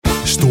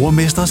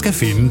Stormester skal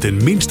finde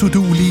den mindst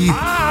uduelige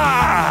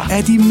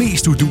af de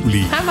mest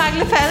uduelige. Hej, Mark.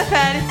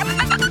 Færdig.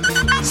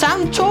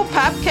 Sammen 2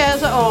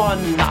 papkasser.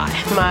 Nej,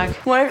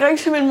 Mark. Må jeg ikke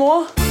ringe til min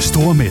mor?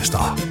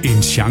 Stormester.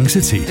 En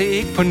chance til. Det er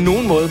ikke på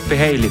nogen måde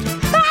behageligt. Nej.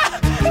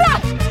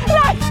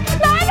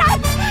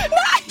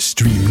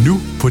 Stream nu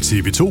på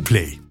TV2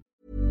 Play.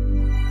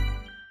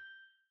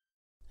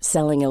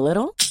 Selling a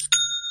little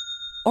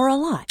or a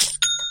lot?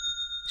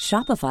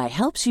 Shopify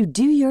helps you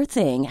do your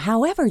thing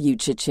however you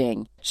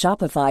cha-ching.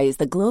 Shopify is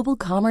the global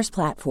commerce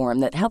platform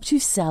that helps you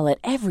sell at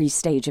every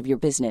stage of your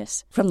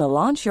business. From the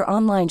launch your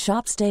online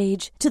shop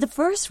stage to the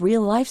first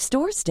real-life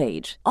store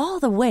stage, all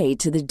the way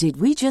to the did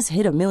we just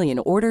hit a million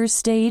orders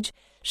stage.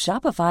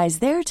 Shopify is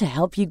there to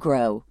help you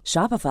grow.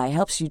 Shopify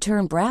helps you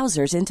turn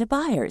browsers into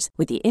buyers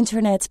with the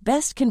internet's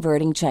best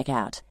converting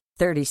checkout.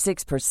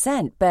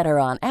 36% better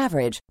on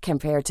average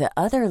compared to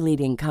other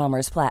leading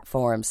commerce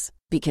platforms.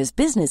 Because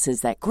businesses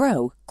that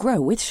grow, grow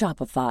with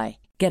Shopify.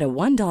 Get a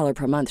 $1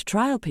 per month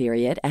trial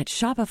period at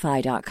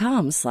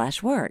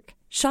shopify.com/work.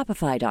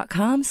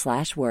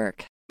 Shopify.com/work.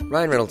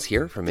 Ryan Reynolds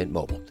here from Mint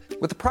Mobile.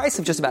 With the price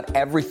of just about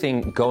everything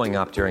going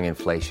up during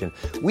inflation,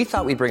 we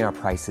thought we'd bring our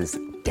prices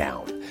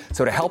down.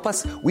 So to help us,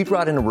 we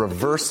brought in a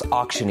reverse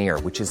auctioneer,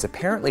 which is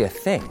apparently a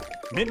thing.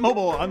 Mint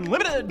Mobile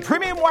Unlimited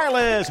Premium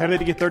Wireless. How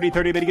to get 30,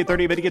 30, bit to get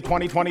 30, bit to get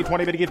 20, 20,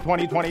 20, bit to get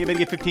 20, 20, bit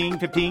to get 15,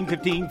 15,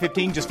 15,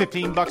 15, just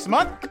 $15 a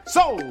month?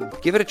 Sold!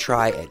 Give it a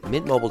try at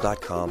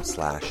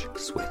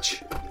mintmobile.com/switch.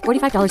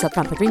 $45 up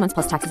front for 3 months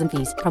plus taxes and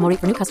fees. Promo rate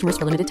for new customers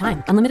for limited time.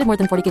 Unlimited more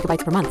than 40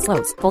 gigabytes per month.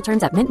 Slows full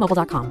terms at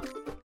mintmobile.com.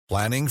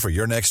 Planning for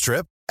your next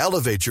trip?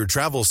 Elevate your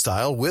travel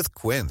style with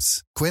Quince.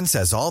 Quince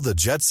has all the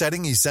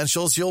jet-setting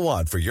essentials you'll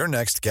want for your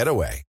next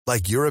getaway,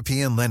 like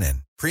European linen,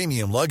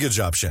 premium luggage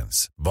options,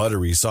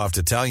 buttery soft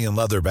Italian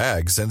leather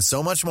bags, and so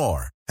much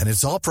more. And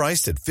it's all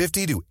priced at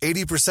 50 to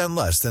 80%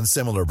 less than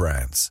similar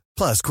brands.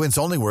 Plus, Quince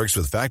only works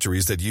with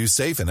factories that use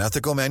safe and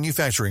ethical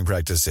manufacturing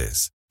practices.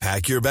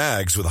 Pack your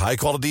bags with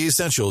high-quality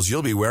essentials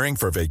you'll be wearing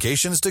for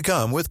vacations to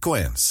come with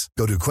Quince.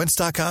 Go to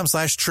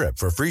quince.com/trip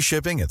for free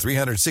shipping and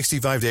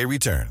 365-day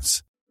returns.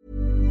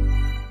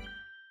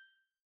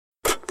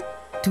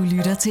 Du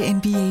lytter til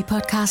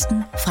NBA-podcasten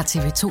fra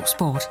TV2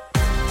 Sport.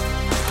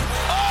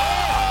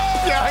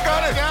 Ja, han gør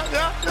det! Ja!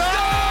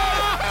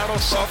 Er du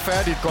så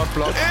færdigt godt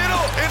blot?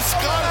 Endnu et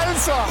skrald,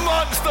 altså!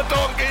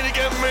 Monsterdunk ind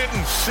igennem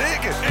midten.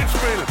 Sikke et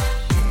spil.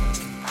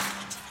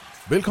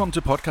 Velkommen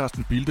til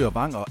podcasten Bilde og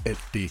Vang og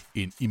alt det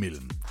ind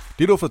imellem.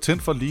 Det, du har fået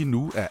tændt for lige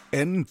nu, er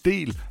anden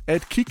del af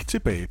et kig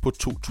tilbage på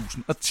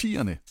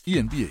 2010'erne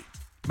i NBA.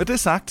 Med det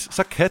sagt,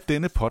 så kan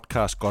denne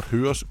podcast godt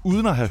høres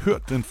uden at have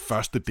hørt den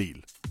første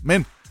del.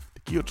 Men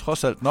det giver jo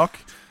trods alt nok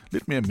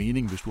lidt mere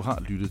mening, hvis du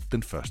har lyttet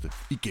den første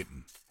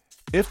igennem.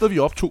 Efter vi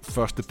optog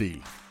første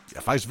del, ja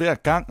faktisk hver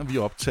gang vi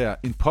optager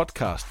en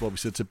podcast, hvor vi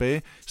ser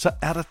tilbage, så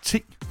er der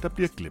ting, der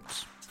bliver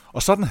glemt.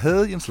 Og sådan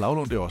havde Jens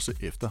Lavlund det også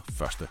efter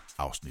første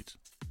afsnit.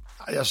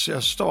 Jeg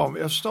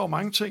står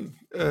mange ting,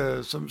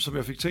 som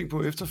jeg fik tænkt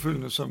på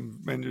efterfølgende, som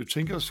man jo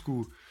tænker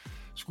skulle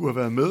have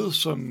været med,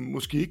 som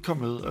måske ikke kom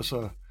med.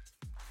 Altså,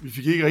 vi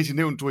fik ikke rigtig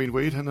nævnt Dwayne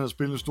Wade, han havde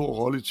spillet en stor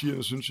rolle i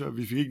 10'erne, synes jeg.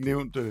 Vi fik ikke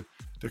nævnt,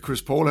 da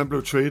Chris Paul han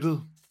blev traded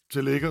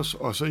til Lakers,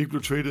 og så ikke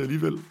blev traded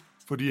alligevel,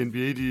 fordi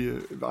NBA,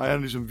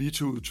 ejerne ligesom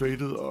vetoede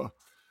traded, og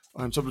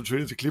han så blev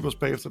traded til Clippers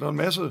bagefter. Der var en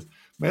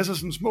masse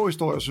sådan små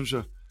historier, synes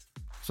jeg,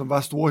 som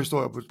var store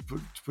historier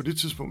på det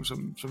tidspunkt,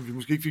 som vi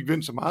måske ikke fik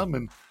vendt så meget,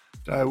 men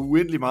der er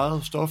uendelig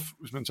meget stof,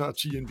 hvis man tager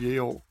 10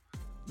 NBA-år,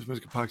 hvis man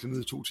skal pakke det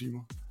ned i 2 timer.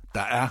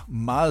 Der er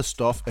meget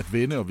stof at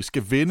vende, og vi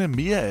skal vende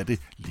mere af det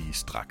lige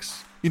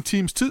straks. En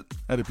times tid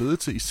er det blevet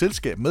til i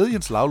selskab med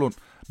Jens Lavlund,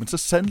 men så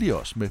sandelig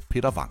også med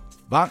Peter Vang.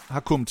 Vang har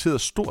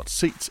kommenteret stort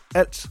set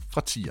alt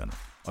fra 10'erne,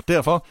 og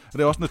derfor er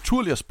det også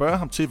naturligt at spørge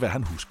ham til, hvad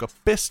han husker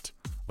bedst.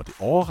 Var det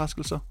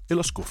overraskelser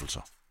eller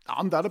skuffelser?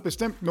 Ja, men der er der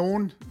bestemt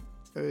nogen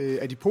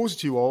af de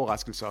positive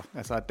overraskelser.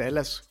 Altså at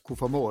Dallas kunne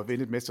formå at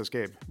vinde et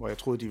mesterskab, hvor jeg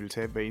troede, de ville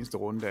tabe hver eneste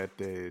runde,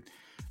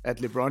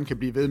 at LeBron kan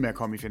blive ved med at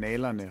komme i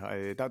finalerne.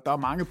 Der er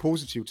mange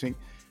positive ting,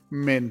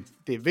 men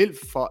det vil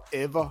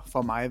forever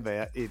for mig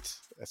være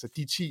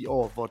de 10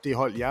 år, hvor det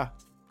hold, jeg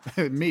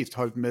mest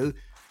holdt med,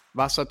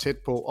 var så tæt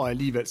på, og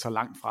alligevel så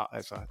langt fra.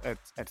 Altså,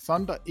 at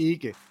Thunder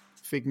ikke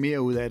fik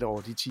mere ud af det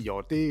over de 10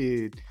 år,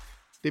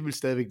 det vil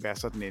stadigvæk være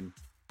sådan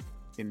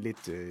en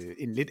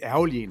lidt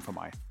ærgerlig en for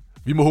mig.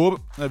 Vi må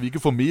håbe, at vi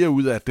kan få mere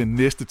ud af den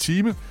næste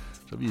time,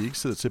 så vi ikke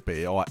sidder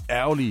tilbage og er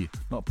ærgerlige,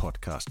 når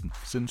podcasten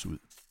sendes ud.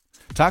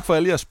 Tak for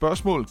alle jeres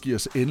spørgsmål. Giv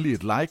os endelig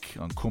et like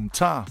og en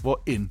kommentar,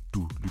 hvor end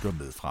du lytter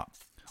med fra.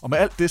 Og med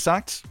alt det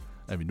sagt,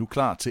 er vi nu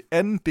klar til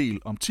anden del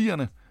om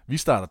 10'erne. Vi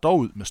starter dog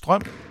ud med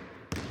strøm.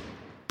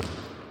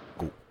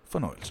 God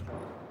fornøjelse.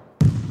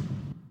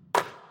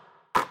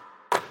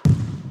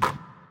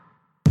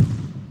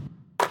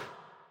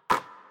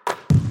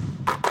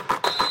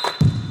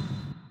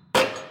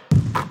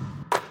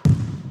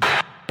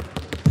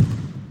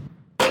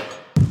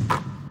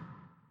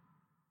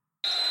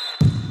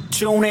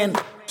 Tune in,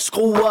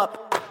 skru op,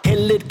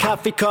 Hæld lidt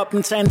kaffe i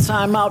koppen, tag en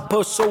timeout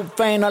på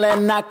sofaen og lad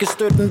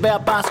nakkestøtten være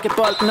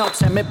basketbolden op.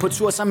 Tag med på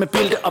tur sammen med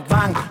Bilde og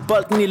Vang.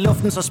 Bolden i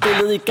luften, så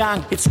spillet i gang.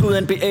 Et skud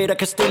NBA, der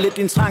kan stille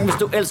din trang. Hvis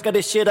du elsker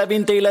det shit, er vi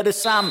en del af det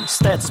sammen.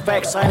 Stats,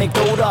 facts og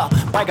anekdoter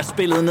brækker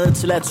spillet ned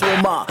til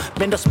atomer.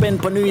 Venter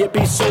spændt på nye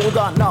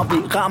episoder, når vi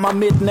rammer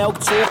midten af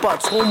oktober.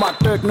 Tro mig,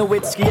 Dirk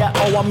Nowitzki er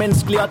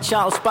overmenneskelig, og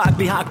Charles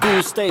Barkley har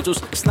god status.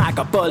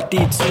 Snakker bold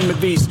i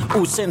timevis,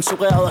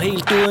 usensureret og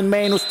helt uden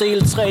manus. Del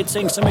 3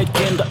 ting som et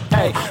kinder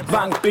af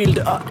Vang,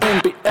 Bilde og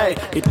NBA.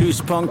 Et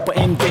lyspunkt på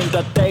en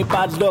vinterdag.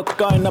 Bare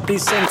luk øjnene og bliv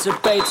sendt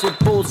tilbage til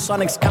Bulls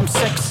Sonics kamp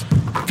 6.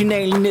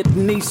 Finalen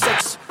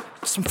 1996.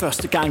 Som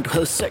første gang du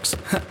havde sex.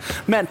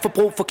 Man får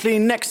brug for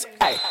Kleenex.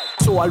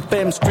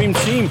 92 Dream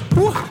Team.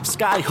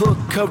 Skyhook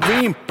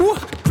Kareem.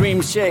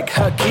 Dream Shake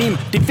Hakeem.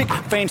 De fik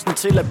fansen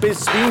til at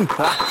besvime.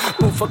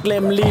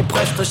 Uforglemmelige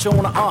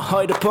præstationer og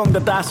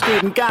højdepunkter, der er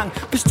sket en gang.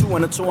 Hvis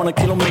turen er 200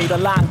 kilometer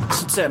lang,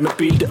 så tag med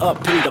Bilde og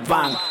Peter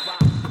Vang.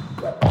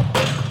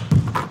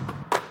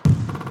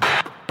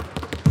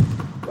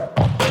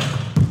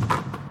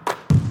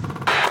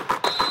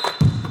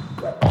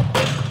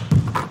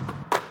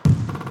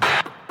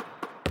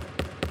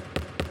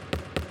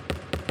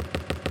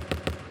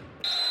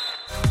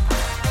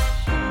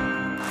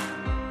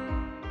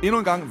 Endnu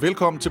en gang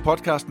velkommen til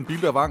podcasten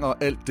Bilde og Vang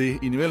og alt det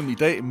indimellem i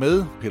dag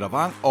med Peter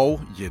Vang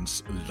og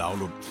Jens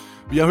Lavlund.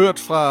 Vi har hørt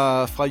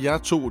fra jer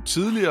to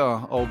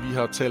tidligere, og vi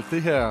har talt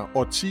det her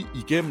årti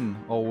igennem,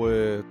 og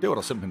det var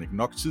der simpelthen ikke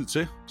nok tid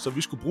til, så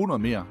vi skulle bruge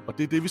noget mere, og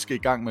det er det, vi skal i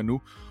gang med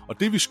nu. Og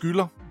det vi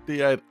skylder,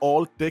 det er et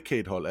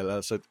all-decade-hold,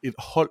 altså et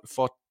hold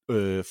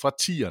fra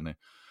 10'erne.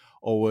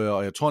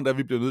 Og jeg tror endda,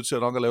 vi bliver nødt til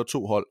at nok at lave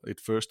 2 hold, et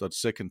first og et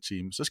second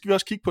team. Så skal vi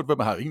også kigge på, hvem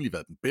har egentlig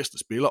været den bedste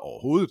spiller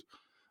overhovedet.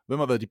 Hvem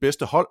har været de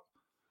bedste hold?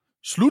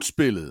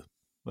 Slutspillet.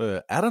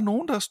 Er der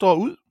nogen, der står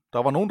ud?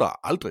 Der var nogen,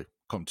 der aldrig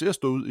kom til at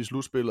stå ud i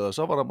slutspillet, og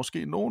så var der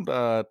måske nogen,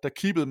 der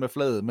kippede med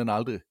flaget, men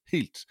aldrig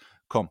helt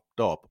kom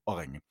derop og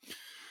ringe.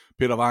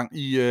 Peter Vang,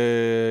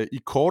 i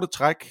korte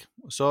træk,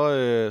 så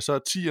er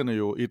 10'erne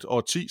jo et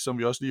årti, som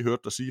vi også lige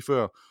hørte dig sige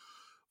før,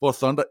 hvor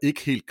Thunder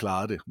ikke helt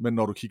klarede det. Men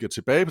når du kigger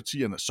tilbage på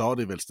 10'erne, så er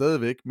det vel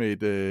stadigvæk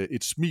med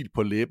et smil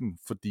på læben,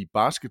 fordi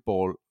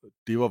basketball,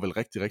 det var vel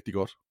rigtig, rigtig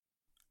godt.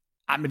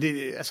 Ej, men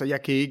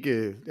jeg kan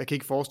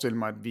ikke forestille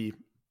mig, at vi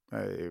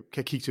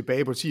kan kigge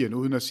tilbage på 10'erne,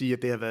 uden at sige,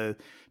 at det har været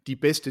de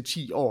bedste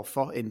 10 år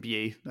for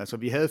NBA. Altså,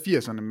 vi havde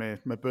 80'erne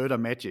med Bird og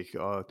Magic,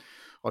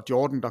 og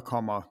Jordan, der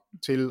kommer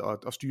til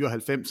at styre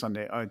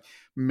 90'erne,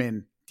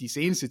 men de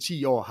seneste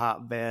 10 år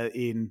har været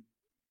en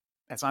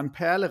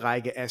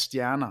perlerække af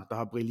stjerner, der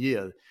har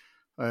brilleret.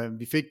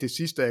 Vi fik det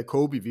sidste af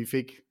Kobe, vi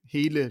fik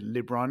hele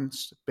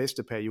LeBrons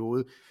bedste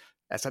periode.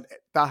 Altså,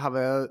 der har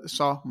været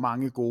så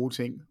mange gode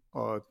ting,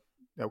 og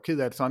jeg er jo ked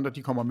af, at Thunder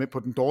de kommer med på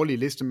den dårlige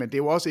liste, men det er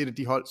jo også et af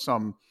de hold,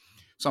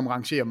 som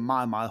rangerer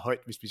meget, meget højt,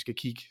 hvis vi skal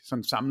kigge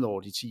sådan samlet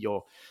over de 10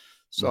 år.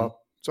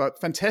 Så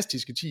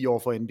fantastiske 10 år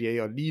for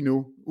NBA, og lige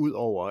nu, ud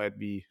over at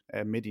vi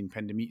er midt i en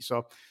pandemi,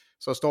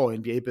 så står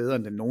NBA bedre,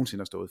 end den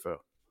nogensinde har stået før.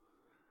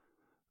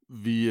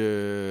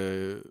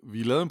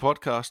 Vi lavede en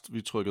podcast,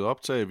 vi trykkede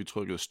optag, vi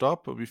trykkede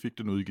stop, og vi fik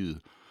den udgivet.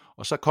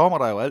 Og så kommer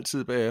der jo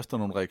altid bagefter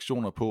nogle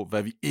reaktioner på,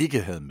 hvad vi ikke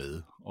havde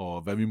med,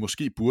 og hvad vi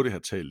måske burde have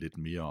talt lidt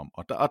mere om.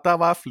 Og der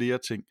var flere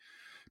ting.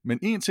 Men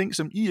en ting,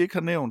 som I ikke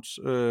har nævnt,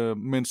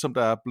 men som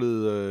der er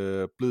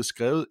blevet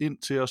skrevet ind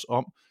til os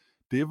om,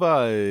 det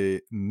var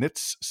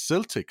Nets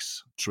Celtics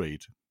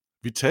trade.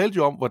 Vi talte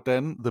jo om,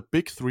 hvordan The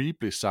Big Three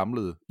blev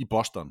samlet i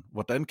Boston.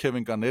 Hvordan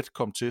Kevin Garnett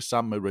kom til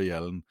sammen med Ray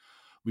Allen.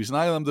 Vi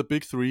snakkede om The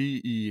Big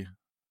Three i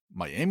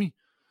Miami,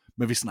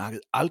 men vi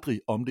snakkede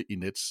aldrig om det i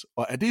Nets.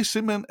 Og er det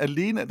simpelthen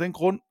alene af den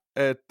grund,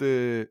 at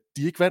de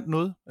ikke vandt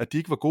noget? At de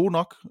ikke var gode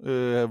nok?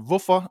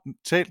 Hvorfor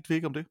talte vi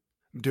ikke om det?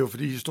 Det var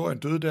fordi historien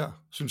døde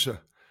der, synes jeg.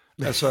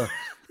 Altså,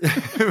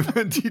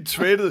 de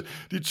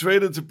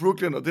traded til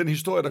Brooklyn, og den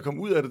historie, der kom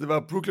ud af det, det var,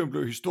 at Brooklyn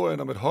blev historien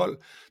om et hold,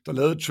 der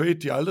lavede et trade,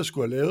 de aldrig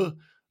skulle have lavet,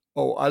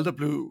 og aldrig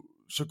blev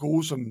så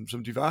gode,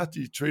 som de var.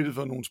 De traded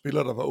for nogle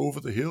spillere, der var over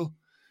the hill.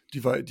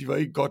 De var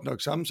ikke godt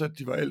nok sammensat,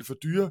 de var alt for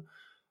dyre.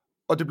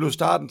 Og det blev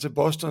starten til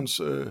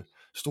Bostons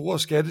store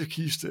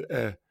skattekiste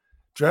af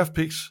draft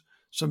picks,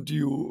 som de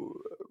jo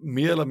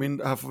mere eller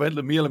mindre har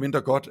forvaltet mere eller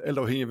mindre godt, alt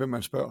afhængig af, hvem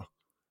man spørger.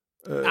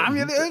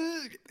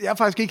 Jeg er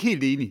faktisk ikke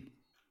helt enig.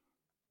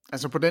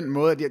 Altså på den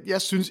måde, at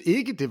jeg synes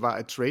ikke, det var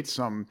et trade,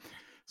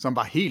 som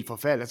var helt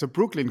forfærdeligt. Altså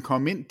Brooklyn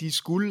kom ind, de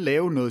skulle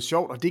lave noget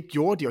sjovt, og det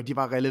gjorde de, og de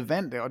var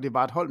relevante, og det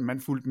var et hold,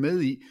 man fulgte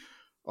med i.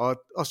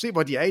 Og se,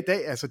 hvor de er i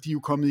dag, altså de er jo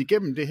kommet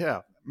igennem det her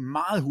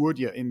meget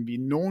hurtigere, end vi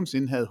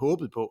nogensinde havde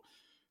håbet på.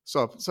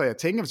 Så jeg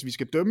tænker, hvis vi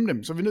skal dømme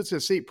dem, så er vi nødt til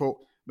at se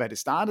på, hvad det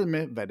startede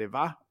med, hvad det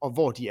var, og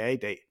hvor de er i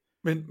dag.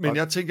 Men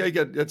jeg tænker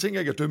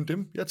ikke at dømme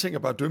dem. Jeg tænker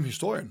bare at dømme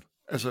historien.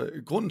 Altså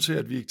grunden til,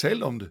 at vi ikke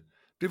talte om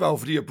det var jo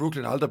fordi, at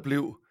Brooklyn aldrig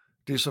blev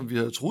det, som vi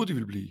havde troet, de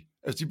ville blive.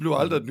 Altså de blev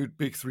aldrig et nyt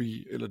Big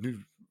Three, eller et nyt,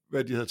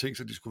 hvad de havde tænkt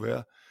sig, de skulle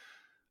være.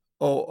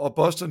 Og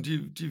Boston,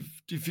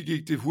 de fik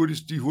ikke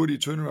de hurtige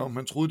turnaround,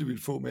 man troede, de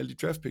ville få med alle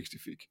de draft picks, de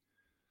fik.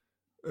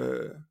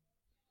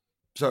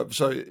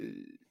 Så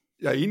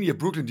jeg er enig i, at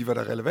Brooklyn, de var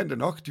da relevante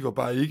nok, de var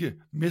bare ikke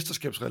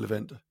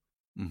mesterskabsrelevante.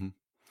 Mm-hmm.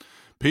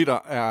 Peter,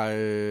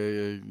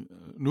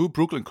 nu er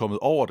Brooklyn kommet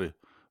over det.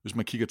 Hvis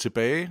man kigger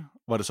tilbage,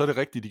 var det så det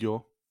rigtige, de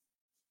gjorde?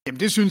 Jamen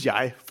det synes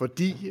jeg,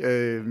 fordi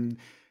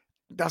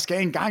der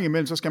skal en gang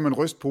imellem, så skal man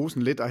ryste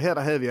posen lidt, og her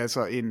der havde vi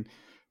altså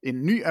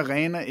en ny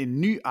arena,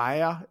 en ny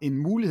ejer, en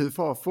mulighed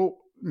for at få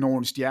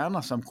nogle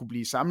stjerner, som kunne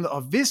blive samlet,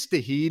 og hvis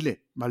det hele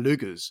var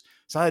lykkedes,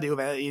 så havde det jo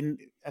været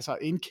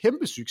en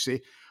kæmpe succes,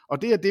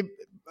 og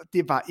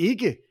det var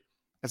ikke,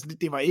 altså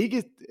det var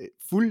ikke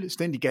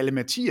fuldstændig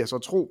galimatias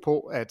at tro på,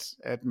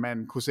 at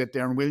man kunne sætte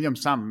Deron Williams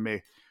sammen med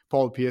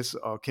Paul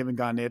Pierce og Kevin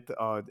Garnett,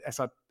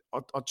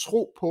 og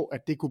tro på,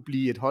 at det kunne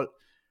blive et hold,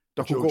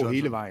 der kunne gå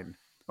hele vejen.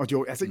 Og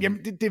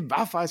jamen, det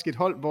var faktisk et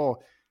hold,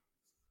 hvor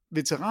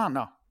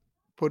veteraner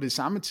på det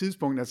samme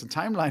tidspunkt, altså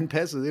timeline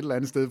passede et eller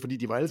andet sted, fordi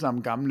de var alle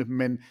sammen gamle,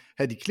 men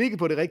havde de klikket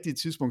på det rigtige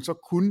tidspunkt, så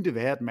kunne det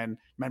være, at man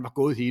var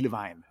gået hele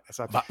vejen.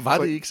 Altså, var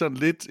det ikke sådan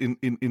lidt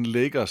en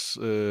Lakers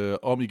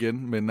om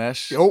igen med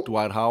Nash,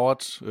 Dwight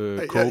Howard,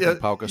 Kobe og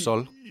Pau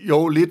Gasol?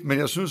 Jo, lidt, men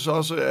jeg synes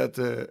også,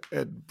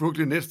 at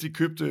Brooklyn Nets, de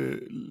købte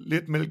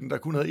lidt mælken, der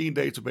kun havde en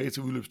dag tilbage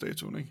til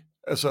udløbsdatoen, ikke?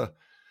 Altså,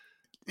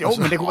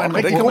 men det kunne være en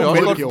rigtig god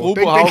mælk.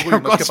 Den kan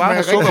man godt man skal bare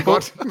have sukker på.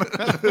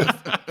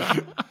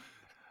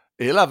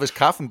 Eller hvis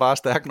kaffen bare er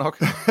stærk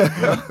nok.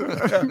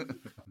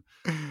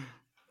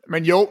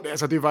 Men jo,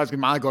 altså det er faktisk et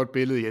meget godt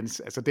billede, Jens.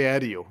 Altså det er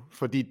det jo.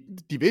 Fordi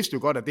de vidste jo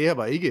godt, at det her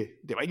var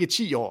ikke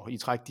 10 år i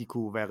træk, de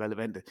kunne være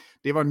relevante.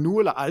 Det var nu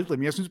eller aldrig.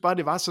 Men jeg synes bare,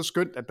 det var så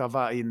skønt, at der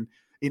var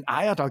en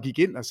ejer, der gik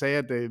ind og sagde,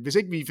 at hvis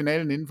ikke vi er i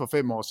finalen inden for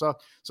 5 år,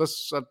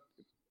 så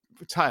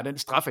tager jeg den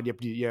straf, at jeg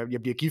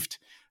bliver gift.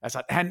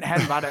 Altså han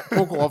var da,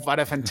 Prokhorov var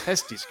da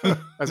fantastisk.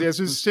 Altså jeg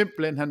synes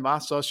simpelthen, han var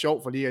så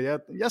sjov, fordi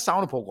jeg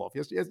savner Prokhorov.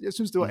 Jeg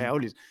synes, det var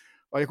ærgerligt.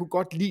 Og jeg kunne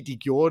godt lide, de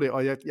gjorde det,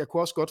 og jeg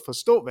kunne også godt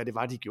forstå, hvad det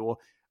var, de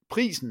gjorde.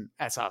 Prisen,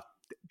 altså,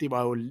 det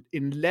var jo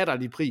en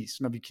latterlig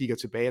pris, når vi kigger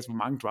tilbage, altså hvor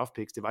mange draft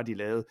picks det var, de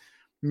lavede.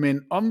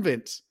 Men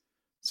omvendt,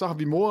 så har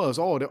vi moret os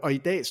over det, og i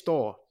dag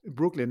står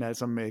Brooklyn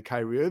altså med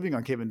Kyrie Irving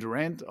og Kevin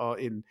Durant, og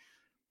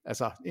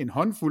en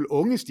håndfuld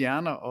unge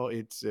stjerner, og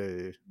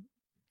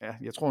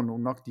jeg tror nu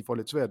nok, de får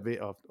lidt svært ved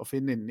at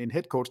finde en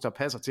head coach, der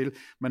passer til,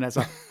 men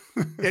altså,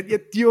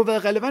 de har jo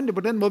været relevante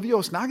på den måde, vi har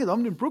jo snakket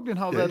om det, Brooklyn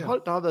har jo været et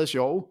hold, der har været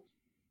sjove.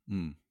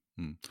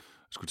 Jeg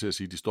skulle til at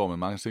sige, at de står med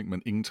mange ting,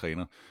 men ingen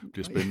træner. Det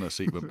bliver spændende at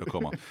se, hvem der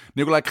kommer.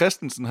 Nikolaj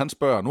Christensen, han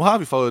spørger, nu har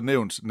vi fået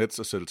nævnt Nets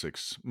og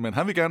Celtics, men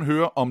han vil gerne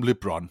høre om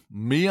LeBron,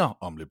 mere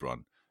om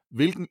LeBron.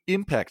 Hvilken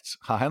impact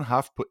har han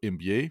haft på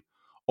NBA,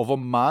 og hvor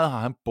meget har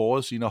han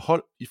båret sine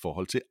hold i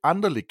forhold til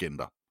andre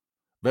legender?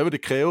 Hvad vil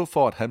det kræve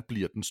for, at han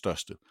bliver den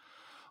største?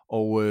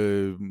 Og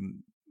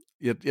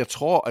jeg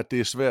tror, at det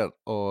er svært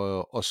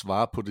at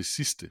svare på det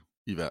sidste,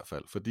 i hvert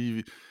fald,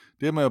 fordi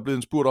det er man jo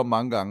blevet spurgt om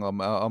mange gange,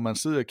 om man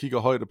sidder og kigger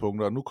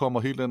højdepunkter, og nu kommer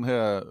hele den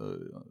her,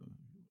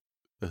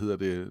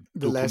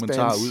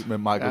 dokumentar ud med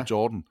Michael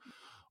Jordan,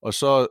 og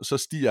så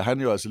stiger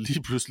han jo altså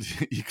lige pludselig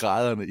i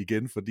graderne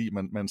igen, fordi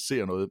man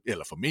ser noget,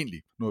 eller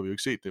formentlig, nu har vi jo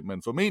ikke set det,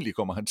 men formentlig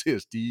kommer han til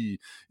at stige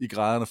i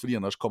graderne, fordi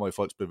han også kommer i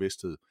folks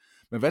bevidsthed.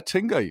 Men hvad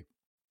tænker I?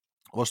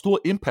 Hvor stor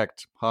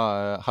impact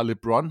har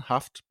LeBron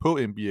haft på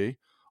NBA,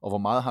 og hvor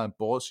meget har han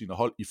båret sine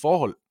hold i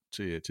forhold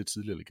til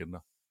tidligere legender?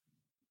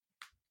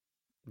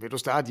 Vil du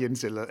starte,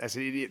 Jens? Eller?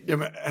 Altså,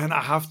 Jamen, han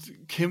har haft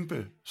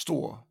kæmpe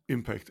stor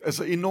impact.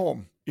 Altså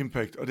enorm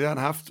impact. Og det har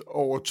han haft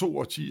over 2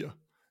 årtier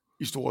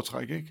i store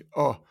træk. Ikke?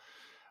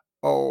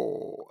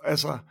 Og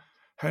altså,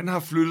 han har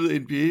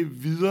flyttet NBA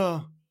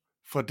videre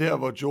fra der,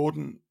 hvor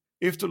Jordan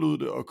efterlod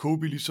det, og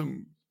Kobe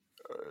ligesom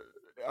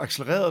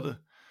accelererede det.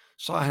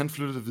 Så har han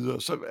flyttet det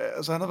videre. Så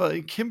altså, han har været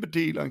en kæmpe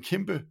del, og en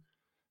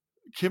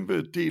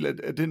kæmpe del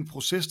af den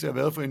proces, der har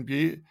været for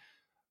NBA,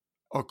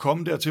 og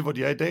komme dertil, hvor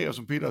de er i dag, og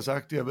som Peter har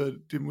sagt, det har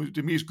været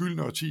det mest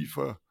gyldne årti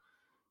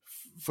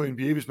for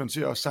NBA, hvis man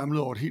ser os samlet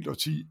over et helt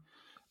årti.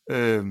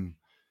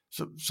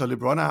 Så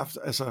LeBron har haft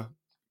altså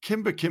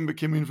kæmpe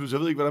indflydelse.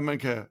 Jeg ved ikke, hvordan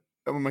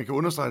man kan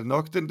understrege det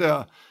nok. Den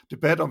der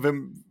debat om,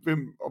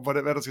 hvem og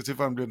hvad der skal til,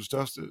 for at han bliver den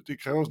største,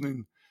 det kræver sådan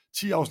en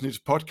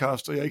 10-afsnits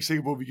podcast, og jeg er ikke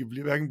sikker på, at vi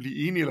kan hverken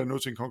blive enige eller nå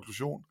til en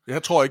konklusion.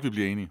 Jeg tror ikke, vi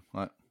bliver enige.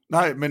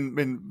 Nej,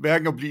 men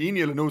hverken at blive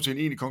enige eller nå til en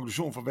enig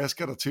konklusion, for hvad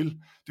skal der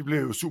til? Det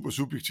bliver jo super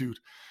subjektivt.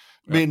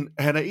 Ja. Men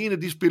han er en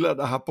af de spillere,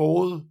 der har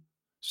båret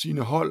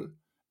sine hold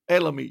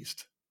allermest.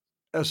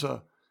 Altså,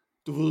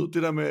 du ved,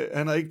 det der med,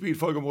 han har ikke bedt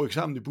folk om at rykke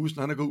sammen i bussen,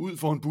 han har gået ud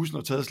foran bussen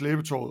og taget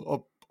slæbetåret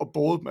og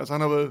båret dem. Altså,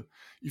 han har været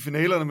i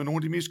finalerne med nogle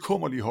af de mest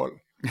kummerlige hold.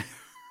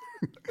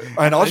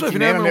 Og han har også været i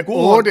finalerne med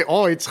gode 8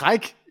 år i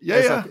træk. Ja.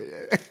 Altså,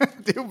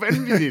 det er jo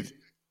vanvittigt.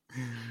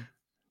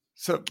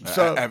 Så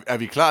er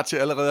vi klar til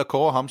allerede at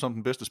kåre ham som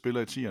den bedste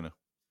spiller i 10'erne?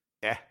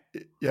 Ja.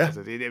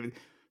 Altså,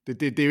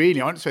 det er jo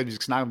egentlig åndssvagt, at vi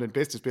skal snakke om den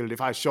bedste spiller. Det er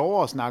faktisk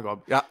sjovere at snakke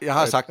om. Ja, jeg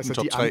har sagt altså,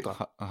 top 3.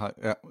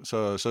 Ja,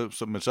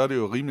 men så er det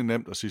jo rimelig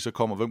nemt at sige,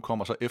 hvem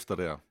kommer så efter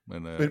der.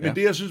 Men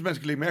det, jeg synes, man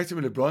skal lægge mærke til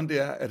med LeBron,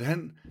 det er, at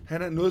han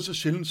er noget så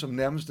sjældent som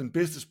nærmest den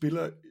bedste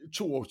spiller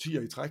 2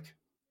 årtier i træk.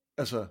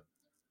 Altså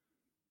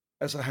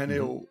han er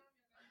jo...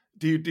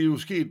 det er jo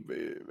sket,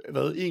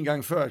 en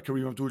gang før, at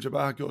Kareem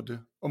Abdul-Jabbar har gjort det.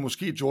 Og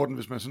måske Jordan,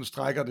 hvis man sådan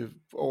strækker det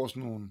over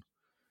sådan nogle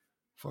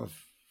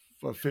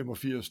fra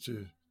 85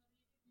 til...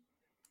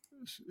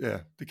 Ja,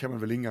 det kan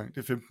man vel ikke engang.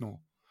 Det er 15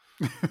 år.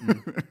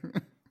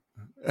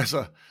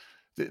 Altså,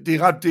 det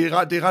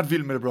er ret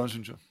vildt med LeBron,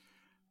 synes jeg.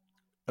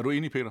 Er du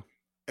enig, Peter?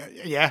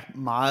 Ja,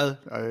 meget.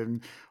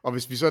 Og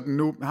hvis vi sådan,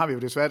 nu har vi jo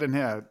desværre den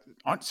her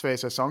åndssvage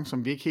sæson,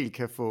 som vi ikke helt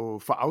kan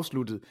få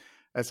afsluttet.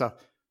 Altså,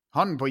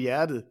 hånden på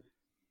hjertet.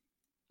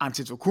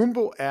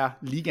 Antetokounmpo er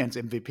ligaens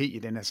MVP i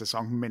den her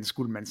sæson, men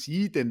skulle man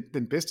sige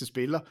den bedste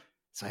spiller,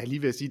 så er jeg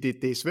lige ved at sige,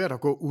 det er svært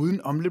at gå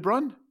uden om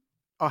LeBron.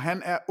 Og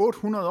han er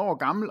 800 år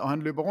gammel, og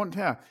han løber rundt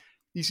her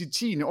i sit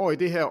 10. år i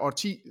det her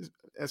årti,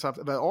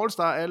 altså været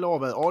All-Star alle år,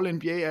 været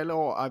All-NBA alle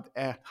år, og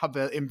har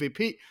været MVP,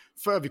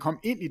 før vi kom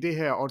ind i det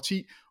her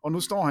årti, og nu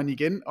står han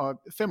igen,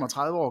 og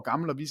 35 år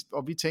gammel,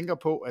 og vi tænker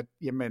på, at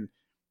jamen,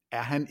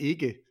 er han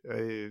ikke,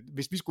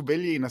 hvis vi skulle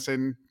vælge en at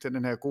sende til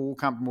den her gode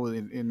kamp mod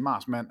en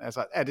Marsmand,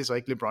 altså er det så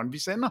ikke LeBron, vi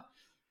sender?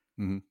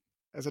 Mm-hmm.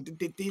 Altså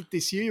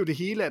det siger jo det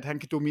hele, at han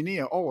kan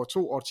dominere over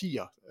 2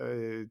 årtier.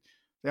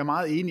 Jeg er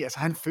meget enig, altså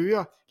han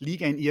fører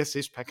ligaen i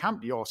assist per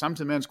kamp i år,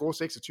 samtidig med at han scorer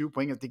 26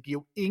 point, altså det giver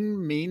jo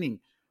ingen mening,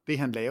 det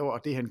han laver,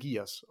 og det han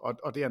giver os,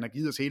 og det han har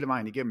givet os hele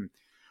vejen igennem.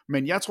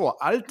 Men jeg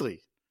tror aldrig,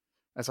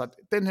 altså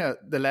den her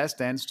The Last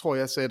Dance, tror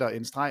jeg sætter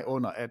en streg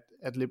under,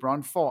 at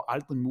LeBron får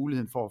aldrig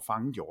muligheden for at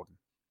fange Jordan.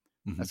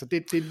 Mm-hmm. Altså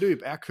det løb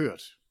er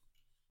kørt.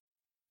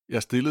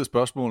 Jeg stillede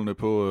spørgsmålene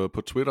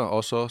på Twitter,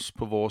 også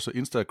på vores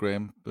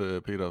Instagram,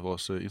 Peter,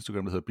 vores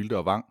Instagram, der hedder Bilder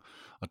og Vang.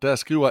 Og der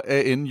skriver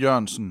A.N.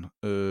 Jørgensen,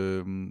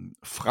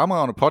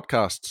 fremragende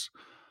podcasts.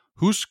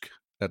 Husk,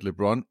 at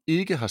LeBron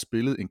ikke har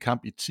spillet en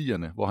kamp i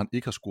 10'erne, hvor han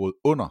ikke har scoret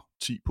under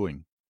 10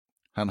 point.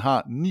 Han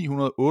har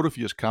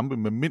 988 kampe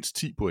med mindst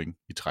 10 point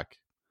i træk.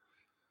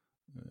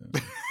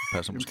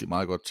 Passer måske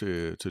meget godt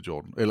til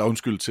Jordan. Eller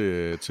undskyld,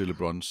 til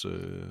LeBrons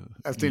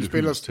altså det er en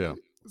spiller,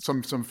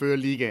 som fører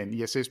ligaen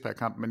i assist per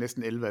kamp, med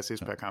næsten 11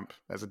 assist per kamp.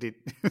 Altså det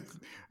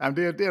er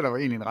der var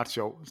egentlig en ret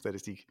sjov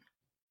statistik.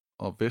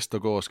 Og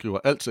Vestergaard skriver,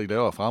 altid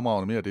laver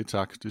fremragende mere af det,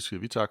 tak. Det siger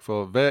vi tak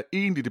for. Hvad er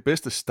egentlig det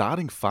bedste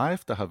starting 5,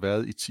 der har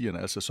været i 10'erne,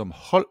 altså som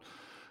hold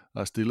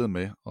er stillet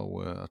med?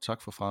 Og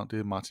tak for fra, det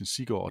er Martin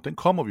Siggaard. Og den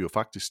kommer vi jo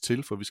faktisk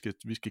til, for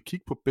vi skal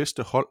kigge på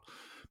bedste hold.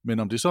 Men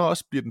om det så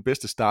også bliver den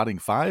bedste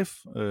starting 5,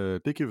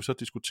 det kan vi så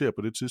diskutere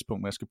på det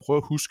tidspunkt, men jeg skal prøve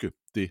at huske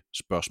det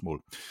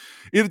spørgsmål.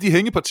 Et af de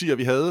hængepartier,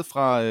 vi havde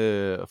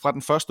fra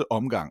den første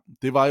omgang,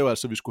 det var jo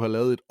altså, at vi skulle have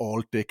lavet et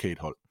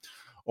all-decade-hold.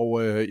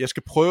 Og jeg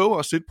skal prøve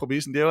at sætte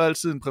præmissen. Det er jo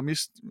altid en præmis.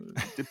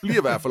 Det bliver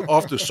i hvert fald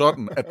ofte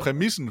sådan, at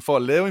præmissen for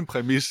at lave en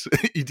præmis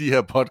i de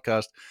her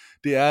podcast,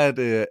 det er,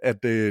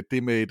 at det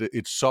er med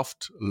et soft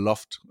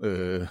loft,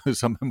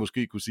 som man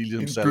måske kunne sige.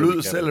 Ligesom en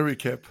blød salary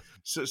cap.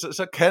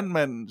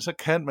 Så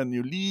kan man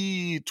jo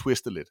lige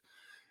twiste lidt.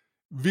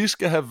 Vi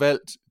skal have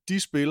valgt de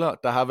spillere,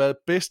 der har været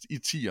bedst i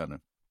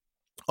 10'erne.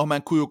 Og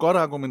man kunne jo godt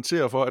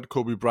argumentere for, at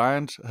Kobe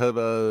Bryant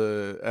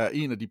er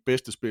en af de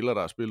bedste spillere,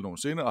 der har spillet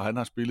nogensinde, og han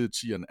har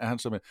spillet i 10'erne. Er han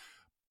så med?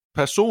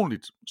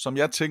 Personligt, som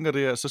jeg tænker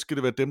det her, så skal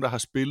det være dem, der har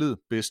spillet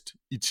bedst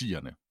i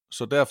 10'erne.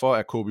 Så derfor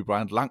er Kobe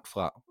Bryant langt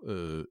fra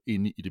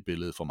inde i det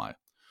billede for mig.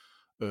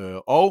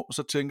 Og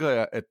så tænker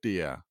jeg, at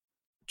det er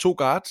 2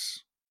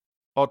 guards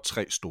og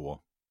 3 store.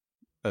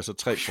 Altså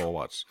 3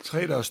 forwards.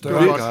 3, der er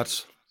større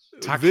guards.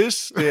 Tak.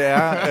 Hvis det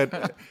er,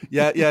 at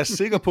jeg er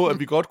sikker på, at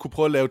vi godt kunne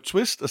prøve at lave et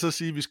twist, og så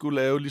sige, at vi skulle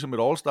lave ligesom et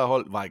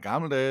All-Star-hold, var i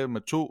gamle dage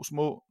med 2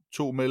 små,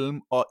 2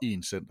 mellem og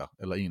 1 center,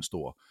 eller 1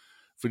 stor.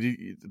 Fordi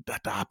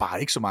der er bare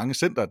ikke så mange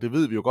center, det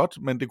ved vi jo godt,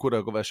 men det kunne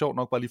da være sjovt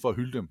nok bare lige for at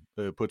hylde dem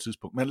på et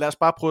tidspunkt. Men lad os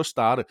bare prøve at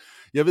starte.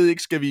 Jeg ved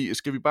ikke,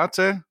 skal vi bare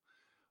tage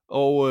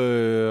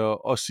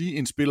og sige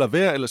en spiller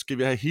hver, eller skal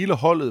vi have hele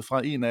holdet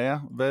fra en af jer?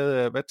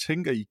 Hvad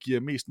tænker I giver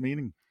mest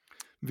mening?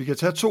 Vi kan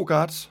tage 2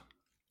 guards.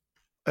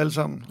 Alle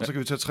sammen, og så kan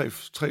vi tage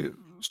 3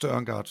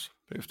 større guards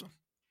bagefter.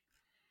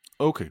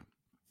 Okay.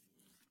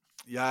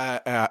 Jeg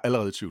er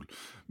allerede i tvivl.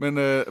 Men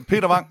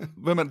Peter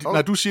Wang,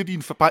 nej, du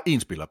siger bare én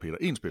spiller, Peter.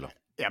 Én spiller.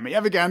 Ja, men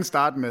jeg vil gerne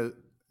starte med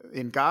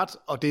en guard,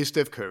 og det er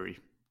Steph Curry.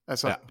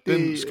 Altså, ja,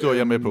 den skriver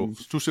jeg med på.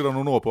 Du sætter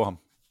nogle ord på ham.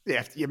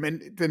 Ja,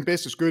 jamen, den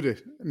bedste skytte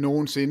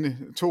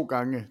nogensinde. 2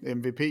 gange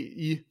MVP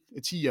i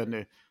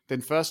 10'erne.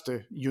 Den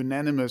første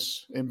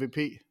unanimous MVP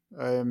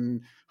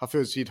har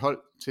ført sit hold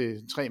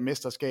til 3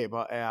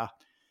 mesterskaber,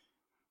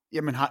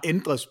 har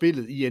ændret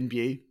spillet i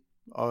NBA,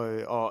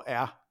 og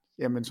er,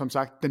 som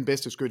sagt, den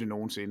bedste skytte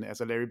nogensinde.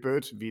 Altså Larry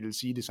Bird ville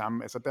sige det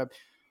samme. Altså der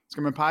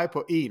skal man pege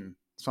på en,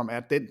 som er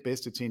den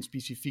bedste til en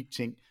specifik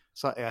ting,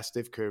 så er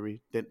Steph Curry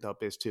den, der er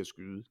bedst til at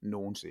skyde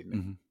nogensinde.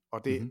 Mm-hmm.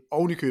 Og det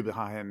ovenikøbet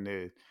har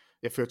han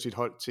ført sit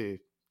hold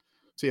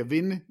til at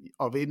vinde,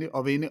 og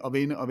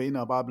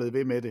bare blevet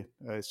ved med det.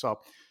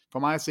 Så for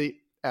mig at se,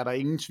 er der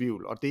ingen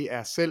tvivl, og det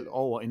er selv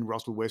over en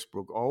Russell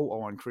Westbrook, og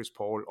over en Chris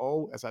Paul,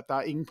 og altså der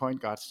er ingen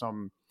point guard,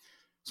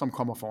 som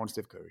kommer foran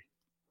Steph Curry.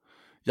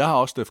 Jeg har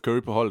også Steph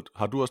Curry på holdet.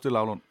 Har du også det,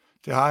 Lavlund?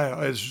 Det har jeg,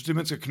 og jeg synes, det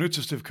man skal knytte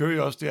til Steph Curry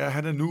også, det er, at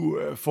han er nu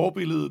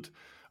forbilledet,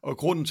 og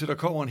grunden til, at der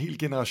kommer en hel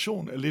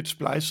generation af lidt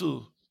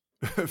splejsede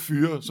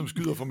fyre, som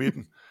skyder fra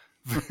midten.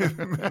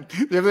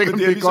 Jeg ved ikke, om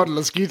det er ligesom, godt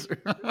eller skidt.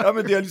 Ja,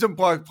 men det har ligesom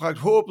bragt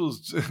håbet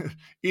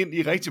ind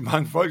i rigtig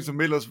mange folk,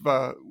 som ellers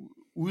var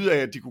ude af,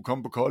 at de kunne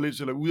komme på college,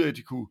 eller ude af, at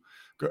de kunne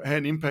have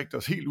en impact,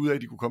 og helt ude af,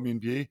 at de kunne komme i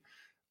NBA.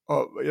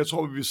 Og jeg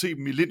tror, vi vil se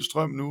dem i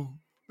Lindstrøm nu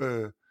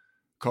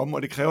komme,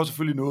 og det kræver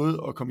selvfølgelig noget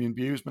at komme i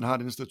NBA, hvis man har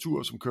den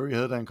statur, som Curry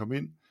havde, da han kom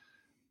ind.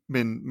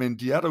 Men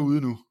de er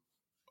derude nu,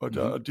 og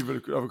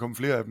der vil komme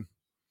flere af dem.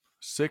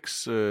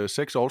 6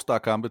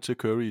 All-Star-kampe til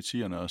Curry i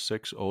 10'erne, og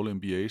 6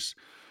 All-NBA's.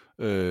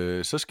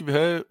 Så skal vi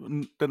have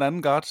den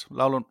anden guard,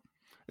 Lavlund.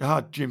 Jeg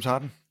har James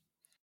Harden.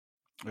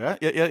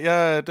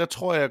 Ja, der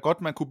tror jeg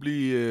godt, man kunne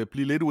blive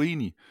lidt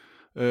uenig.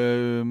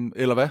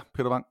 Eller hvad,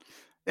 Peter Wang?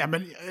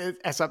 Jamen,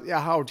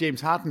 jeg har jo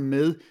James Harden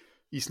med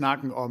i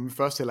snakken om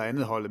første eller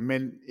andet holdet,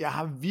 men jeg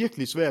har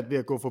virkelig svært ved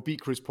at gå forbi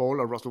Chris Paul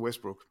og Russell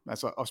Westbrook.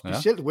 Altså, og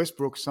specielt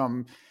Westbrook,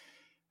 som...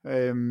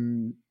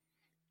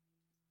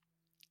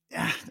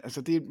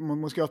 det er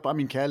måske også bare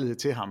min kærlighed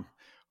til ham.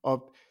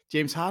 Og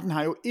James Harden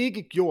har jo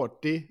ikke gjort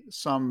det,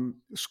 som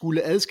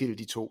skulle adskille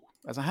de to.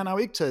 Altså, han har jo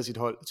ikke taget sit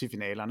hold til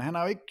finalerne. Han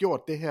har jo ikke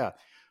gjort det her,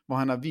 hvor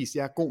han har vist, at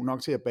jeg er god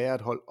nok til at bære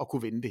et hold og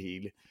kunne vinde det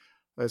hele.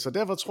 Så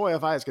derfor tror jeg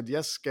faktisk, at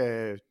jeg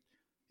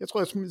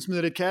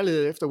smider lidt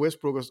kærlighed efter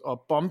Westbrook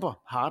og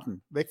bomber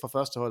Harden væk fra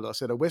førsteholdet og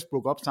sætter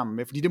Westbrook op sammen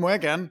med, fordi det må jeg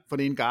gerne, for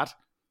det er en guard.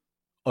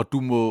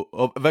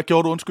 Og hvad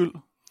gjorde du, undskyld?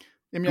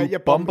 Jamen,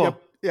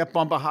 jeg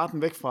bomber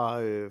Harden væk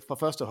fra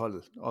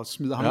førsteholdet og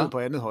smider ham ned på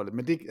andet holdet,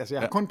 men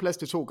jeg har kun plads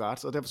til 2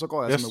 guards, og derfor så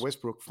går jeg med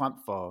Westbrook frem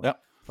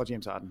for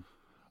James Harden.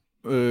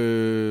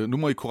 Nu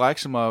må I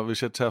korrekse mig,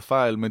 hvis jeg tager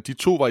fejl, men de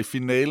to var i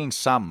finalen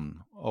sammen,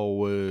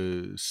 og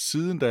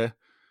siden da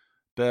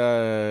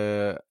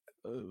jeg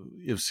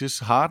vil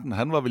sige, Harden,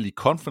 han var vel i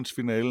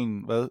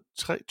conference-finalen,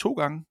 2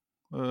 gange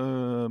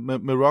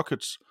med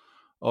Rockets,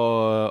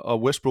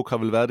 og Westbrook har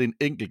vel været det en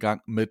enkelt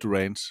gang med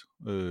Durant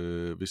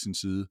ved sin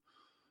side.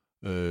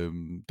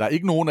 Der er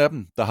ikke nogen af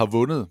dem, der har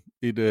vundet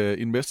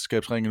en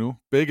mesterskabsring endnu.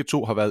 Begge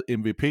to har været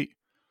MVP.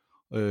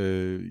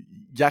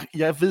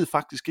 Jeg ved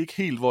faktisk ikke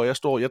helt, hvor jeg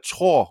står. Jeg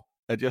tror,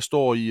 at jeg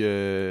står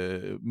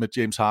med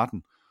James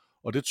Harden.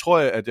 Og det tror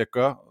jeg, at jeg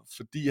gør,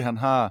 fordi han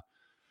har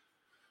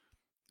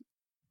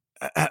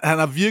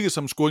virket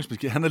som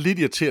scoringsmaskine. Han er lidt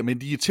irriteret,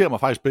 men de irriterer mig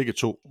faktisk begge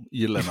to i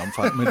et eller andet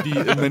omfang. Men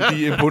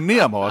de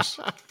imponerer mig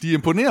også. De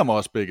imponerer mig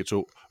også begge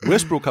to.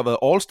 Westbrook har været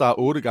All-Star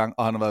 8 gange,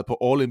 og han har været på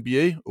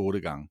All-NBA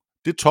 8 gange.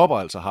 Det topper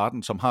altså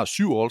Harden, som har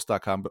 7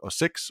 All-Star-kampe og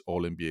 6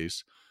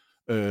 All-NBA's.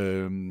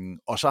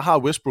 Og så har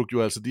Westbrook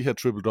jo altså de her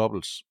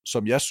triple-doubles,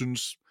 som jeg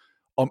synes,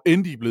 om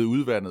end de er blevet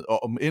udvandet,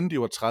 og om end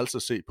de var træls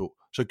at se på,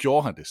 så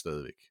gjorde han det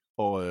stadigvæk.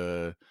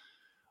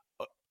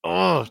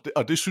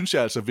 Og det synes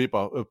jeg altså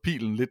vipper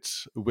pilen lidt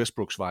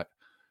Westbrooks vej.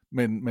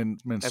 Men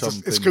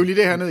altså, skriv lige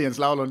det her ned, Jens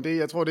Lavlund.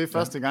 Jeg tror, det er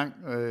første gang,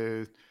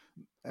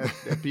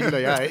 at Bill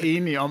og jeg er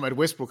enige om, at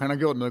Westbrook han har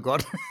gjort noget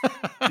godt.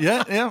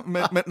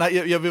 men nej,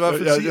 jeg vil i hvert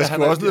fald sige, jeg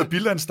skulle også ned, at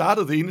Bill han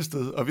startede det ene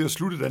sted, og vi har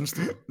sluttet et andet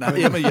sted. Nej.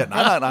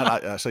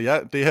 Altså,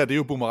 det her, det er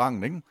jo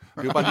boomerangen, ikke? Det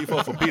er jo bare lige for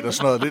at få Peter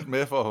sådan noget lidt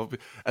med.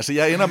 Altså,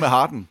 jeg ender med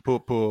Harden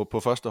på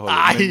første hold.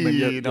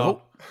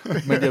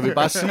 Men jeg vil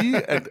bare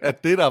sige,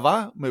 at det der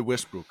var med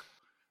Westbrook,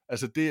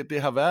 altså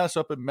det har været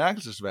så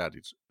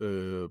bemærkelsesværdigt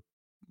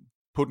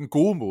på den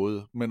gode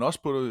måde, men også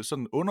på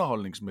sådan en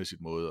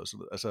underholdningsmæssigt måde. Og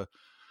sådan, altså,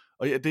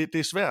 og ja, det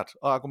er svært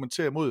at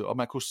argumentere imod, og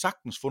man kunne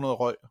sagtens få noget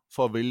røg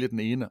for at vælge den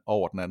ene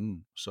over den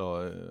anden.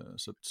 Så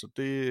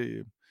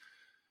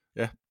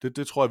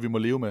det tror jeg, vi må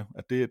leve med.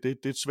 At det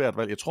er et svært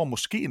valg. Jeg tror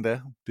måske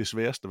endda det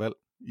sværeste valg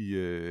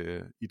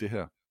i det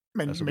her.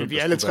 Men vi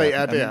alle tre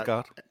er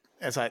der.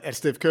 Altså, at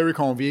Steph Curry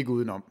kommer vi ikke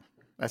udenom.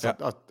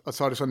 Altså, og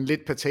så er det sådan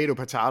lidt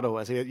potato.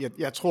 Altså,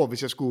 jeg tror,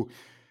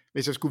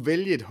 hvis jeg skulle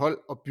vælge et hold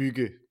at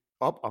bygge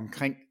op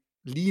omkring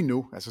lige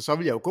nu, altså, så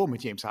vil jeg jo gå med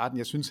James Harden.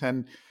 Jeg synes,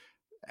 han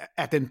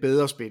er den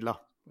bedre spiller.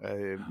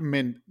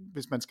 Men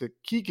hvis man skal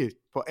kigge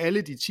på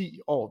alle de 10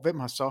 år, hvem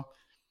har så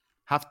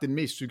haft den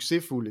mest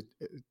succesfulde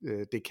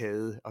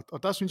dekade?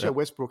 Og der synes jeg,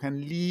 Westbrook, han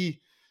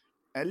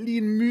er lige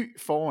en my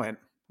foran.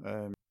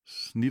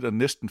 Snitter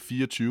næsten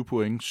 24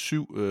 point,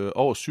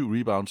 over 7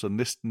 rebounds og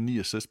næsten 9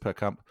 assists per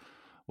kamp,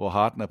 hvor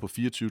Harden er på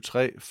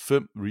 24-3,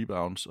 5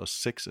 rebounds og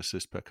 6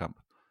 assists per kamp.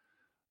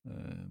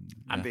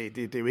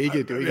 Det er jo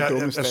ikke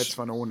dumme stats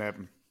for nogen af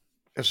dem.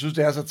 Jeg synes,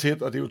 det er så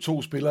tæt, og det er jo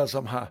 2 spillere,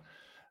 som har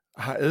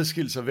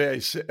adskilt sig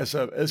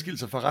adskilt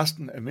sig fra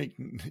resten af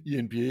mængden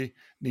i NBA.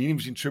 Den ene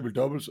med sin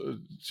triple-doubles, og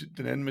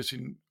den anden med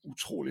sin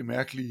utrolig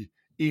mærkelige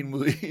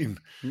 1-mod-1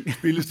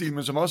 spillestil,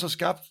 men som også har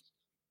skabt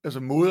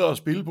måder at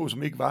spille på,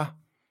 som ikke var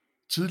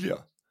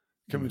tidligere,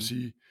 kan man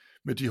sige,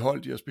 med de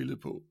hold, de har spillet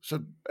på.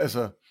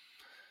 Så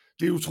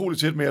det er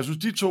utroligt tæt, men jeg synes,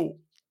 de 2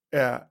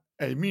 er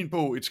i min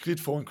bog et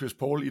skridt foran Chris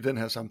Paul i den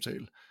her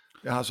samtale.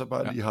 Jeg har så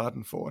bare lige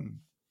Harden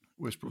foran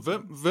Westbrook.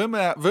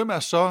 Hvem er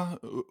så,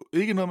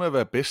 ikke noget med at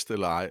være bedst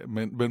eller ej,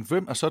 men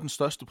hvem er så den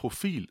største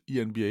profil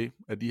i NBA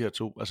af de her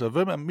 2? Altså,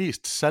 hvem er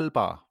mest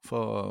salgbar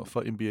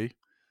for NBA?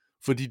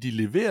 Fordi de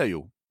leverer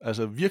jo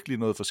virkelig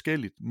noget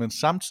forskelligt, men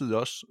samtidig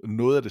også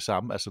noget af det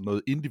samme, altså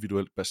noget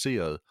individuelt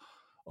baseret,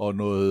 og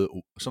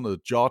sådan noget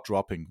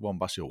jaw-dropping, hvor man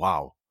bare siger,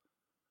 wow.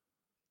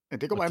 Ja,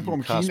 det kommer an på,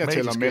 om Kina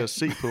tæller med. At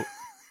se på.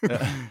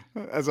 Ja.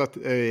 Altså,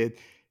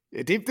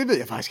 det ved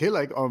jeg faktisk heller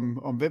ikke,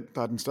 om hvem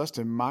der er den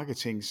største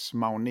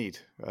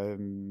marketingsmagnet.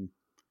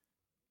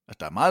 Altså,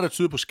 der er meget, der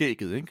tyder på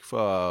skægget, ikke?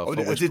 For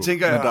Westbrook. Det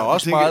tænker jeg, men der er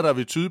også meget, der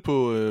vil tyde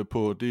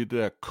på det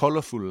der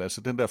colorful,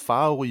 altså den der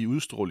farverige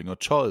udstråling og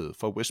tøjet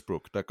for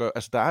Westbrook, der gør,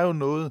 altså der er jo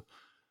noget,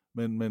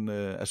 men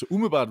altså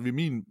umiddelbart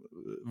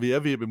vil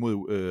jeg vippe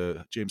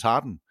mod James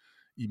Harden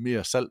i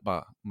mere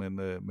salgbar,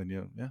 men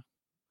ja.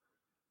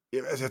 Ja,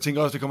 altså jeg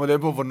tænker også, det kommer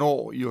lidt på,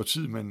 hvornår i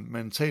årtid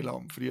man taler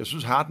om, fordi jeg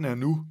synes, Harden er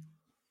nu,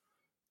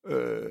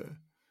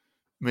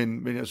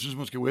 men jeg synes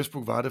måske,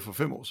 Westbrook var det for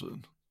 5 år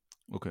siden.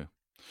 Okay.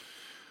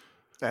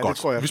 Ja, godt. Det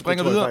tror jeg, vi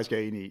springer videre. Jeg faktisk er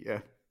enig i, ja.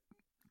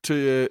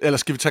 Eller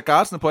skal vi tage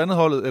guardsene på andet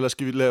holdet, eller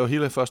skal vi lave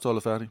hele første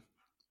holdet færdigt?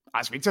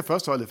 Ej, skal vi ikke tage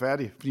første holdet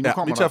færdigt? Fordi nu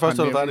kommer vi tager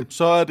første holdet færdigt.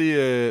 Så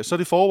er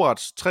det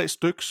forwards 3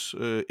 styks,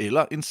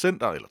 eller en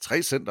center, eller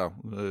 3 center.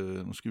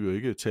 Nu skal vi jo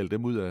ikke tale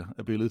dem ud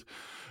af billedet.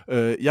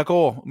 Jeg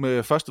går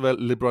med første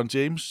valg LeBron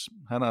James.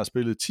 Han har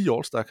spillet 10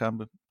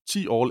 All-Star-kampe,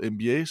 10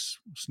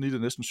 All-NBA's,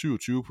 snittet næsten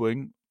 27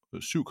 point, 7,7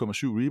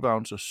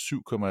 rebounds og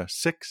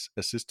 7,6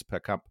 assists per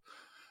kamp.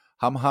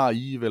 Ham har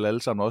I vel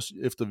alle sammen også,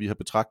 efter vi har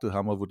betragtet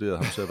ham og vurderet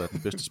ham til at være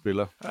den bedste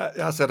spiller.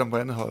 Jeg har sat ham på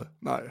andet hold.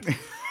 Nej,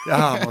 jeg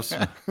har ham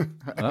også.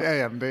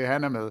 Ja, men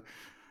han er med.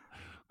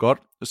 Godt,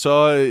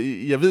 så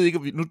jeg ved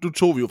ikke, nu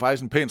tog vi jo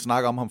faktisk en pæn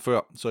snak om ham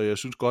før, så jeg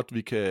synes godt,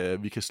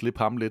 vi kan slippe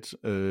ham lidt.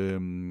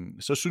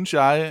 Så synes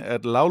jeg,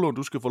 at Lavlund,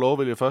 du skal få lov at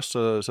vælge først,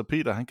 så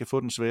Peter han kan få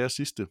den svære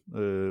sidste.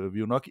 Vi er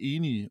jo nok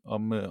enige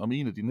om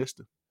en af de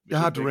næste. Jeg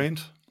har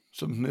Durant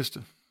som den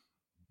næste.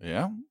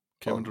 Ja,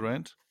 Kevin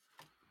Durant.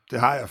 Det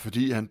har jeg,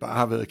 fordi han bare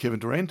har været Kevin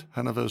Durant.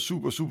 Han har været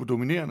super, super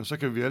dominerende. Så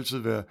kan vi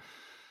altid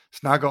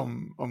snakke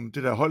om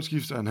det der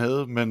holdskifte, han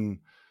havde, men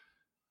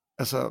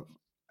altså,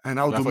 han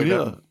har jo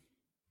domineret.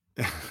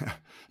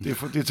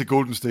 det er til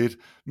Golden State.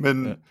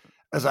 Men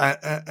altså,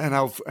 han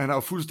har jo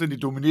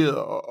fuldstændig domineret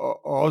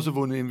og også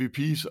vundet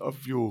MVP's, og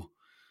jo,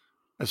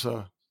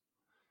 altså,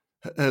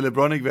 havde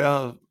LeBron ikke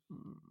været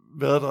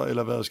der,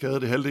 eller været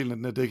skadet i halvdelen af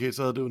den her decade,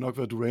 så havde det jo nok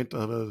været Durant, der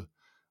havde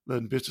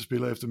været den bedste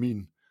spiller efter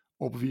min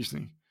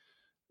overbevisning.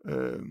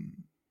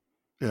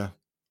 Der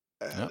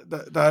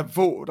er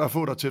få, der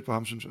er tæt på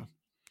ham, synes jeg.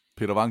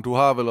 Peter Wang, du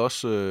har vel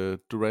også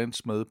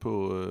Durant med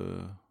på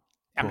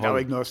Jamen, der er jo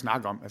ikke noget at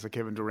snakke om. Altså,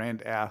 Kevin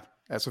Durant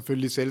er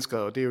selvfølgelig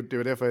selvskrevet, og det er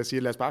jo derfor, jeg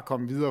siger, lad os bare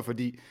komme videre,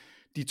 fordi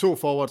de 2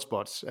 forward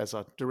spots,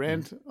 altså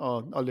Durant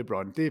og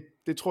LeBron,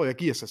 det tror jeg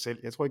giver sig selv.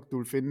 Jeg tror ikke, du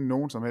vil finde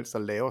nogen som helst, der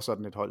laver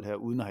sådan et hold her,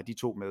 uden at have de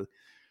 2 med.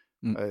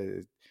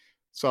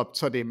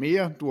 Så det er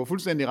mere, du har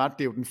fuldstændig ret,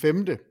 det er jo den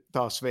 5.,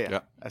 der er svær. Ja.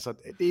 Altså,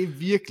 det er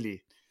virkelig.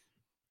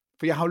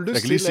 For jeg har jo lyst til...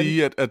 Jeg kan lige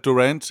sige, at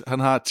Durant, han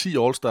har 10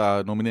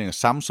 All-Star nomineringer,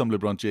 samme som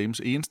LeBron James.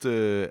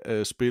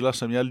 Eneste spiller,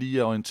 som jeg lige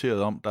er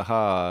orienteret om,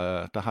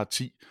 der har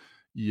 10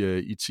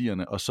 i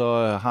 10'erne. Og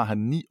så har han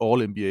 9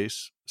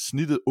 All-NBA's.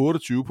 Snittet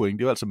 28 point,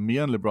 det var altså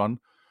mere end LeBron.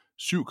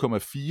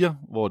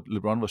 7,4, hvor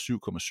LeBron var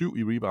 7,7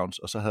 i rebounds,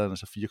 og så havde han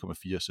altså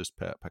 4,4 assists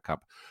per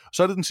kamp.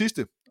 Så er det den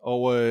sidste,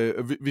 og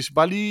hvis vi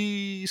bare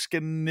lige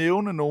skal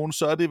nævne nogen,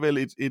 så er det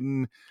vel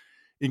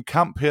en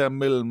kamp her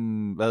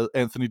mellem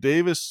Anthony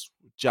Davis,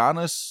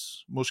 Giannis,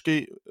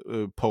 måske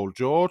Paul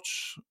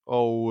George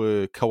og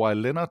Kawhi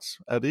Leonard.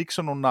 Er det ikke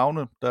sådan nogle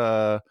navne,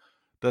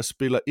 der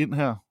spiller ind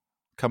her?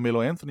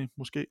 Carmelo Anthony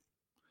måske?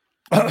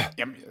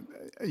 Jamen,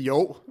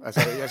 jo.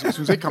 Altså, jeg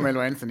synes ikke,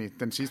 Carmelo Anthony,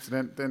 den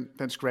sidste,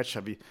 den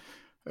scratcher vi.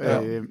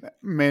 Ja.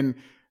 Men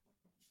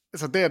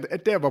altså,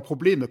 der, hvor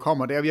problemet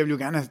kommer, det er, at jeg ville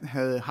jo gerne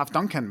have haft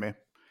Duncan med.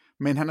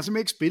 Men han har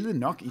simpelthen ikke spillet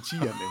nok i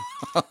 10'erne.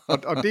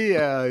 og det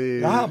er...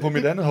 jeg har på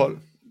mit andet hold.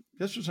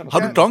 Jeg synes,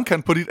 har du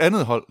Duncan på dit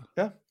andet hold?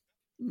 Ja.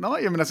 Nå,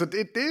 jamen altså,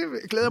 det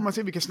glæder mig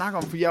til, at vi kan snakke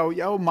om, for jeg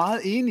er jo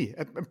meget enig,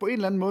 at på en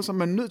eller anden måde, så er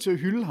man nødt til at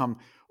hylde ham,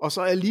 og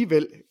så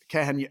alligevel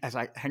kan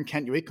han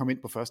kan jo ikke komme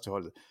ind på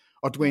førsteholdet.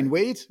 Og Dwayne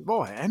Wade,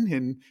 hvor er han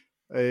henne?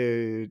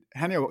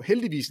 Han er jo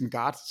heldigvis en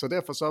guard, så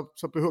derfor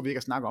så behøver vi ikke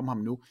at snakke om ham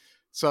nu.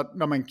 Så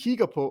når man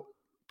kigger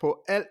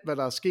på alt, hvad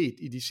der er sket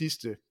i de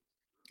sidste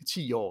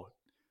 10 år,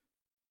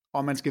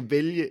 og man skal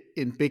vælge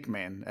en big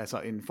man,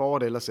 altså en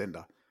forward eller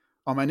center,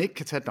 og man ikke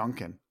kan tage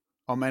Duncan,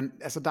 og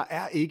der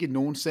er ikke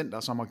nogen center,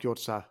 som har gjort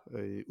sig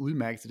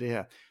udmærket til det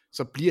her,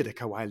 så bliver det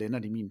Kawhi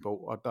Leonard i min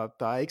bog, og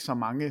der er ikke så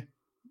mange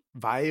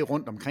veje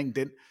rundt omkring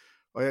den,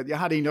 og jeg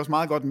har det egentlig også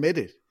meget godt med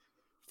det,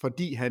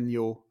 fordi han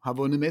jo har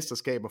vundet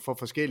mesterskaber for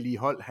forskellige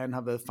hold, han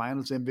har været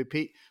Finals MVP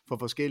for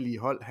forskellige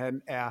hold,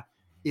 han er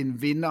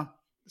en vinder,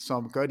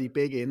 som gør det i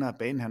begge ender af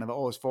banen, han har været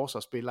årets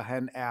forsvarsspiller,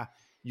 han er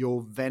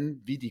jo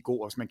vanvittig god,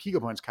 og hvis man kigger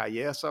på hans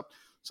karriere,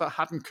 så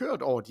har den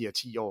kørt over de her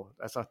 10 år,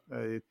 altså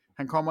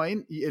han kommer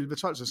ind i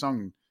 11-12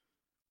 sæsonen,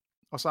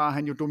 og så har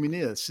han jo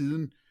domineret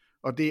siden,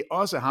 og det er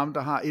også ham,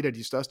 der har et af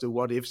de største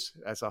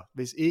what-ifs, altså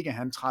hvis ikke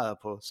han træder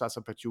på Zaza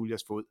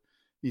Pachulias fod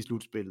i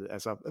slutspillet,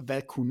 altså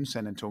hvad kunne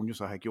San Antonio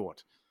så have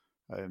gjort?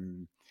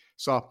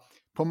 Så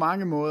på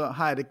mange måder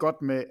har jeg det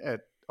godt med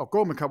at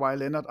gå med Kawhi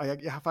Leonard, og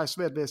jeg har faktisk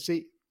svært ved at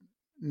se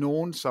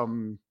nogen,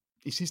 som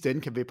i sidste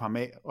ende kan vippe ham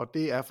af, og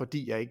det er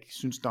fordi, jeg ikke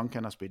synes,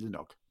 Duncan har spillet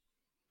nok.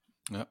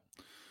 Ja.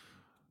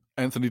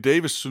 Anthony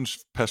Davis synes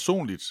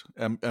personligt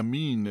er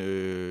min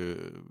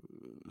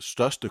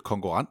største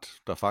konkurrent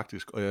der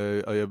faktisk, og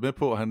jeg er med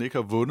på, at han ikke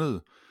har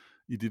vundet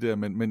i de der,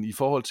 men i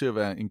forhold til at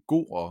være en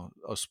god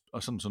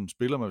og sådan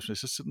spiller,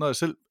 så når jeg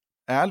selv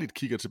ærligt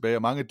kigger tilbage,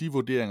 og mange af de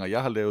vurderinger,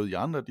 jeg har lavet i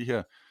andre af de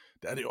her,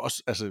 der er det jo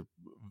også, altså,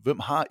 hvem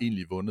har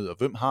egentlig vundet, og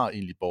hvem har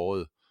egentlig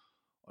båret?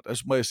 Og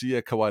der må jeg sige,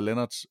 at Kawhi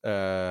Leonard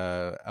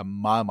er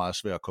meget, meget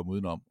svær at komme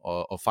udenom,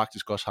 og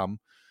faktisk også ham,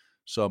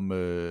 som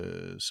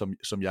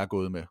jeg er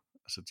gået med.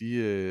 Altså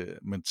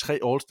men 3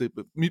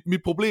 All-Star.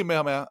 Mit problem med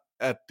ham er,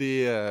 at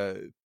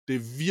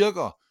det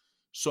virker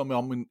som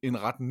om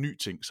en ret ny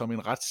ting, som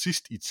en ret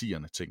sidst i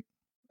 10'erne ting,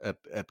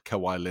 at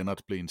Kawhi Leonard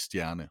blev en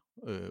stjerne,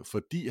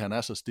 fordi han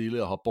er så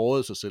stille og har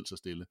båret sig selv så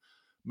stille,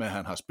 men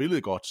han har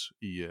spillet godt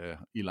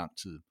i lang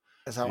tid.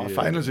 Altså han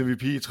var Finals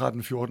MVP i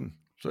 13-14.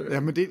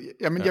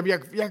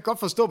 Jeg kan godt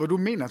forstå, hvad du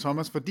mener,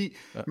 Thomas, fordi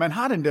man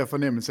har den der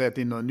fornemmelse af, at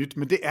det er noget nyt,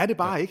 men det er det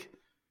bare ikke.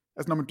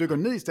 Altså når man dykker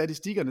ned i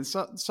statistikkerne,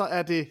 så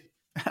er det,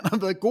 han har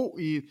været god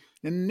i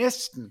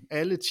næsten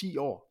alle 10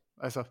 år.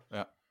 Altså.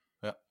 Ja.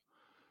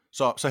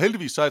 Så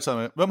heldigvis så er jeg taget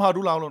med. Hvem har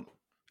du, Lavlund?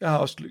 Jeg har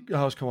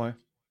også Kawhi.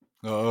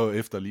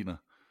 Efterligner.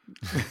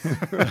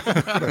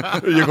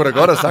 Jeg kunne da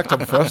godt have sagt ham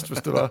først, hvis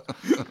det var.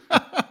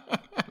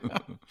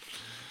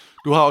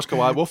 Du har også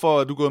Kawhi. Hvorfor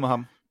er du gået med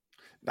ham?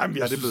 Nej, men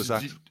det er blevet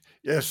sagt.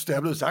 Jeg synes, det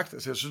er blevet sagt.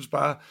 Altså, jeg synes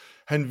bare,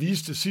 han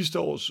viste sidste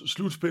års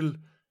slutspil,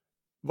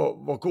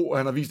 hvor god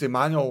han har vist det i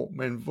mange år,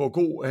 men hvor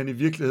god han i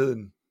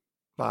virkeligheden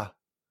var,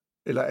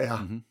 eller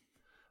er. Mm-hmm.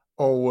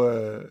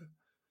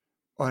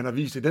 Og han har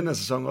vist det i den her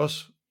sæson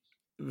også,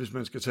 hvis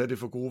man skal tage det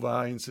for gode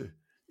varer,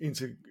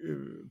 indtil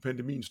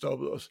pandemien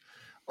stoppede os.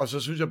 Og så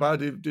synes jeg bare, at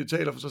det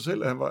taler for sig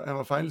selv, at han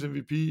var Finals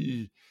MVP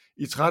i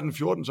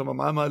 13-14, som var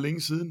meget, meget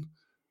længe siden.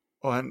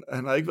 Og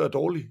han har ikke været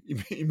dårlig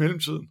i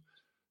mellemtiden.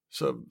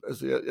 Så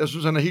altså, jeg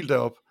synes, han er helt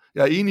deroppe.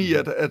 Jeg er enig i,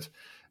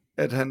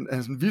 at han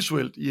sådan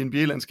visuelt i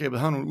NBA-landskabet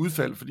har nogle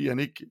udfald, fordi han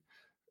ikke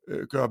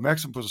gør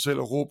opmærksom på sig selv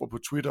og råber på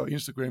Twitter og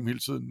Instagram hele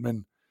tiden,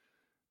 men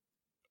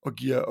og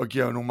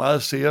giver nogle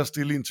meget sære,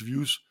 stille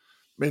interviews.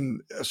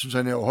 Men jeg synes,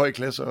 han er jo høj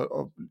klasse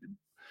og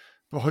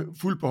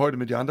fuldt på højde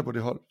med de andre på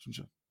det hold, synes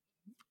jeg.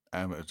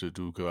 Ja,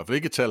 du kan i hvert fald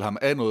ikke tale ham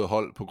af noget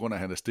hold, på grund af,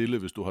 at han er stille,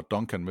 hvis du har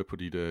Duncan med på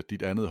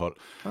dit andet hold.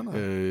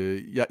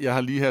 Jeg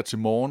har lige her til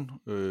morgen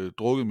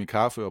drukket min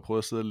kaffe og prøvet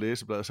at sidde og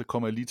læse bladet, så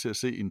kommer jeg lige til at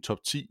se en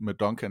top 10 med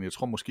Duncan. Jeg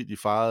tror måske, de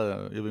fejrede,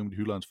 jeg ved ikke, om de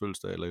hylder hans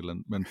fødselsdag eller et eller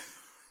andet, men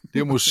det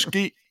er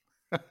måske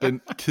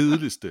den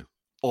kedeligste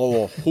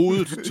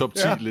overhovedet top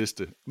 10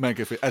 liste, man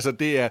kan finde. Altså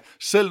det er,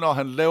 selv når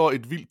han laver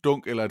et vildt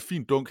dunk, eller et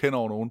fint dunk hen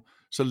over nogen,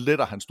 så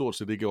letter han stort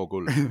set ikke over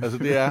gulvet. Altså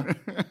det er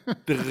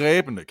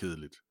dræbende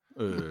kedeligt.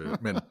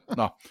 Men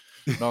nok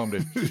om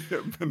det.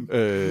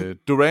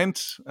 Durant,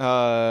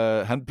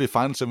 han blev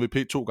Finals MVP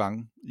 2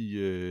 gange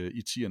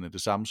i 10'erne,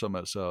 det samme som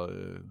altså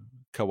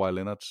Kawhi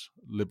Leonard.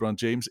 LeBron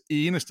James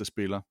eneste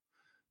spiller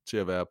til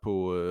at være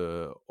på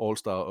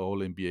All-Star og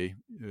All-NBA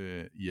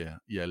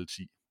i alle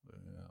 10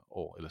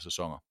 år eller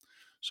sæsoner.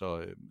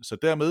 Så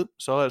dermed,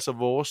 så er altså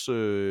vores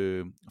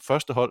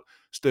første hold,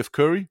 Steph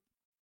Curry,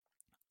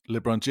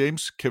 LeBron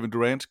James, Kevin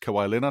Durant,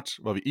 Kawhi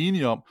Leonard, var vi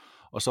enige om,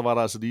 og så var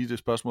der altså lige det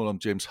spørgsmål om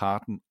James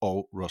Harden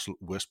og Russell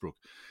Westbrook.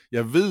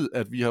 Jeg ved,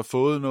 at vi har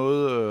fået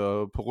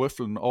noget på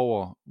røffelen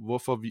over,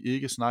 hvorfor vi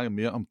ikke snakker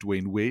mere om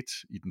Dwayne Wade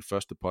i den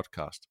første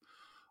podcast.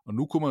 Og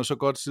nu kunne man jo så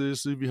godt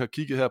sige, at vi har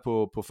kigget her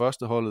på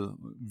første holdet.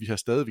 Vi har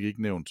stadigvæk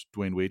ikke nævnt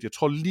Dwayne Wade. Jeg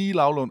tror lige,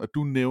 Lavlund, at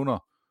du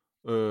nævner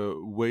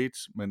Wade,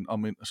 men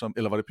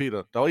eller var det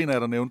Peter? Der var en af jer,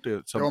 der nævnte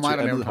det som til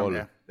andet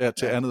holdet. Ja,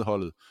 til andet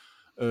holdet.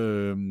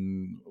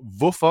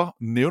 Hvorfor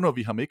nævner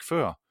vi ham ikke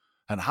før?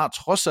 Han har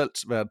trods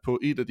alt været på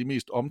et af de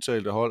mest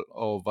omtalte hold,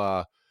 og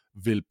var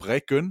vel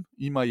brækken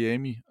i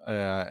Miami,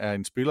 er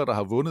en spiller, der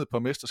har vundet et par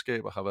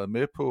mesterskaber, har været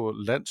med på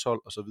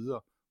landshold osv.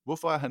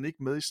 Hvorfor er han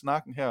ikke med i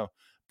snakken her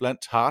blandt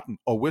Harden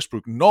og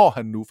Westbrook, når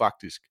han nu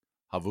faktisk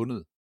har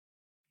vundet?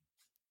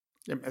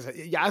 Jamen, altså,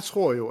 jeg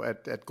tror jo,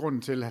 at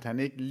grunden til, at han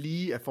ikke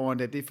lige er foran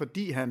det er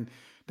fordi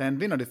da han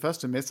vinder det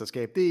første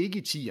mesterskab, det er ikke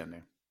i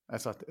 10'erne.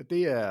 Altså,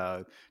 det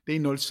er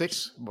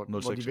 06, hvor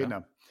de vinder.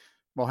 Ja.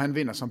 Hvor han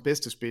vinder som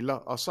bedste spiller,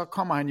 og så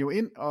kommer han jo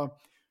ind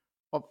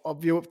og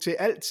vil jo til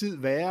altid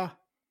være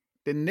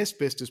den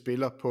næstbedste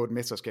spiller på et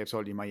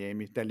mesterskabshold i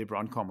Miami, da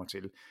LeBron kommer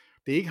til.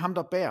 Det er ikke ham,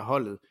 der bærer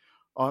holdet,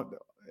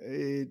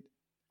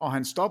 og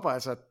han stopper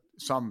altså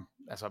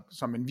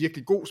som en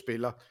virkelig god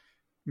spiller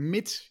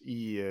midt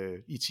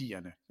i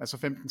 10'erne. Altså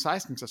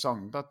 15-16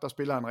 sæsonen, der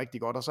spiller han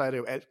rigtig godt, og så er det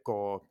jo alt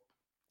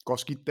går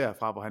skidt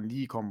derfra, hvor han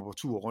lige kommer på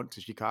tur rundt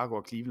til Chicago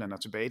og Cleveland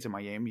og tilbage til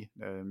Miami.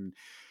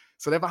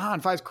 Så derfor har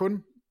han faktisk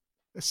kun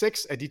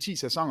 6 af de 10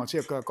 sæsoner til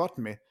at gøre godt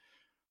med.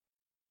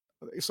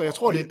 Så jeg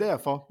tror, det er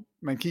derfor,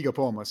 man kigger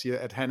på ham og siger,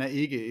 at han er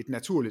ikke et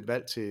naturligt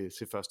valg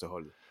til første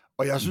holdet.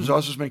 Og jeg synes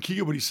også, hvis man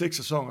kigger på de 6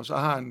 sæsoner, så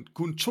har han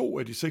kun 2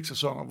 af de 6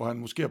 sæsoner, hvor han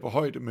måske er på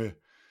højde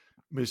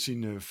med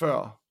sin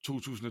før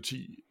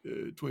 2010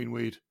 Dwayne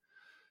Wade.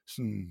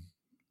 Sådan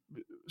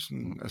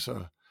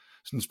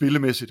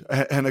spillemæssigt.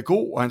 Han er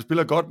god, og han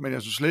spiller godt, men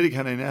jeg synes slet ikke,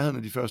 han er i nærheden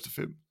af de første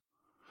 5.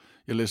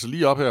 Jeg læser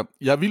lige op her.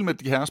 Jeg er vild med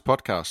de herres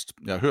podcast.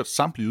 Jeg har hørt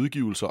samtlige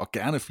udgivelser og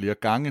gerne flere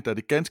gange, da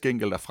det ganske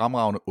enkelt er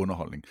fremragende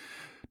underholdning.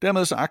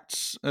 Dermed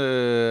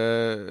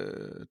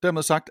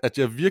sagt, at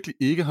jeg virkelig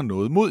ikke har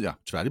noget mod jer.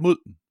 Tværtimod.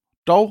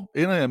 Dog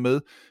ender jeg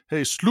med her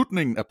i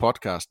slutningen af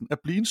podcasten at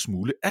blive en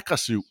smule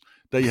aggressiv,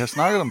 da I har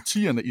snakket om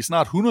tierne i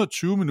snart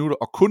 120 minutter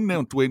og kun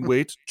nævnt Dwayne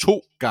Wade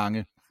 2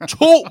 gange.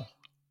 2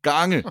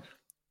 gange!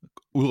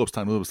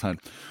 Udråbstegn.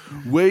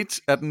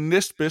 Wade er den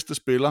næstbedste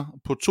spiller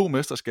på 2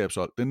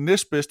 mesterskabshold, den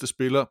næstbedste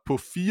spiller på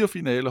 4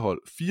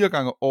 finalehold, 4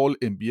 gange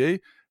All-NBA.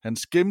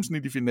 Hans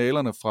gennemsnit i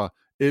finalerne fra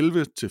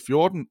 11 til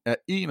 14 er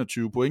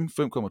 21 point, 5,2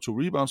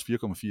 rebounds,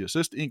 4,4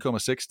 assist,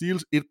 1,6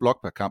 steals, 1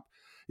 block per kamp.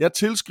 Jeg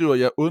tilskriver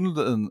jer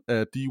undladen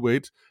af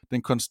D-Wade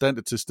den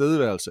konstante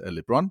tilstedeværelse af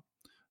LeBron,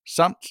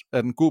 samt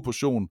af den gode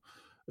portion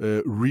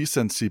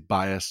recency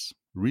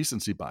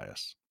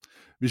bias.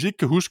 Hvis I ikke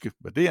kan huske,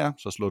 hvad det er,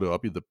 så slå det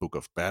op i The Book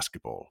of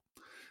Basketball.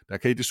 Der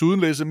kan I desuden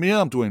læse mere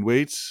om Dwayne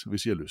Wade,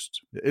 hvis I har lyst.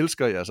 Jeg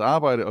elsker jeres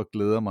arbejde og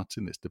glæder mig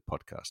til næste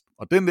podcast.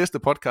 Og den næste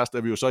podcast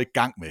er vi jo så i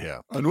gang med her.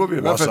 Og nu har vi i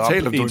hvert fald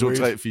talt om 1, 2,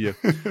 3, 4.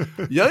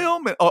 Jo,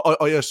 men,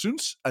 og jeg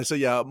synes, altså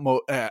jeg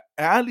må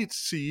ærligt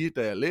sige,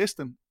 da jeg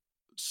læste den,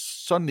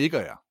 så nikker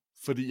jeg.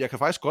 Fordi jeg kan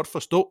faktisk godt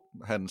forstå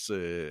hans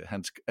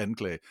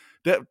anklage.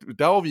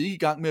 Der var vi ikke i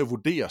gang med at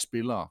vurdere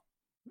spillere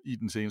i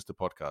den seneste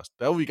podcast.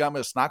 Der var vi i gang med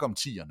at snakke om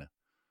tierne.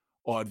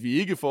 Og at vi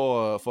ikke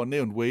får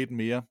nævnt Wade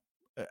mere,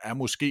 er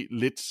måske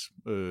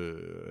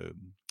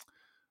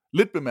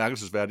lidt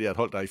bemærkelsesværdigt at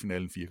holde dig i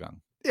finalen 4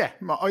 gange. Ja,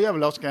 og jeg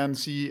vil også gerne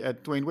sige,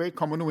 at Dwayne Wade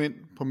kommer nu ind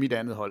på mit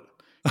andet hold.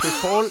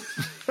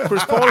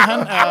 Chris Paul han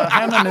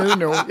er nede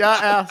nu. Jeg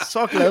er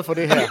så glad for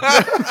det her.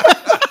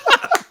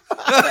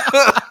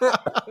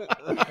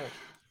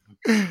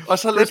 Og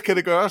så let kan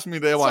det gøres,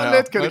 mine damer og herrer. Så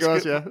let kan det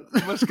gøres, ja.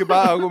 Man skal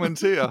bare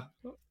argumentere.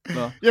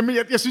 Nå. Jamen,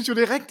 jeg synes jo,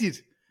 det er rigtigt.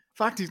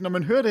 Faktisk, når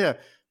man hører det her,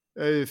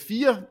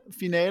 4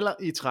 finaler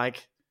i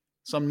træk,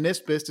 som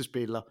næstbedste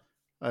spiller.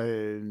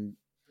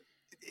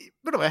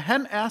 Ved du hvad,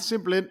 han er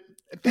simpelthen,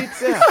 det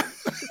der,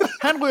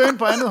 han ryger ind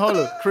på andet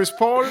holdet. Chris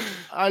Paul,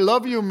 I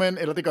love you, men,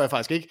 eller det gør jeg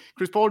faktisk ikke.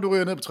 Chris Paul, du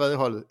ryger ned på tredje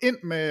holdet. Ind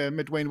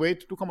med Dwayne Wade,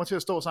 du kommer til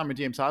at stå sammen med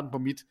James Harden på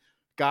mit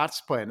guards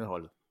på andet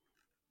holdet.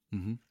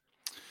 Mm-hmm.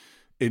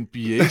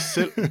 NBA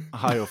selv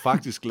har jo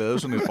faktisk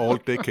lavet sådan et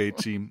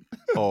all-decade team,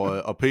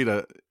 og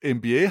Peter,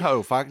 NBA har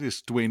jo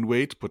faktisk Dwayne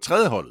Wade på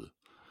tredje holdet.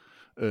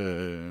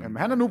 Jamen,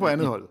 han er nu på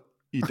andet hold.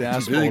 I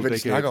deres jeg ved ikke, hvad de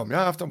snakker om. Jeg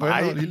har haft ham på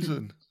andet hold hele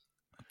tiden.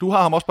 Du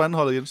har ham også på andet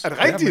holdet, Jens. Er det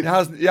rigtigt?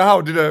 Ja, jeg har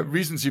jo det der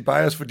recency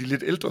bias for de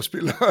lidt ældre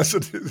spillere. Så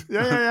det...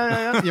 Ja.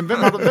 Jamen,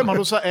 hvem har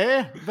du så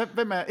af?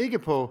 Hvem er ikke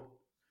på?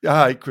 Jeg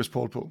har ikke Chris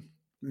Paul på.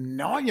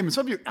 Nå, jamen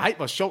så er vi jo... Ej,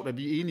 hvor sjovt, at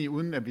vi er enige,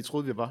 uden at vi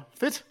troede, vi var.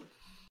 Fedt.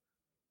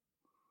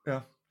 Ja.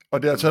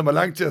 Og det har taget mig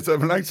lang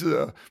tid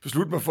at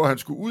beslutte mig for, at han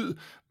skulle ud,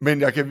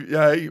 men jeg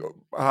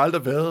har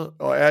aldrig været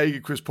og er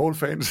ikke Chris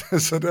Paul-fan,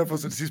 så derfor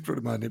så det sidst blev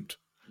det meget nemt.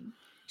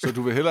 Så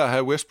du vil hellere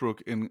have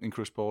Westbrook end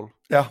Chris Paul?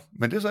 Ja,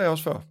 men det sagde jeg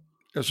også før.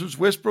 Jeg synes,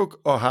 Westbrook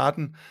og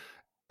Harden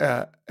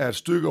er et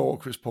stykke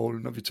over Chris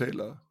Paul, når vi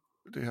taler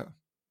det her.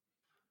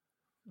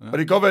 Ja. Og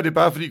det kan godt være, at det er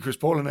bare fordi Chris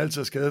Paul han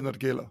altid er skadet, når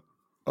det gælder.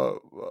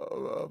 Og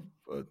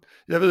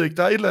jeg ved ikke,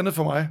 der er et eller andet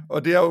for mig,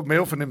 og det er jo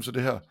mavefornemmelse,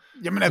 det her.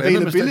 Jamen,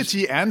 availability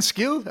er en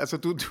skill, altså,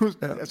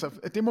 altså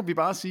det må vi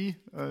bare sige.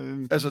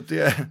 Altså,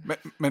 det er...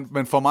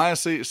 men for mig at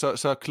se,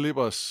 så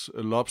Clippers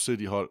Lob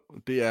City hold,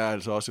 det er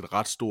altså også et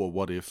ret stort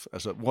what if.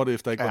 Altså, what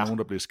if der ikke var nogen,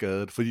 der blev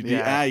skadet, fordi det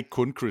er ikke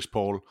kun Chris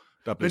Paul,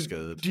 der blev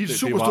skadet. De er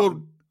super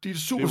store.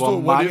 Det var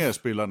mange af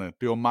spillerne,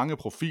 det var mange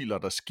profiler,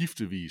 der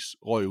skiftevis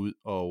røg ud,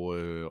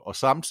 og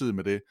samtidig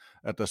med det,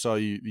 at der så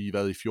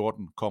i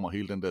 14 kommer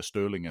hele den der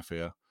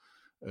Sterling-affære.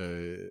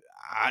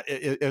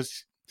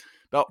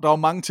 Der var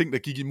mange ting, der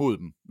gik imod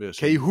dem.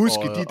 Kan I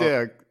huske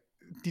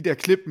de der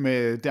klip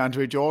med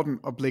DeAndre Jordan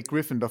og Blake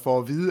Griffin, der får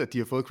at vide, at de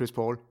har fået Chris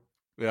Paul?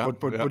 Ja,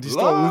 hvor de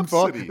står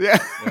udenfor. Ja.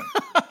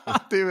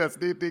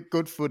 Det er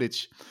good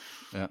footage.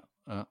 Ja.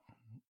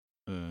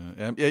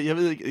 Jeg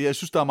ved ikke, jeg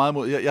synes, der er meget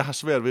mod. Jeg har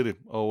svært ved det,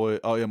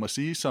 og jeg må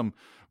sige,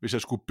 hvis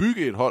jeg skulle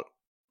bygge et hold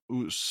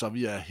ud, så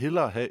vil jeg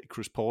hellere have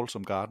Chris Paul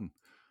som garden,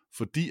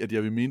 fordi at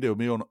jeg vil mene, det er jo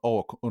mere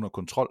under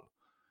kontrol.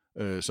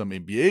 Som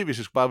NBA, hvis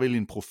jeg skulle bare vælge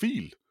en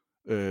profil,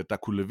 der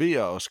kunne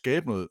levere og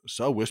skabe noget,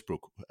 så er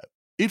Westbrook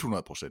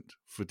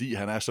 100%, fordi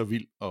han er så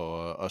vild,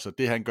 og så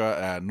det han gør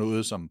er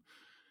noget, som,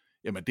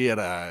 jamen det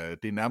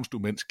er nærmest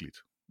umenneskeligt.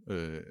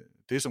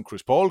 Det som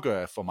Chris Paul gør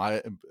er for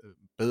mig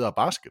bedre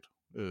basket,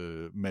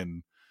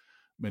 men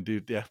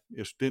det, ja,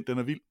 jeg synes, den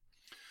er vild.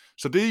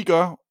 Så det I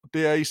gør,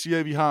 det er, I siger,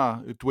 at vi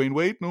har Dwayne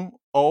Wade nu,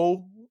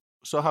 og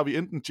så har vi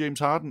enten James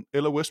Harden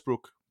eller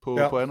Westbrook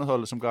på andet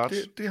hold som guards.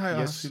 Det har jeg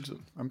også hele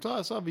tiden. Jamen,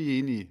 så er vi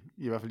enige,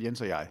 i hvert fald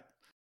Jens og jeg.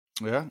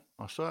 Ja,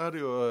 og så er det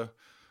jo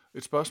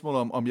et spørgsmål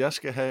om jeg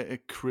skal have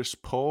Chris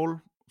Paul,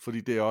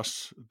 fordi det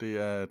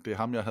er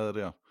ham, jeg havde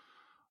der.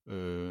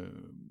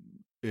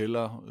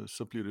 Eller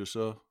så bliver det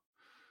så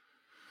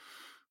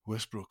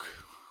Westbrook,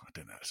 og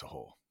den er altså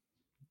hård.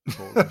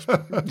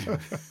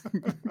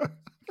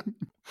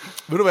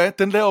 Ved du hvad,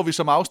 den laver vi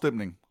som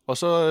afstemning, og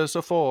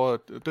så får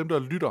dem, der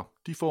lytter,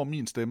 de får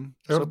min stemme.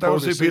 Ja, så der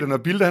vil se, Peter, når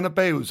Bilde han er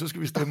bagud, så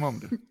skal vi stemme om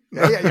det.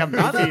 Jamen,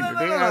 det er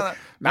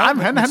fint. Nej,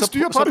 men han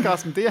styrer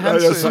podcasten, det er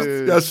hans... Jeg synes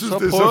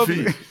det er så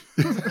fint.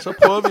 Så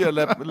prøver vi at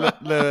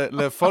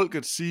lade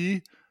folket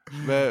sige,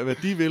 hvad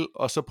de vil,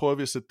 og så prøver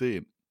vi at sætte det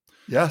ind.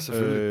 Ja,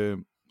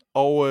 selvfølgelig.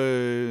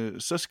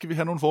 Så skal vi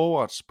have nogle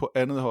forwards på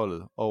andet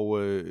holdet, og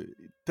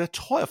der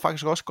tror jeg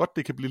faktisk også godt,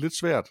 det kan blive lidt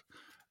svært.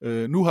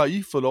 Nu har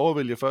I fået lov at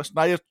vælge først.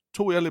 Nej, jeg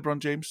tog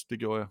LeBron James, det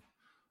gjorde jeg.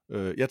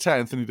 Jeg tager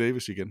Anthony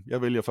Davis igen.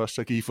 Jeg vælger først,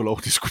 så kan I få lov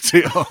at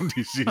diskutere om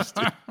de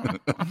sidste.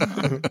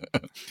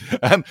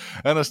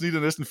 han har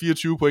snittet næsten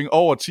 24 point,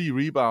 over 10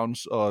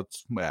 rebounds, og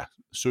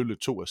sølle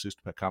 2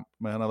 assist per kamp.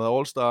 Men han har været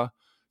All-Star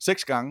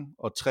 6 gange,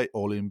 og 3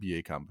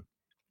 All-NBA-kampe.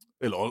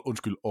 Eller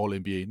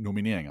All-NBA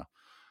nomineringer.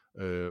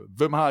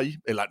 Hvem har I?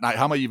 Eller nej,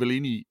 ham er I vel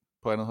enige i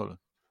på andet holdet?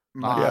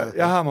 Nej,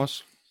 jeg har ham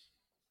også.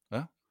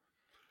 Ja.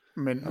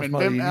 Men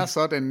hvem er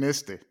så den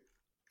næste?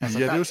 Altså,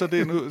 ja, det er jo så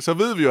det nu. Så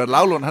ved vi jo, at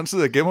Lavlund, han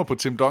sidder og gemmer på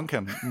Tim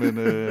Duncan, men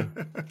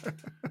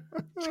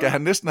skal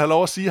han næsten have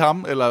lov at sige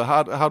ham, eller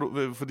har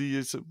du,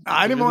 fordi...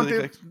 Nej, det må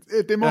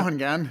han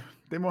gerne.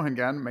 Det må han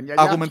gerne, men jeg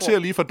argumenterer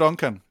lige for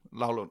Duncan,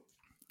 Lavlund.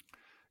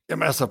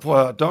 Jamen altså,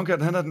 prøv at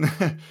Duncan, han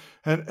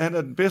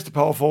er den bedste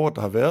power forward,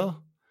 der har været.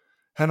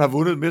 Han har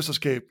vundet et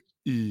mesterskab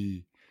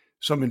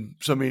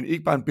som en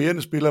ikke bare en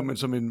bærende spiller, men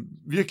som en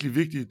virkelig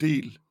vigtig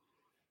del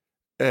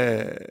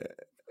af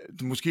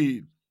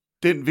måske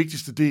den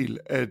vigtigste del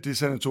af det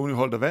San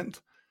Antonio-hold, der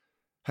vandt.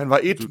 Han var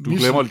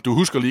du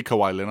husker lige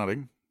Kawhi Leonard,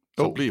 ikke?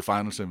 Så blev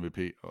Finals MVP.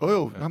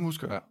 Han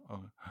husker. Ja,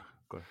 okay.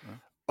 Godt, ja.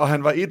 Og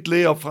han var et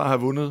layup fra at have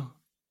vundet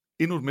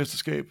endnu et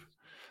mesterskab.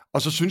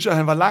 Og så synes jeg, at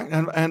han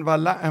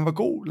var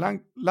god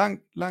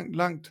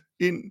langt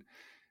ind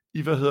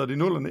i,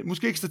 nullerne.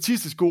 Måske ikke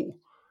statistisk god,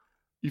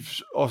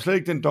 og slet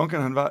ikke den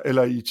Duncan, han var,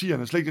 eller i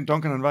 10'erne, slet ikke den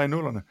Duncan, han var i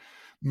nullerne.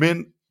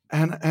 Men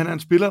han er en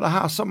spiller, der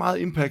har så meget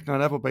impact, når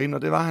han er på banen,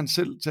 og det var han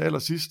selv til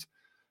allersidst,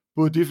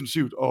 både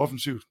defensivt og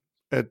offensivt,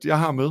 at jeg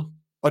har med.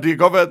 Og det kan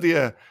godt være,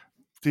 at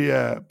det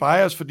er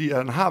bias, fordi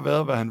han har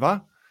været, hvad han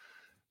var,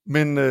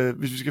 men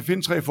hvis vi skal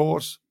finde 3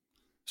 forwards,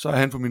 så er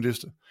han på min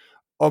liste.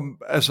 Og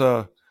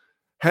altså,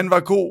 han var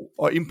god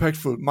og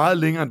impactful meget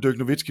længere end Dirk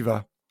Nowitzki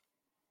var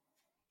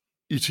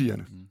i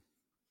 10'erne.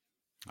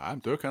 Nej, men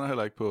Dirk han er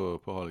heller ikke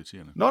på hold i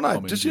 10'erne. Nej,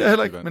 det siger jeg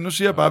heller ikke, men nu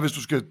siger jeg bare, hvis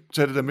du skal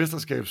tage det der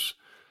mesterskabs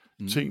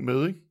ting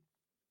med, ikke?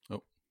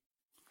 Jo.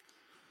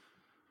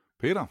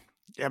 Peter?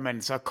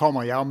 Jamen, så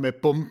kommer jeg jo med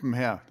bomben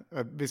her.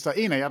 Hvis der er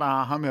en af jer, der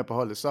har ham her på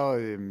holdet, så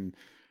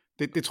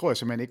det tror jeg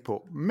simpelthen ikke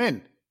på.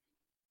 Men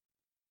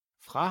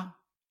fra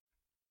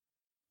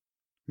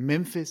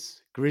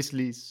Memphis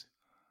Grizzlies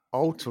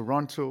og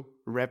Toronto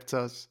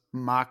Raptors,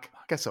 Marc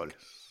Gasol.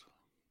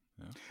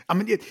 Ja.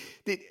 Jamen,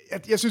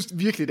 jeg synes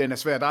virkelig, den er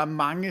svær. Der er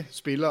mange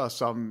spillere,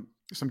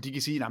 som de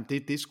kan sige, at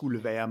det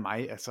skulle være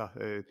mig. Altså,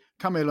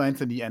 Carmelo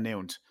Anthony er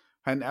nævnt.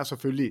 Han er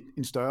selvfølgelig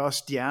en større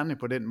stjerne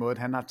på den måde, at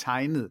han har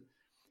tegnet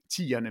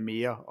 10'erne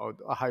mere,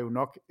 og har jo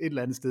nok et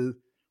eller andet sted,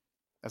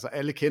 altså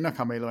alle kender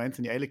Carmelo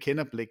Anthony, alle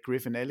kender Blake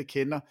Griffin, alle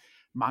kender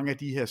mange af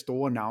de her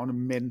store navne,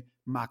 men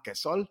Marc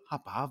Gasol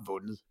har bare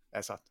vundet.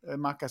 Altså,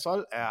 Marc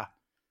Gasol er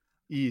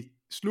i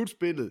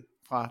slutspillet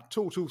fra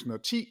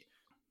 2010,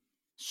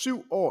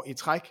 7 år i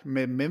træk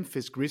med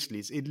Memphis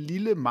Grizzlies, et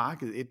lille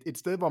marked, et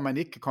sted, hvor man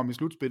ikke kan komme i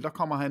slutspil. Der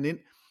kommer han ind,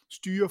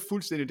 styrer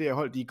fuldstændig det her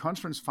hold. De er i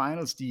conference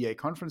finals, de er i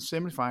conference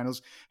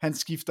semifinals. Han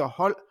skifter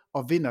hold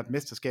og vinder et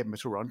mesterskab med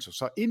Toronto.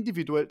 Så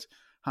individuelt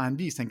har han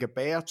vist, at han kan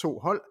bære 2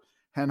 hold.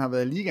 Han har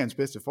været ligaens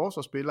bedste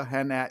forsvarsspiller.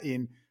 Han er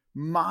en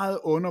meget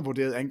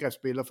undervurderet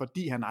angrebsspiller,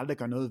 fordi han aldrig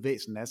gør noget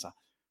væsen af sig.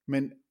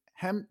 Men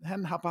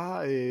han har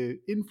bare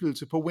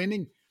indflydelse på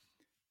winning.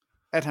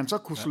 At han så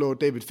kunne slå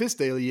David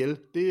Fisdale ihjel,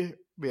 det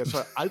vil jeg så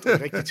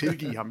aldrig rigtig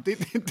tilgive ham.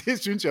 Det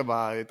synes jeg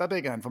var, der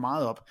dækker han for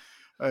meget op.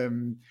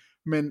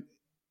 Men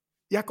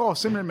jeg går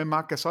simpelthen med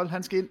Marc Gasol.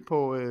 Han skal ind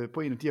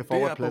på en af de her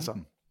forwardpladser.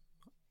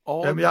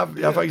 Jamen, jeg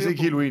er faktisk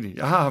ikke helt uenig.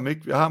 Jeg har ham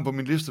ikke. Jeg har ham på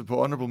min liste på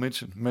honorable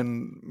mention,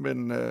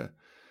 men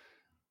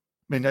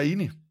jeg er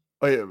enig.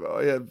 Og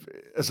jeg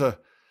altså,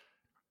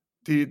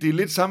 det er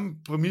lidt samme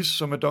præmis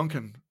som med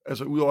Duncan.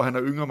 Altså, udover at han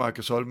er yngre Marc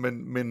Gasol,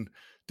 men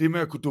det med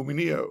at kunne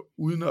dominere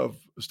uden at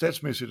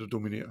statsmæssigt at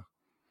dominere.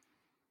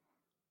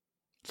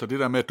 Så det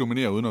der med at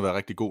dominere uden at være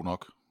rigtig god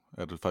nok,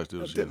 er det faktisk det,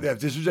 du siger? Ja,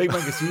 det synes jeg ikke,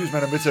 man kan sige, hvis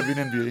man er med til at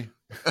vinde NBA.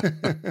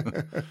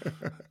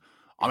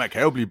 Og man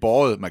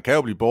kan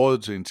jo blive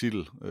båret til en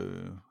titel.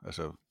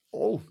 Altså.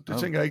 Det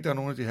tænker jeg ikke, der er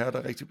nogen af de her,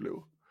 der rigtig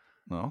blev.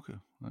 Nå, okay.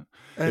 Ja.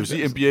 Jeg vil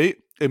sige,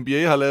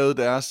 NBA har lavet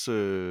deres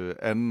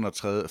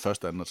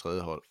første, anden og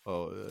tredje hold,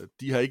 og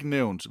de har ikke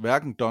nævnt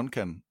hverken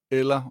Duncan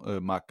eller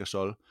Marc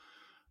Gasol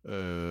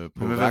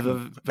på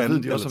hverken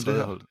anden eller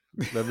tredje hold.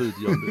 Hvad ved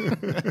de om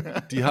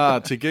det? De har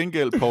til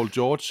gengæld Paul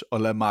George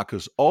og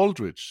LaMarcus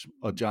Aldridge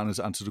og Giannis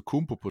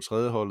Antetokounmpo på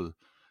tredje holdet.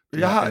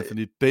 Jeg har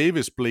Anthony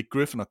Davis, Blake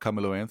Griffin og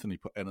Carmelo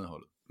Anthony på andet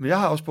holdet. Men jeg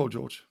har også Paul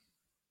George.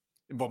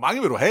 Hvor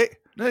mange vil du have?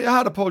 Nej, jeg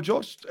har da Paul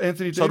George,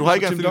 Anthony Davis. Så du har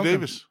ikke Anthony Duncan.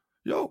 Davis?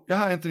 Jo, jeg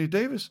har Anthony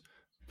Davis,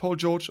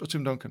 Paul George og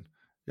Tim Duncan.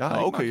 Jeg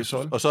har ikke Marc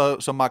Gasol. Og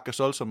så Marc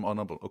Gasol som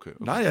honorable. Okay.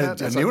 Nej,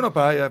 jeg nævner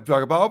bare, jeg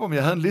bakker bare op, om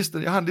jeg havde en liste.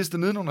 Jeg har en liste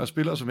nedenunder af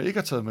spillere, som jeg ikke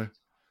har taget med.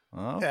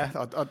 Okay. Ja,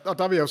 og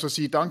der vil jeg jo så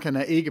sige, at Duncan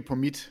er ikke på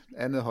mit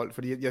andet hold,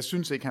 fordi jeg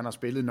synes ikke, han har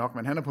spillet nok,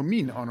 men han er på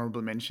min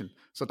honorable mention.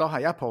 Så der har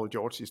jeg Paul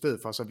George i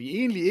stedet for, så vi er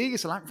egentlig ikke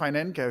så langt fra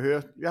hinanden, kan jeg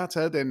høre. Jeg har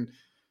taget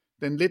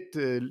den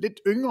lidt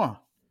yngre,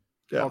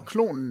 og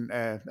klonen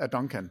af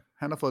Duncan.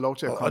 Han har fået lov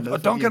til at komme med.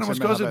 Og Duncan er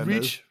måske også et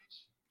reach.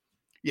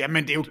 Ja,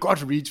 men det er jo et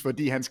godt reach,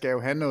 fordi han skal jo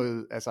have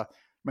noget, altså,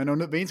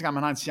 hver eneste gang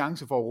man har en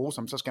chance for at rose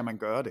ham, så skal man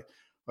gøre det.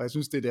 Og jeg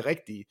synes, det er det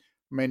rigtige.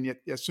 Men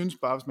jeg synes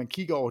bare, hvis man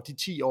kigger over de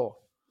 10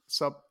 år,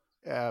 så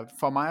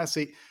for mig at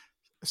se,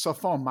 så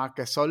får Marc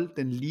Gasol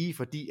den lige,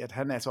 fordi at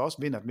han altså også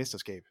vinder et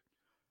mesterskab.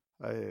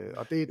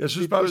 Og det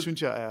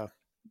synes jeg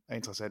er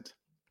interessant.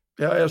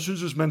 Ja, jeg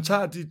synes, hvis man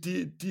tager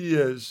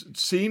de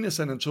sene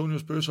San Antonio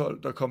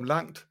Spurs-hold, der kom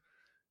langt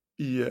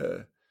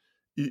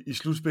i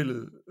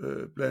slutspillet,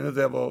 blandt andet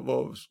der,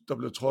 hvor der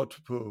blev trådt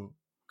på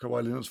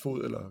Kawhi Leonards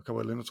fod, eller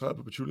Kawhi Leonard træder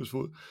på Pachulias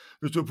fod.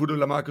 Hvis du havde puttet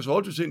LaMarcus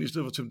Aldridge ind i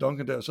stedet for Tim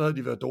Duncan der, så havde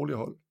de været dårlige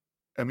hold,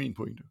 er min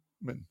pointe.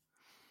 Men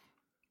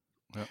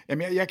ja.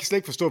 Jamen, jeg kan slet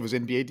ikke forstå, hvis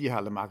NBA de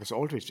har LaMarcus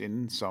Aldridge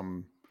inden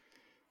som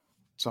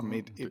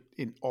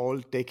en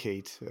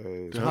all-decade.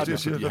 Det har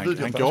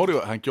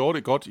de, han gjorde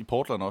det godt i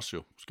Portland også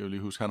jo, skal vi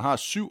lige huske. Han har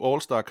 7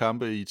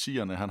 All-Star-kampe i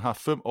 10'erne, han har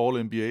 5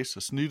 All-NBA's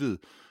og snittet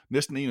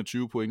næsten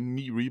 21 point,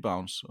 9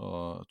 rebounds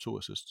og 2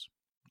 assists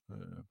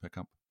per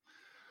kamp.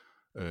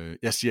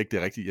 Jeg siger ikke det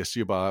er rigtigt, jeg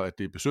siger bare, at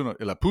det er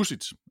besynderligt, eller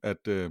pudsigt,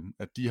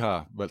 at de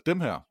har valgt dem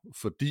her,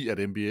 fordi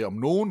at NBA om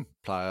nogen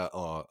plejer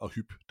at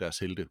hyppe deres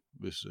helte,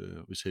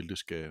 hvis helte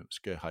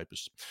skal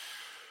hypes.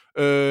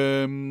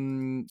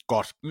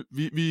 Godt.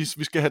 Vi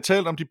skal have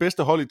talt om de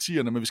bedste hold i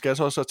 10'erne, men vi skal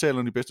altså også have talt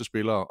om de bedste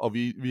spillere, og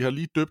vi har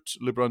lige døbt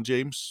LeBron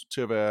James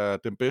til at være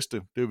den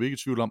bedste, det er vi ikke i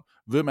tvivl om.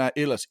 Hvem er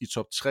ellers i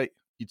top 3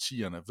 i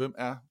 10'erne? Hvem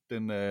er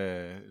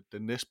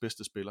den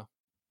næstbedste spiller?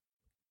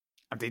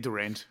 Det er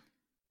Durant.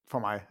 For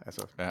mig,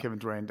 altså Kevin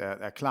Durant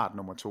er klart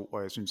nummer 2,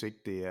 og jeg synes ikke,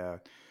 det er...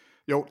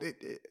 Jo,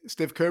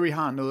 Steph Curry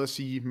har noget at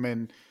sige,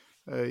 men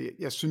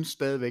jeg synes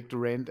stadigvæk,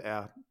 Durant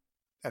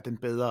er den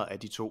bedre af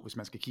de to, hvis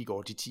man skal kigge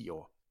over de 10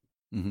 år.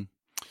 Mm-hmm.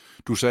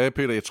 Du sagde,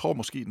 Peter, jeg tror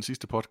måske i den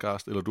sidste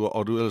podcast, eller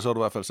så har du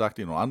i hvert fald sagt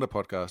i nogle andre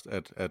podcast,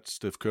 at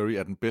Steph Curry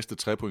er den bedste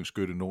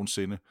 3-pointsskytte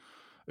nogensinde,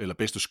 eller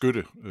bedste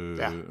skytte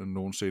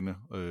nogensinde.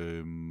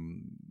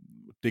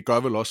 Det gør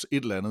vel også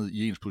et eller andet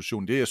i ens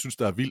position. Det, jeg synes,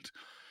 der er vildt,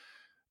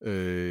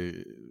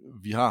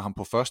 vi har ham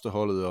på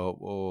førsteholdet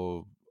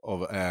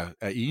og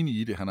er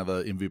enige i det. Han har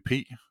været MVP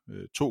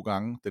 2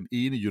 gange. Den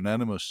ene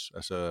unanimous,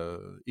 altså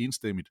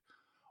enstemmigt.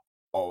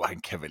 Og han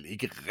kan vel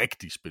ikke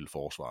rigtig spille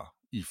forsvar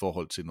i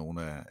forhold til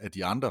nogle af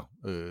de andre,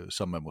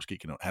 som man måske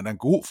kan nå. Han er en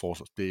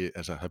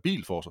god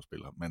habil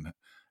forsvarsspiller, men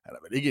han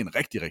er vel ikke en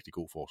rigtig, rigtig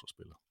god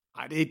forsvarsspiller.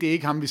 Nej, det er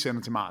ikke ham, vi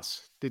sender til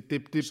Mars. Det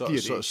bliver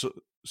det.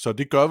 Så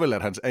det gør vel,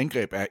 at hans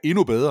angreb er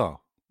endnu bedre.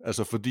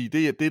 Altså, fordi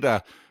det der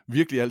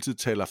virkelig altid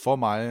taler for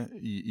mig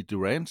i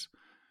Durant,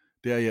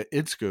 det er, at jeg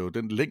elsker jo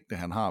den længde,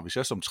 han har. Hvis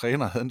jeg som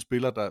træner havde en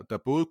spiller, der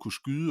både kunne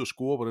skyde og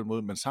score på den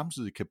måde, men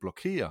samtidig kan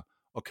blokere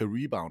og kan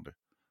rebounde.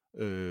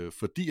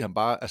 Fordi han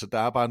bare, altså der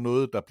er bare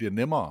noget, der bliver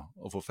nemmere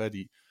at få fat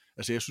i.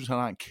 Altså, jeg synes, han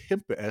har en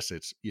kæmpe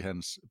asset i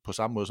hans, på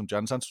samme måde som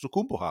Giannis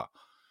Antetokounmpo har.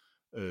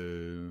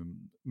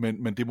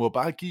 Men det må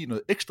bare give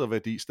noget ekstra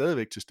værdi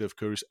stadigvæk til Steph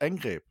Currys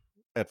angreb,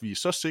 at vi er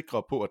så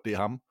sikre på, at det er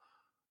ham,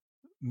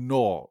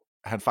 når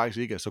han faktisk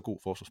ikke er så god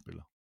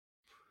forsvarsspiller.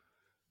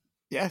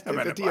 Ja,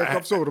 jeg kan godt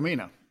forstå, hvad du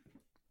mener.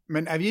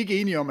 Men er vi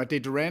ikke enige om, at det er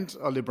Durant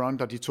og LeBron,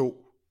 der er de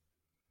to?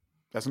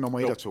 Altså nummer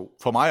 1 og 2.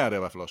 For mig er det i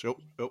hvert fald også.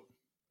 Jo.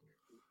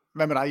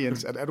 Hvad med dig,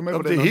 Jens? Er du med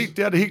på det også?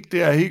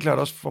 Det er helt klart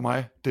også for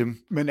mig,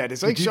 dem. Men er det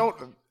så ikke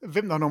sjovt,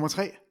 hvem der er nummer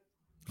 3?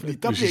 Fordi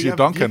der hvis jeg siger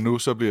Duncan nu,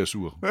 så bliver jeg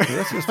sur.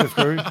 Jeg siger Steph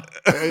Curry.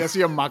 Jeg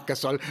siger Marc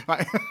Gasol.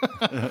 Nej.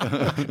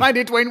 Nej,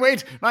 det er Dwayne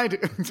Wade. Nej,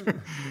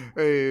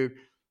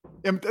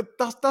 jamen,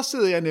 der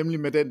sidder jeg nemlig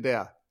med den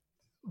der.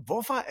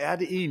 Hvorfor er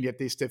det egentlig, at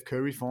det er Steph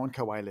Curry foran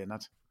Kawhi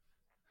Leonard?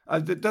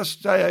 Altså,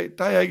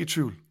 der er jeg ikke i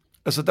tvivl.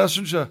 Altså, der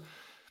synes jeg,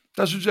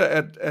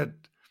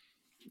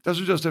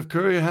 at Steph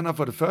Curry, han har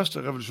for det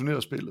første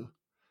revolutioneret spillet.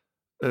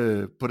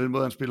 På den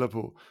måde, han spiller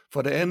på.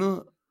 For det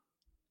andet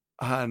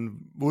har han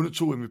vundet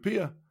 2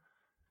 MVP'er.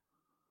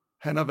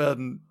 Han har været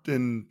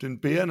den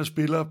bærende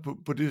spiller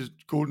på det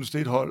Golden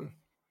State-hold.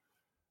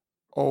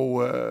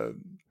 Og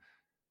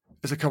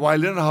altså Kawhi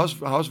Leonard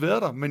har også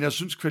været der, men jeg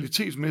synes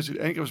kvalitetsmæssigt,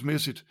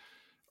 angrebsmæssigt,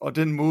 og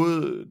den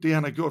måde, det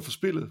han har gjort for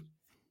spillet,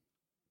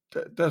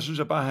 der synes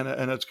jeg bare,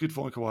 han er et skridt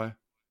foran Kawhi.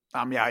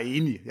 Jamen, jeg er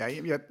enig.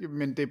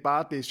 Men det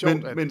er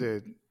sjovt,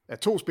 at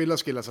 2 spillere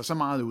skiller sig så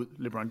meget ud.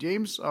 LeBron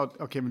James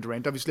og Kevin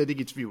Durant, der er vi slet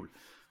ikke i tvivl.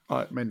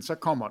 Nej. Men så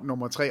kommer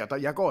nummer 3,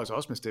 og jeg går altså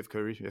også med Steph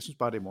Curry. Jeg synes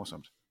bare, det er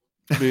morsomt.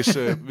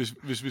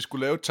 Hvis vi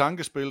skulle lave et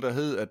tankespil, der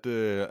hed,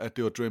 at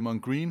det var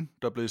Draymond Green,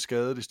 der blev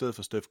skadet i stedet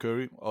for Steph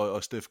Curry,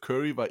 og Steph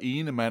Curry var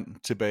ene mand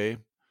tilbage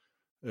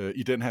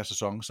i den her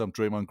sæson, som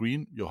Draymond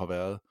Green jo har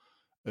været.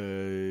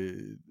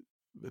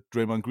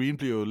 Draymond Green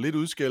bliver jo lidt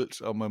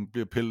udskældt, og man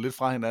bliver pillet lidt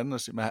fra hinanden,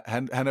 men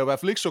han er i hvert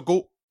fald ikke så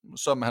god,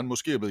 som han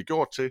måske er blevet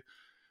gjort til,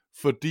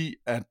 fordi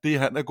at det,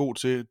 han er god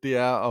til, det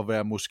er at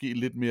være måske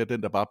lidt mere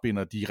den, der bare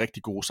binder de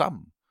rigtig gode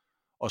sammen.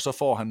 Og så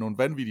får han nogle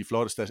vanvittige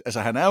flotte stats. Altså,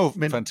 han er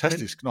jo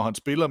fantastisk, når han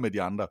spiller med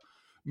de andre.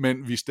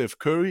 Men hvis Steph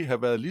Curry har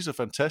været lige så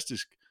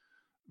fantastisk,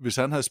 hvis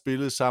han havde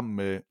spillet sammen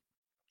med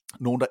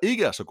nogen, der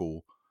ikke er så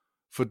gode.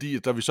 Fordi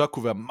der vil så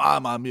kunne være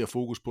meget, meget mere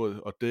fokus på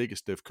at dække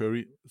Steph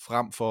Curry,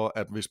 frem for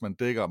at hvis man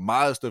dækker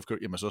meget Steph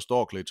Curry, jamen så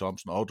står Klay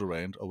Thompson og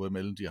Durant, og hvem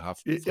ellen de har haft.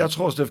 Jeg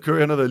tror, Steph Curry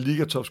han har været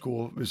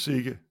liga-topscorer,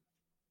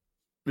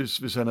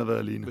 hvis han havde været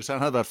alene. Hvis han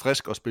havde været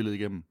frisk og spillet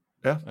igennem.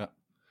 Ja.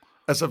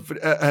 Altså,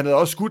 han havde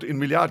også skudt 1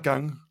 milliard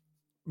gange,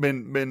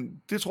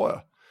 men det tror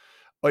jeg.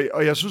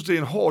 Og jeg synes, det er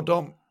en hård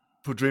dom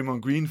på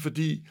Draymond Green,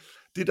 fordi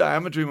det, der er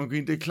med Draymond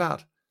Green, det er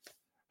klart,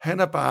 han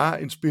er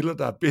bare en spiller,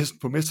 der er bedst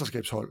på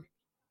mesterskabshold.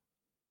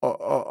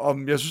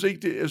 Og jeg synes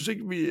ikke,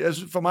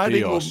 for mig er det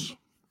ikke også.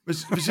 Hvis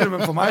siger det,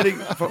 men for mig er det ikke.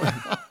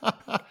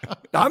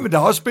 Nej, men der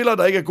er også spillere,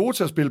 der ikke er gode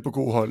til at spille på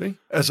gode hold, ikke?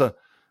 Altså,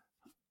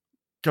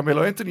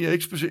 Carmelo Anthony er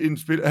ikke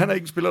han er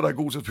ikke en spiller, der er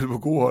god til at spille på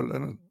gode hold.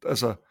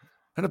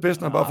 Han er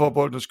bedst, når han bare får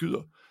bolden og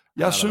skyder.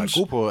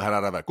 Han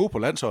har da været god på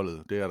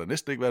landsholdet. Det har da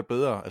næsten ikke været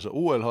bedre. Altså,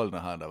 OL-holdene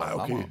har han da været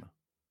fremragende.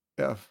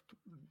 Ja,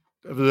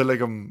 jeg ved heller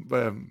ikke om,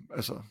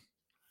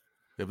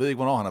 Jeg ved ikke,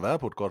 hvornår han har været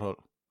på et godt hold.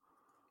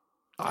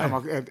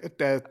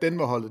 Da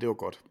Denver-holdet, det var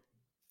godt.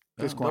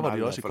 Ja, det der var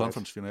de også i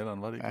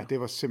conference-finalerne, var det ikke? Ja, det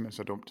var simpelthen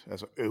så dumt.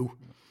 Altså,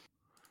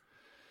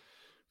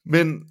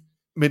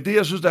 Men det,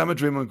 jeg synes, der er med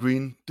Draymond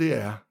Green, det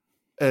er,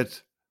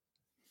 at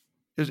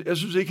jeg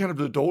synes ikke, han er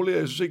blevet dårligere.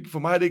 Jeg synes ikke, for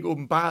mig er det ikke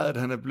åbenbart,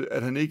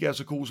 at han ikke er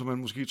så god, som han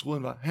måske troede,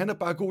 han var. Han er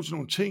bare god til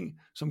nogle ting,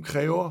 som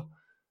kræver,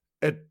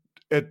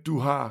 at du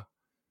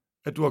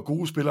har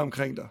gode spillere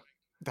omkring dig.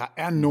 Der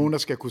er nogen, der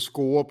skal kunne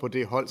score på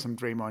det hold, som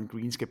Draymond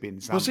Green skal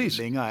binde sammen. Præcis.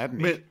 Længere er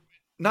den ikke.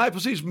 Nej,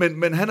 præcis,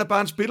 men han er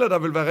bare en spiller, der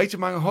vil være rigtig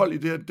mange hold i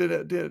det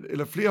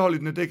eller flere hold i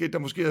den her decade, der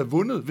måske havde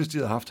vundet, hvis de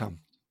havde haft ham.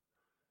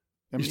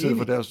 Jamen, i stedet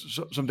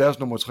for som deres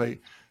nummer 3.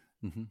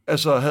 Mm-hmm.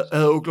 Altså,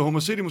 havde Oklahoma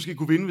City måske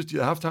kunne vinde, hvis de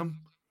havde haft ham?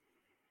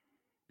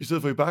 I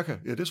stedet for Ibaka?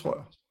 Ja, det tror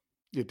jeg.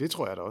 Ja, det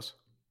tror jeg da også.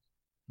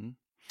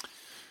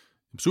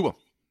 Super.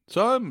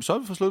 Så er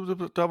vi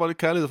forsluttet. Der var lidt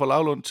kærlighed fra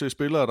Lavlund til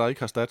spillere, der ikke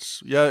har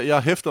stats.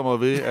 Jeg hæfter mig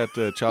ved,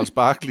 at Charles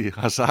Barkley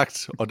har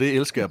sagt, og det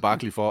elsker jeg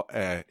Barkley for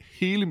af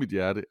hele mit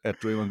hjerte, at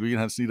Draymond Green,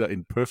 han snitter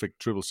en perfect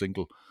triple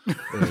single.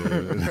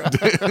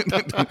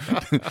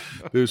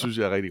 Det synes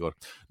jeg er rigtig godt.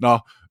 Nå,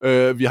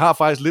 vi har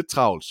faktisk lidt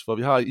travlt, for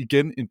vi har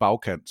igen en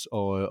bagkant,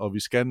 og vi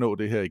skal nå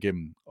det her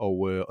igennem.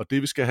 Og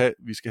det vi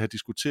skal have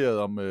diskuteret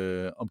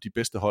om de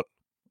bedste hold.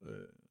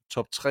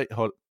 Top 3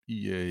 hold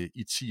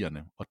i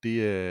 10'erne.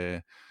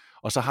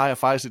 Og så har jeg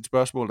faktisk et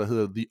spørgsmål, der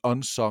hedder The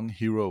Unsung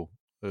Hero.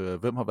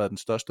 Hvem har været den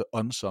største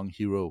unsung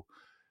hero?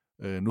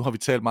 Nu har vi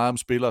talt meget om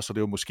spillere, så det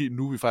er jo måske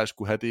nu, vi faktisk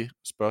skulle have det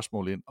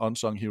spørgsmål ind.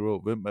 Unsung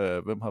hero,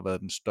 hvem har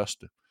været den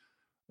største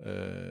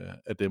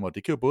af dem? Og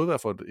det kan jo både være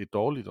for et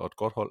dårligt og et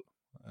godt hold.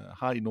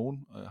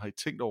 Har I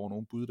tænkt over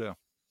nogle bud der?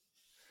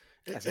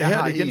 Altså, jeg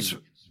har igen...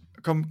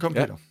 Kom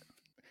Peter.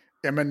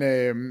 Jamen,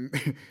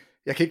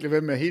 jeg kan ikke lade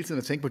være med hele tiden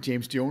at tænke på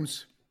James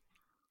Jones.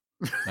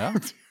 Ja.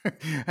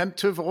 Han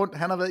tøffer rundt.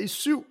 Han har været i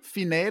 7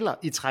 finaler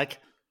i træk.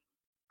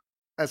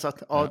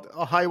 Altså,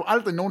 og har jo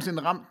aldrig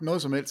nogensinde ramt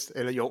noget som helst.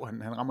 Eller jo,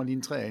 han rammer lige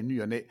en 3 i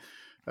ny og næ.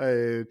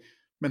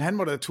 Men han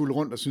må da tulle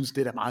rundt og synes,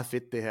 det er da meget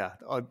fedt det her.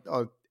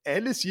 Og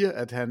alle siger,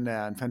 at han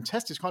er en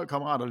fantastisk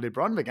holdkammerat, og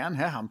LeBron vil gerne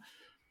have ham.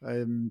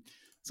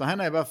 Så han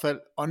er i hvert fald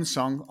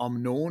unsung om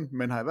nogen,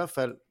 men har i hvert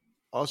fald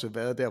også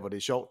været der, hvor det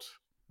er sjovt.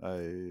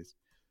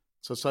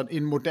 Så sådan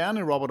en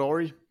moderne Robert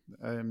Horry.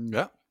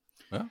 Ja.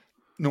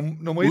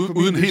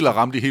 Uden helt at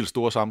ramme de helt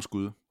store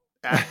sammenskud.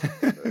 Ja,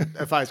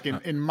 er faktisk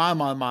en meget,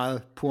 meget,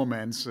 meget poor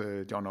man's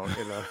John Horry,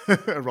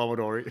 eller Robert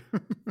Horry.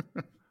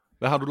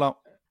 Hvad har du, Lav?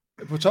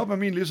 På toppen af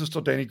min liste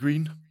står Danny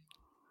Green.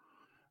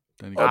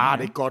 Det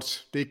er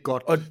godt. Det er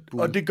godt.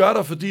 Og det gør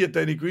der, fordi at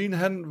Danny Green,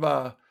 han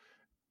var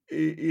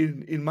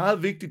en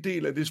meget vigtig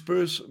del af det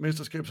Spurs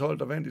mesterskabshold,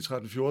 der vandt i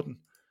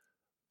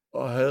 13-14,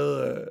 og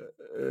havde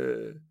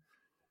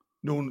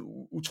nogle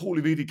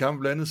utrolig vigtige kampe,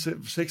 blandt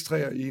andet 6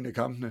 træer i en af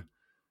kampene.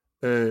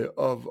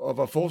 Og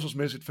var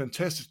forsvarsmæssigt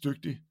fantastisk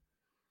dygtig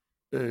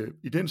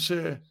i den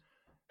serie.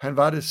 Han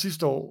var det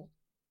sidste år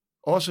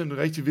også en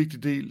rigtig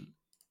vigtig del,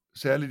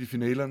 særligt i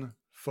finalerne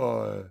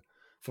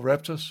for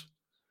Raptors.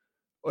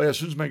 Og jeg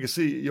synes, man kan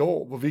se i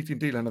år, hvor vigtig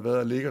en del han har været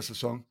af Lakers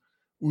sæson,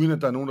 uden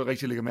at der er nogen, der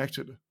rigtig lægger mærke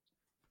til det.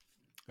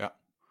 Ja.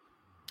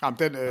 Jamen,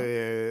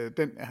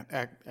 den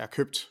er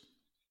købt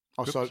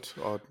og solgt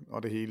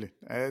og det hele.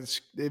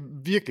 Det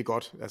er virkelig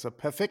godt. Altså,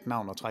 perfekt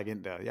navn at trække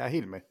ind der. Jeg er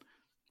helt med.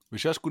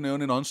 Hvis jeg skulle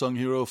nævne en unsung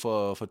hero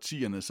for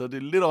 10'erne, så er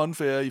det lidt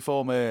unfair i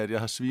form af, at jeg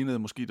har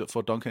svinet måske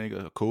for Duncan ikke,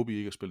 og Kobe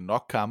ikke at spille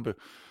nok kampe,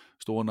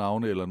 store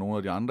navne eller nogle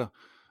af de andre.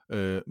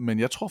 Men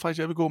jeg tror faktisk,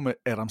 jeg vil gå med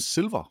Adam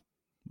Silver,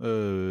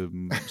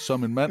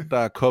 som en mand, der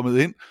er kommet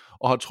ind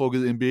og har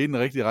trukket NBA i den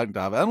rigtige retning.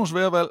 Der har været nogle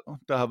svære valg,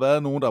 der har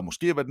været nogen, der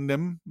måske har været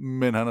nemme,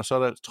 men han har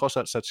så trods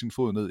alt sat sin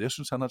fod ned. Jeg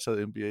synes, han har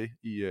taget NBA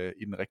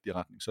i den rigtige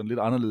retning. Så en lidt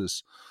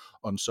anderledes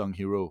unsung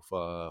hero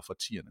for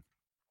 10'erne.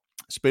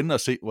 spændende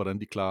at se, hvordan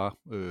de klarer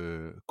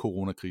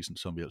coronakrisen,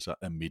 som vi altså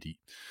er midt i.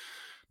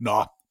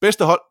 Nå,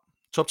 bedste hold,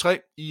 top 3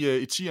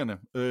 i tierne.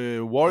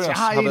 Warriors jeg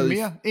har været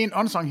mere. En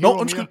unsung hero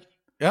undskyld.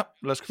 mere. Ja,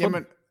 lad os få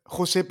Jamen,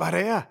 José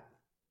Barrera.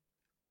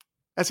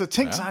 Altså,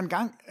 tænk sig en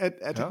gang,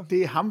 at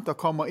det er ham, der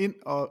kommer ind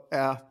og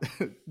er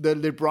the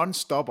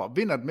LeBron-stopper,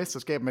 vinder et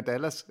mesterskab med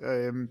Dallas,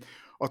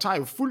 og tager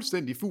jo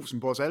fuldstændig fusen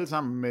på os alle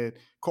sammen med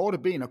korte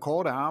ben og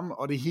korte arme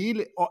og det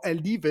hele, og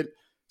alligevel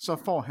så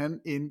får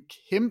han en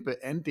kæmpe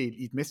andel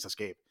i et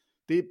mesterskab.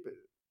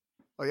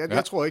 Og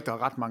jeg tror ikke, der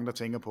er ret mange, der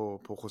tænker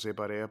på José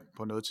Barrera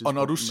på noget tidspunkt. Og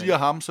når du siger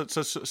ham,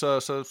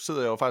 så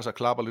sidder jeg jo faktisk og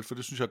klapper lidt, for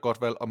det synes jeg er et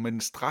godt valg.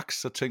 Men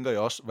straks så tænker jeg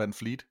også Van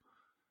Fleet.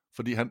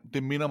 Fordi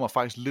det minder mig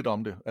faktisk lidt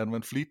om det. At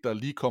Van Fleet, der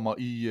lige kommer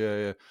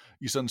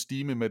i sådan en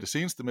stime med det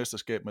seneste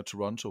mesterskab med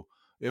Toronto,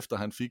 efter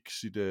han fik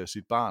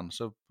sit barn,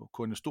 så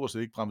kunne han jo stort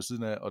set ikke brænde ved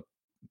siden af. Og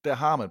der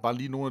har man bare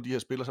lige nogle af de her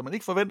spillere, som man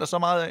ikke forventer så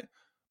meget af,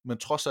 men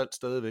trods alt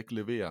stadigvæk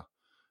leverer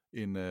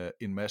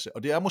en masse.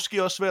 Og det er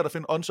måske også svært at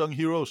finde unsung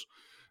heroes,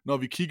 når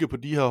vi kigger på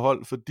de her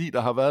hold, fordi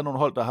der har været nogle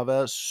hold, der har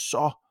været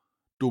så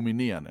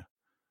dominerende.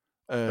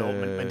 Jo,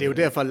 men det er jo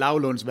derfor,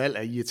 Lavlunds valg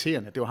er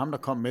irriterende. Det var ham, der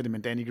kom med det,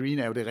 men Danny Green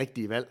er jo det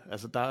rigtige valg.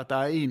 Altså, der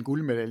er en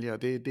guldmedalje,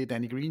 og det er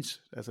Danny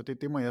Greens. Altså,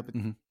 det må jeg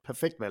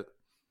perfekt valg.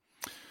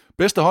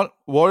 Bedste hold,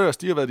 Warriors,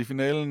 de har været i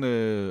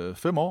finalen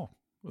 5 år.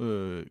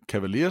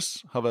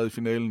 Cavaliers har været i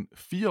finalen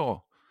 4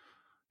 år.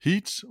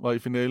 Heat var i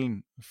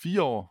finalen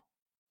 4 år.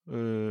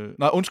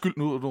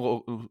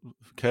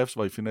 Cavs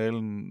var i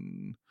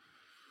finalen...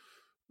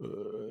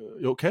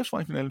 Cavs var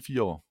i finalen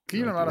 4 år.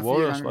 Cleveland var der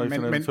 4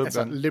 gange, men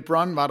altså,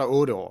 LeBron var der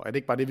 8 år. Er det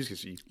ikke bare det, vi skal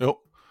sige? Jo,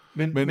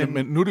 men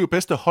nu er det jo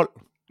bedste hold.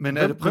 Men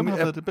hvem har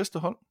været det bedste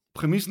hold?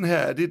 Præmissen her,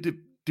 er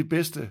det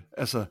bedste,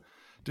 altså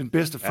den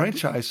bedste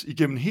franchise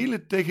igennem hele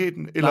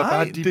dekaden, eller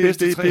bare de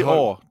bedste 3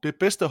 hold? Det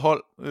bedste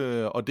hold,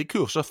 og det kan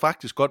jo så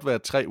faktisk godt være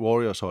 3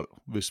 Warriors hold,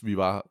 hvis vi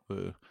var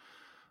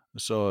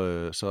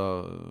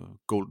så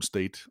Golden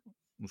State,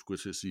 nu skulle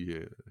jeg til at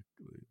sige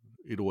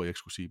et ord, jeg ikke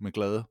skulle sige, men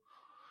glade.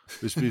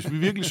 Hvis vi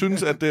virkelig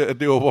synes, at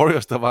det var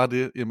Warriors, der var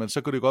det, jamen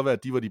så kunne det godt være,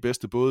 at de var de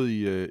bedste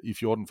både i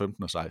 14,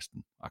 15 og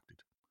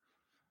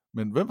 16-agtigt.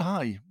 Men hvem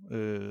har I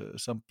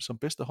som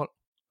bedste hold?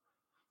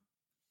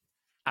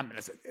 Jamen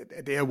altså,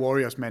 det er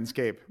Warriors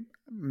mandskab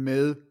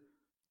med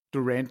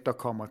Durant, der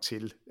kommer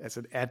til.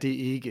 Altså, er det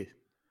ikke...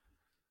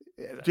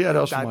 Det er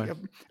det også for mig.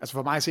 Altså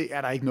for mig at se,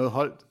 er der ikke noget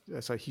hold,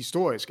 altså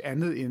historisk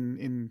andet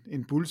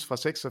end Bulls fra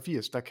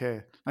 86, der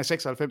kan... Nej,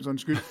 96,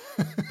 undskyld.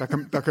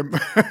 Der kan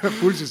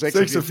Bulls i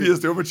 86,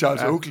 det var med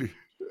Charles Oakley.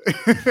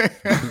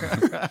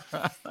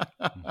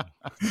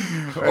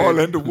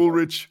 Orlando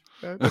Woolridge.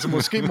 Altså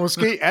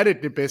måske er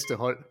det bedste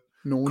hold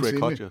nogensinde.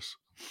 Craig Hodges.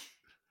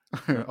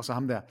 Og så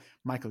ham der,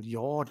 Michael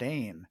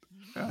Jordan.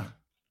 Ja.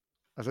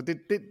 Altså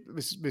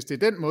hvis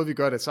det er den måde, vi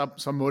gør det,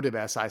 så må det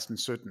være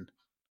 16-17.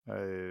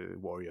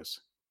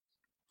 Warriors.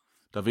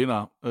 Der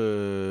vinder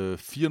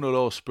 4-0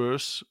 over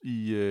Spurs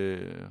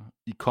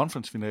i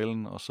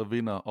conference-finalen, og så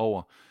vinder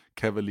over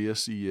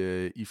Cavaliers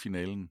i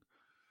finalen.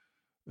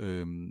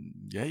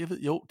 Ja, jeg ved,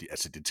 jo,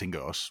 det tænker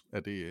jeg også,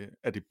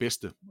 er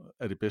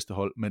det bedste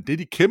hold. Men det,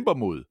 de kæmper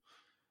mod,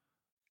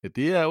 ja,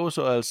 det er jo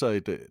så altså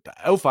der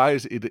er jo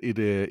faktisk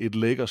et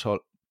Lakers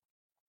hold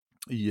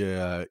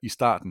i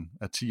starten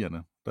af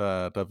 10'erne,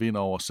 der vinder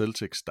over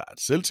Celtics. Der er et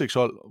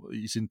Celtics-hold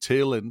i sin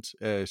tail end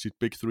af sit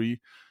Big Three.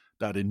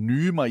 Der er det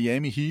nye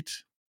Miami Heat.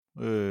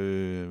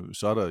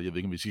 Så er der, jeg ved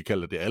ikke, om vi skal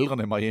kalde det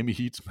aldrende Miami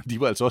Heat, men de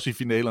var altså også i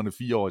finalerne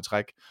 4 år i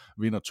træk,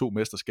 vinder 2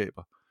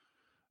 mesterskaber.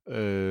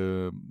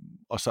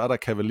 Og så er der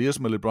Cavaliers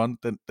med LeBron.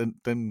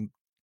 Den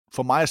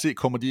for mig at se,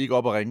 kommer de ikke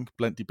op at ringe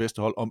blandt de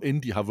bedste hold, om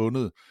end de har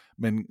vundet.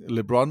 Men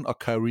LeBron og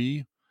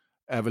Kyrie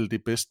er vel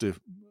det bedste,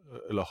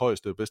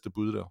 eller bedste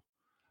bud der.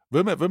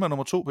 Hvem er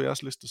nummer 2 på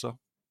jeres liste så?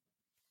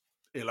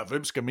 Eller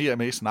hvem skal mere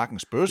med i snakken?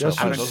 Spurs? Jeg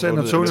synes, San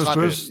Antonio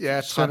Spurs.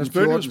 Ja, San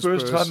Antonio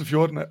Spurs 13-14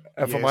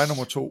 er for mig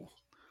nummer 2.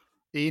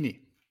 Enig.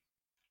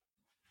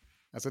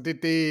 Altså,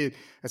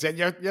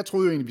 jeg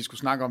troede jo egentlig, vi skulle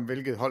snakke om,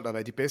 hvilket hold, der har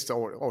været de bedste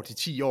over de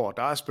 10 år.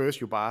 Der er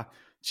Spurs jo bare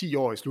 10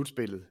 år i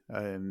slutspillet,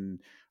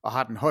 og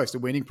har den højeste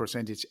winning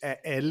percentage af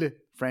alle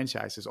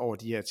franchises over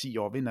de her 10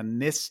 år. Vinder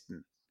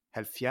næsten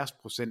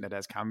 70% af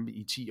deres kampe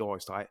i 10 år i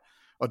streg.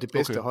 Og det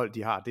bedste hold,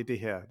 de har, det er det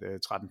her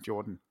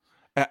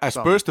 13-14. Er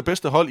Spurs det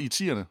bedste hold i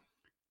 10'erne?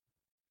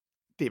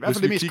 Det er i hvert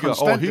fald det mest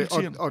konstante,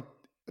 og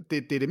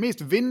det er det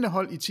mest vindende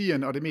hold i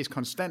 10'erne, og det mest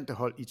konstante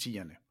hold i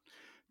 10'erne.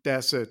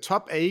 Deres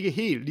top er ikke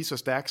helt lige så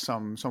stærk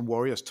som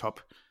Warriors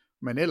top,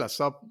 men ellers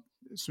så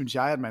synes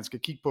jeg, at man skal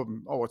kigge på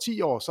dem over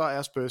 10 år, så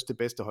er Spurs det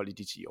bedste hold i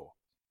de 10 år.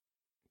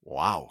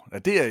 Wow, ja,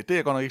 det er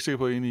jeg godt nok ikke sikker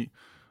på enig i.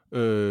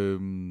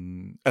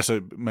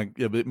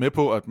 Jeg ved med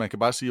på, at man kan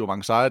bare sige, hvor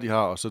mange sejre de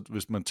har, og så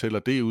hvis man tæller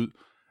det ud.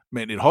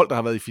 Men et hold, der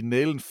har været i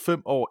finalen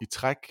 5 år i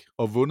træk,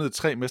 og vundet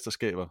 3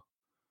 mesterskaber.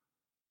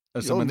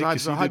 Altså, man ikke kan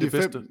sige, det er det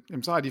bedste.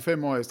 Jamen, så har de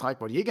 5 år i træk,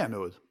 hvor de ikke er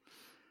noget.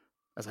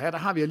 Altså her, der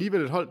har vi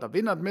alligevel et hold, der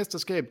vinder et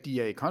mesterskab.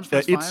 De er i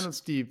conference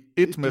finals.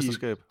 Et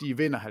mesterskab. De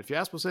vinder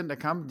 70% af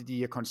kampen.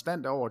 De er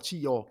konstant over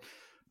 10 år.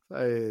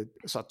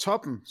 Så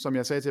toppen, som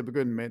jeg sagde til at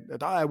begynde med,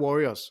 der er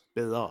Warriors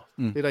bedre.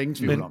 Det er der ingen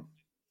tvivl om.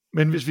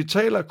 Men hvis vi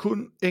taler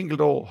kun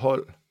enkelt år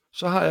hold,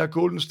 så har jeg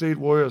Golden State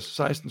Warriors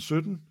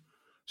 16-17,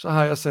 så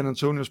har jeg San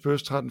Antonio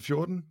Spurs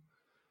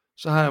 13-14,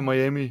 så har jeg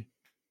Miami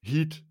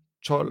Heat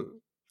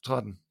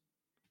 12-13.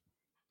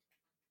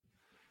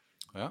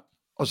 Ja.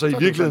 Og så i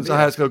virkeligheden, så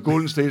har jeg skrevet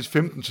Golden State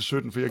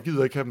 15-17, for jeg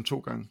gider ikke have dem 2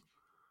 gange.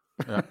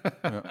 Ja.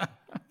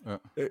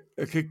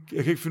 Jeg kan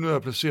ikke finde ud af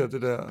at placere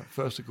det der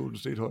første Golden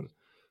State hold.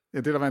 Ja,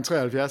 det der var en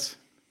 73.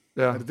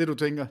 Ja. Er det det, du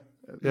tænker?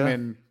 Ja.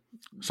 Men,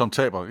 som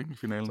taber, ikke, i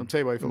finalen? Som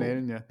taber i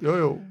finalen, ja.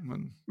 Jo.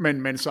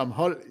 Men som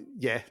hold,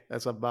 ja,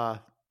 altså bare...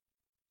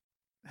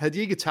 Havde de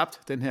ikke tabt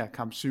den her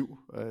kamp 7,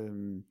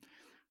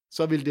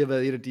 så ville det have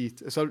været et af de...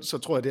 Så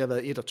tror jeg, det har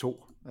været 1 og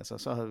 2. Altså,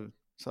 så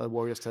havde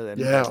Warriors taget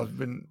andet. Ja,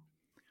 men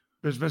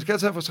hvis man skal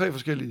tage for 3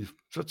 forskellige,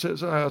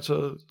 så har jeg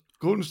taget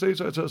Golden State,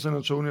 så har jeg taget San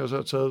Antonio, og så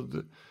har jeg taget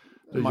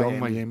The Young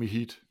Miami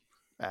Heat.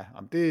 Ja,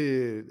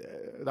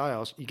 der er jeg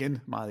også igen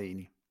meget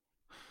enig.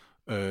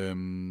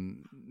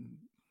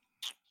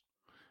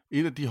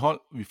 Et af de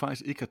hold, vi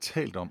faktisk ikke har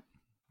talt om,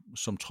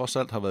 som trods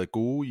alt har været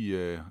gode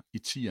i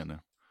 10'erne.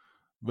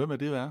 Hvem er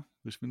det værd,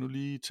 hvis vi nu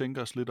lige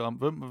tænker os lidt om?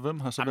 Hvem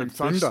har så været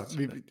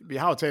Thunder, vi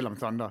har jo talt om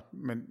Thunder,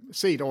 men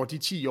set over de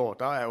 10 år,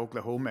 der er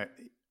Oklahoma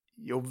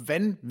jo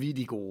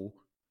vanvittigt gode.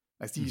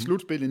 Altså, de er i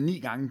slutspillet 9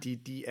 gange,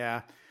 de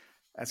er,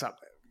 altså...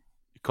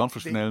 I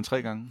conference-finalen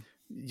 3 gange?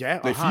 Ja,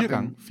 og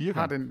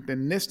har den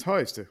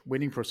næsthøjeste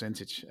winning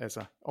percentage,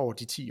 altså over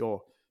de 10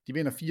 år. De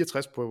vinder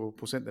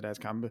 64% af deres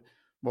kampe,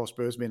 hvor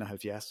Spurs vinder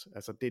 70.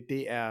 Altså,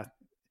 det er...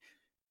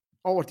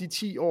 Over de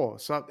 10 år,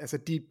 så altså,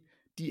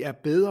 de er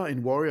bedre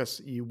end Warriors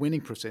i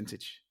winning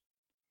percentage.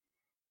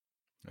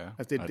 Ja,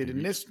 altså, det er det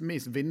næst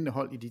mest vindende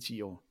hold i de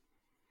 10 år.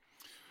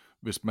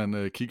 Hvis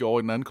man kigger over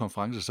i den anden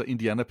konference, så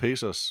Indiana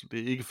Pacers, det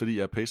er ikke fordi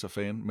jeg er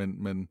Pacer-fan,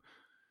 men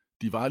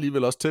de var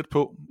alligevel også tæt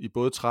på i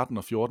både 13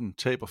 og 14,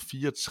 taber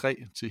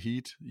 4-3 til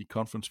Heat i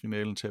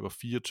conference-finalen, taber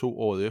 4-2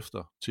 året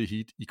efter til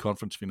Heat i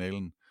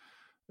conference-finalen.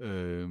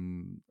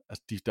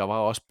 Altså der var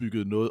også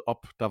bygget noget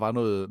op, der var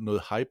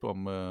noget hype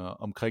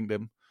omkring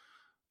dem.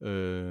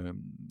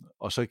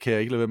 Og så kan jeg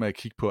ikke lade være med at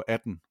kigge på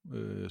 18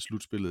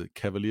 slutspillet,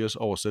 Cavaliers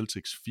over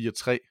Celtics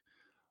 4-3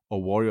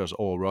 og Warriors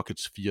over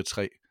Rockets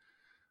 4-3.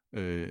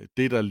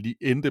 Det der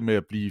endte med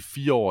at blive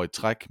 4 år i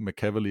træk med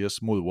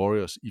Cavaliers mod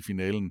Warriors i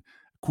finalen,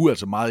 kunne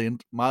altså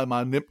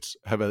meget nemt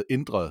have været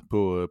ændret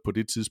på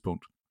det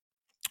tidspunkt.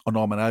 Og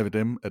når man er ved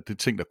dem, at det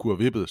ting, der kunne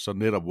have vippet, så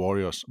netop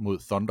Warriors mod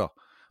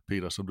Thunder,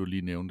 Peter, som du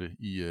lige nævnte,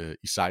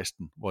 i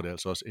 16, hvor det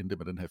altså også endte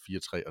med den her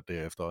 4-3, og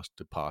derefter også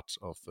departs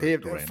of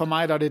Durant. For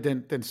mig der er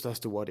det den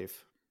største what if.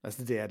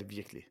 Altså det er det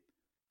virkelig.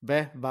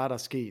 Hvad var der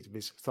sket,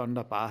 hvis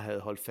Thunder bare havde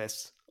holdt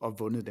fast og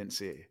vundet den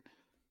serie?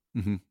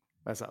 Mm-hmm.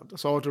 Altså,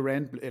 så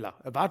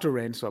var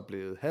Durant så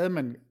blevet? Havde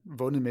man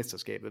vundet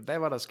mesterskabet? Hvad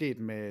var der sket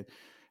med...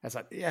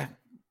 Altså, ja...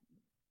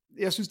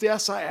 Jeg synes, det er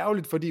så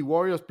ærgerligt, fordi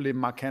Warriors blev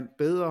markant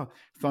bedre,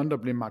 Thunder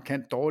blev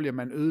markant dårligere,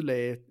 man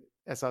ødelagde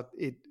altså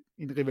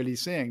en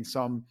rivalisering,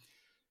 som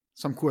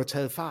kunne have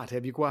taget fart her.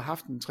 Vi kunne have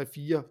haft en 3-4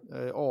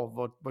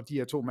 år, hvor de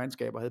her 2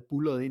 mandskaber havde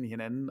buldret ind i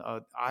hinanden,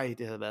 og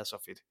det havde været så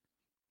fedt.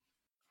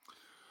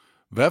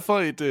 Hvad for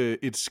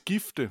et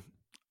skifte?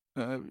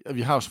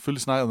 Vi har jo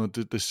selvfølgelig snakket om,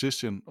 at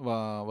decision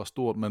var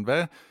stort, men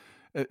hvad?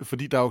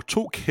 Fordi der er jo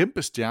 2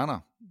 kæmpe stjerner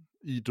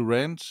i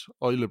Durant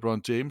og i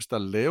LeBron James, der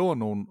laver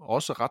nogle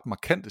også ret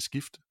markante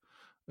skift.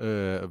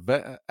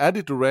 Hvad er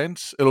det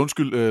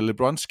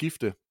LeBrons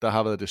skifte, der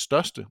har været det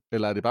største,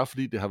 eller er det bare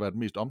fordi, det har været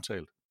mest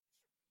omtalt?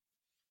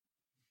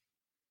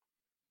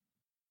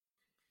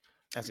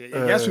 Altså,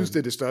 jeg synes, det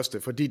er det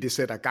største, fordi det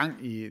sætter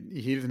gang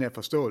i hele den her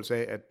forståelse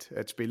af,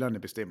 at spillerne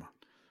bestemmer.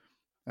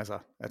 Altså,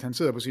 at han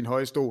sidder på sin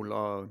høje stol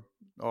og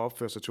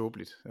opfører sig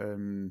tåbeligt,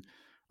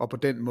 og på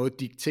den måde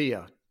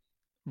dikterer,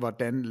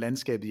 hvordan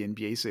landskabet i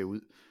NBA ser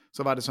ud.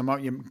 Så var det som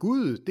om, jamen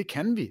gud, det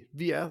kan vi.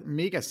 Vi er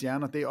mega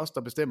stjerner, det er os,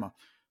 der bestemmer.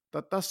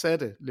 Der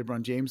satte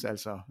LeBron James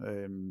altså,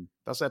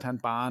 der satte han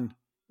barren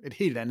et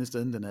helt andet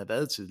sted, end den havde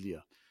været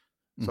tidligere.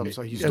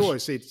 Så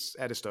historisk set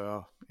er det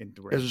større end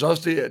Durant. Jeg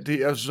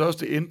synes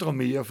også, det ændrer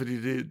mere,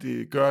 fordi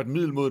det gør et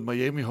middelmodigt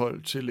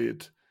Miami-hold til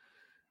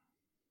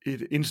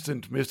et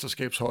instant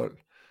mesterskabshold,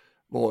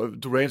 hvor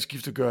Durant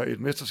skifter gør et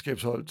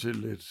mesterskabshold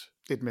til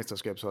et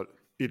mesterskabshold.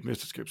 Et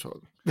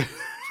mesterskabshold.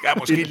 Skal jeg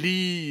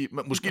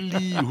måske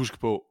lige huske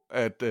på,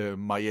 at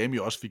Miami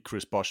også fik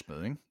Chris Bosh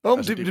med, ikke?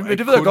 Altså, det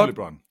ved jeg godt.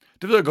 LeBron.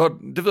 Det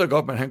ved jeg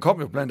godt, men han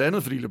kom jo blandt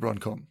andet, fordi LeBron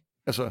kom.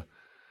 Altså,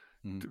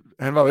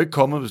 han var jo ikke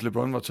kommet, hvis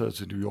LeBron var taget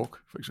til New York,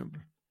 for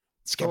eksempel.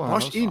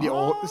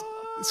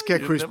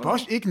 Skal Chris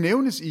Bosh ikke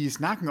nævnes i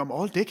snakken om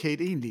All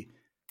Decade egentlig?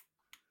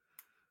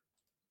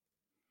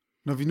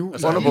 Når vi nu...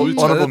 Altså,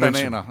 honorable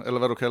bananer, eller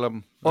hvad du kalder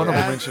dem.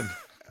 Honorable mention.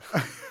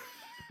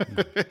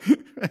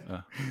 Ja.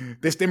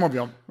 Det stemmer vi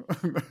om.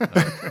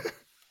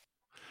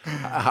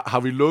 Har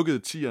vi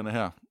lukket 10'erne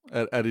her?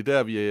 Er det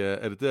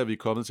der, vi er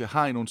kommet til?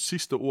 Har I nogle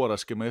sidste ord, der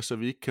skal med, så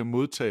vi ikke kan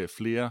modtage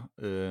flere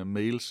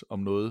mails om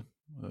noget?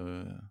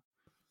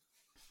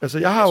 Altså,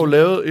 jeg har jo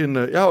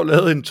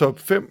lavet en top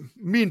 5,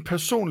 min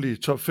personlige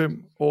top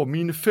 5 over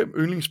mine 5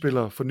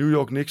 yndlingsspillere for New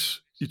York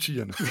Knicks i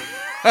 10'erne.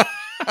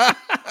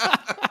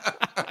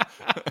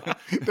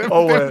 Dem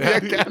vil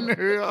jeg gerne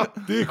høre.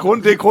 Det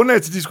er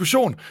grundlag til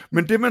diskussion,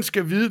 men det man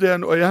skal vide, det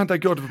er, og jeg har da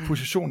gjort det på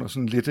positioner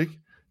sådan lidt, ikke?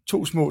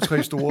 2 små,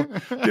 3 store.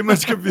 Det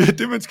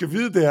man skal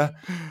vide, det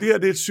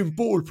er et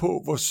symbol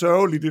på, hvor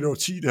sørgeligt det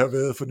årti, det har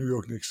været for New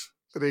York Knicks.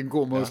 Så det er en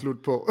god måde at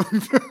slutte på.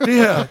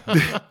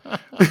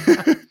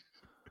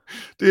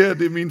 Det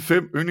er mine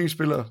 5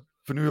 yndlingsspillere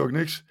for New York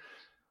Knicks.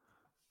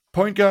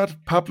 Point guard,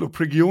 Pablo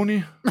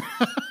Prigioni.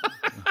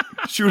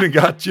 Shooting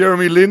guard,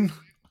 Jeremy Lin.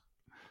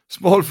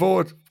 Small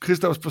forward,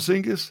 Kristaps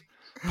Porzingis.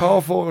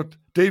 Power forward,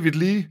 David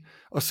Lee.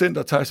 Og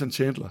center, Tyson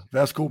Chandler.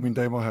 Værsgo, mine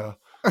damer og herrer.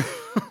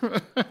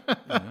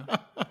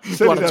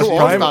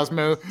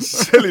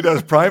 Selv i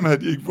deres prime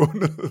havde de ikke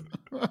vundet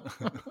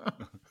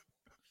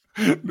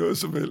noget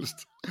som helst.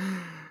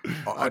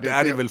 Og det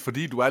er det vel,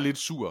 fordi du er lidt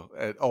sur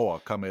over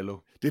Carmelo.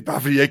 Det er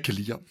bare, fordi jeg ikke kan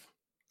lide ham.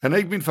 Han er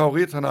ikke min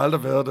favorit, han har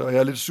aldrig været det, og jeg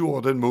er lidt sur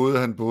over den måde,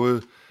 han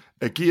både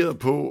agerede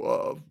på,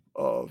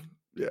 og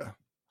ja.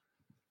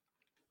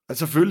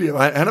 Altså selvfølgelig,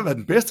 han har været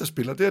den bedste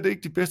spiller. Det er det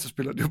ikke de bedste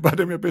spillere, det er jo bare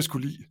dem, jeg bedst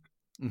kunne lide.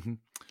 Mm-hmm.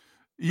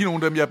 I er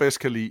nogle af dem, jeg bedst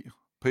kan lide.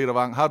 Peter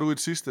Wang, har du et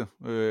sidste?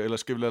 Eller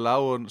skal vi lade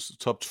Lavens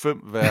top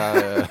 5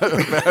 være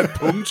et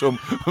punktum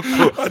på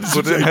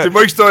det her? Det må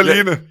ikke stå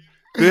alene.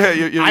 Det her,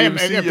 jeg vil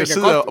sige, jeg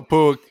sidder godt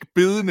på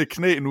bedende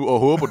knæ nu og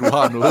håber, du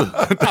har noget,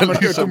 der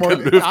ligesom kan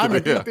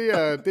løfte det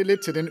her. Det er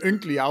lidt til den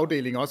ynkelige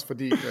afdeling også,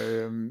 fordi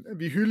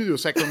vi hyldede jo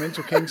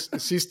Sacramento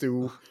Kings sidste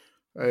uge,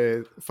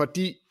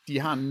 fordi de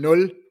har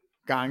 0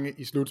 gange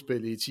i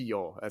slutspillet i 10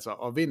 år, altså,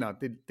 og vinder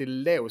det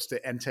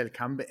laveste antal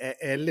kampe af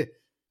alle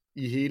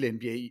i hele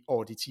NBA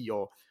over de 10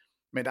 år.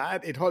 Men der er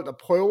et hold, der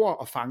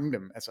prøver at fange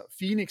dem. Altså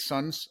Phoenix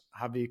Suns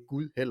har ved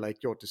Gud heller ikke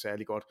gjort det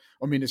særlig godt,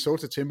 og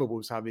Minnesota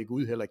Timberwolves har ved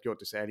Gud heller ikke gjort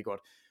det særlig godt.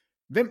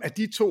 Hvem af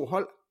de 2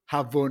 hold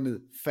har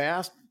vundet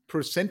færrest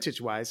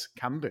percentage-wise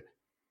kampe?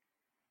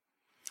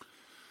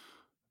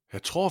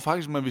 Jeg tror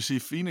faktisk, man vil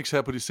sige Phoenix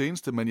her på de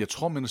seneste, men jeg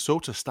tror,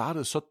 Minnesota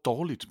startede så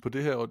dårligt på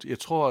det her. Og jeg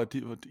tror, at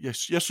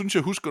jeg synes,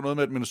 jeg husker noget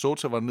med, at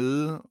Minnesota var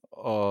nede,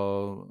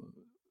 og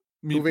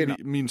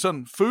min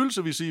sådan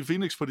følelse vil sige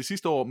Phoenix for de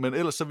sidste år, men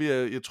ellers så vil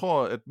jeg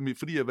tror, at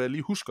fordi jeg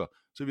lige husker,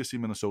 så vil jeg sige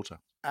Minnesota.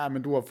 Ja,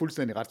 men du har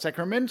fuldstændig ret.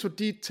 Sacramento,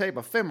 de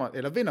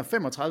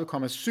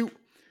vinder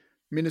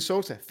 35,7,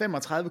 Minnesota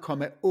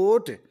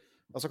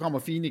 35,8, og så kommer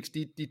Phoenix,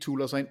 de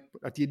tuller sig ind,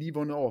 og de har lige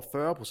vundet over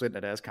 40%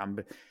 af deres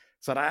kampe.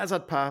 Så der er altså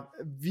et par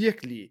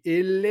virkelig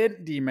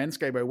elendige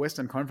mandskaber i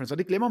Western Conference, og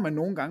det glemmer man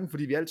nogle gange,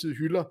 fordi vi altid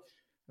hylder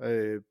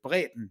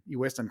bredden i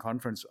Western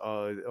Conference,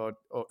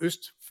 og Øst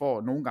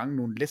får nogle gange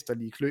nogle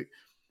læsterlige klø.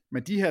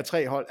 Men de her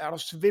 3 hold, er der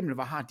svimmel,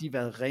 hvor har de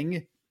været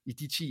ringe i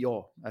de 10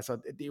 år? Altså,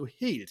 det er jo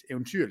helt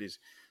eventyrligt.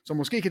 Så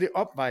måske kan det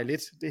opveje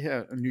lidt, det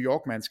her New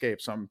York-mandskab,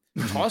 som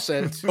trods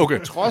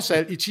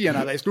alt i 10'erne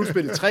har været i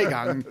slutspillet 3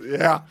 gange.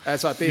 Ja.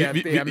 Altså, det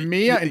er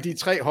mere end de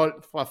 3 hold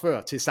fra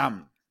før til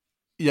sammen.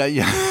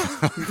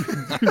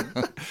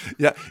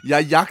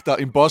 Jeg jagter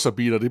en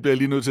buzzer-beater, det bliver jeg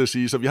lige nødt til at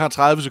sige, så vi har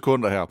 30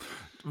 sekunder her.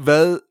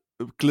 Hvad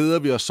glæder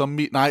vi os som...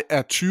 Nej,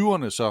 er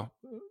 20'erne så...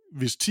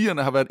 Hvis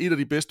 10'erne har været et af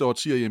de bedste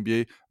årtier i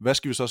NBA, hvad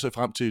skal vi så se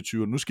frem til i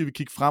 20'erne? Nu skal vi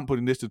kigge frem på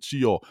de næste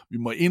 10 år. Vi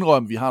må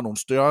indrømme, at vi har nogle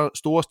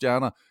store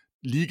stjerner.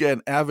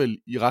 Ligaen er vel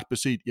i ret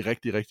beset i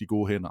rigtig, rigtig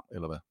gode hænder,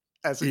 eller hvad?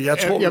 Altså, jeg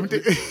tror...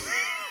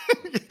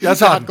 Jeg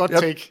har et godt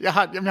take. Jeg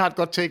har et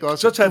godt take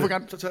også. Så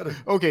tag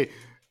det. Okay.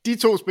 De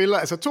 2 spillere,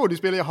 altså 2 af de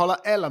spillere, jeg holder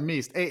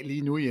allermest af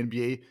lige nu i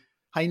NBA,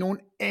 har I nogen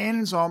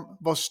anelse om,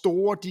 hvor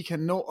store de kan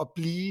nå at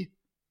blive,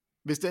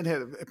 hvis den her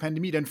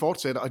pandemi den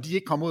fortsætter, og de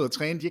ikke kommer ud og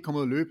træne, de ikke kommer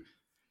ud og løbe?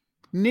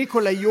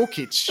 Nikola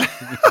Jokic.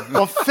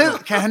 Hvor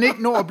fed kan han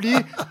ikke nå at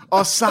blive?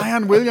 Og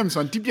Zion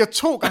Williamson. De bliver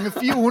 2 gange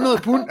 400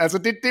 pund. Altså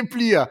det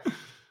bliver...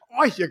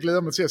 jeg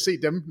glæder mig til at se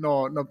dem,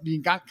 når vi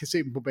engang kan se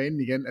dem på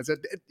banen igen. Altså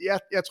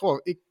jeg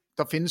tror ikke,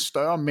 der findes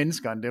større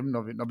mennesker end dem,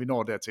 når vi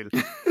når dertil.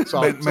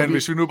 Men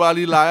hvis vi nu bare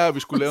lige leger, at vi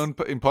skulle lave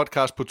en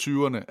podcast på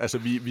 20'erne, altså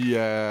vi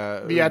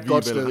er et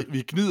godt sted.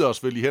 Vi gnider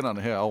os vel i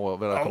hænderne her over,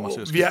 hvad der kommer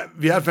til at ske.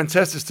 Vi er et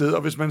fantastisk sted,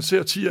 og hvis man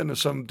ser 10'erne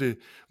som det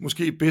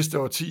måske bedste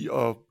årti,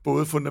 og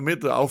både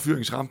fundamentet og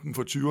affyringsrampen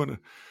for 20'erne,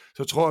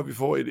 så tror jeg, at vi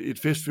får et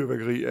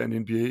festfyrværkeri af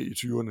en NBA i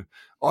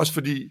 20'erne. Også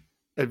fordi,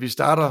 at vi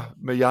starter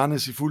med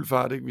Giannis i fuld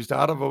fart. Ikke? Vi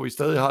starter, hvor vi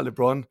stadig har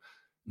LeBron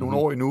nogle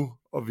år endnu,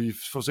 og vi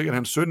får sikkert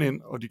hans søn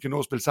ind, og de kan nå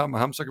at spille sammen med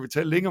ham, så kan vi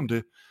tale længe om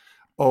det.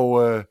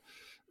 Og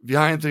vi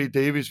har Anthony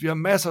Davis, vi har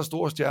masser af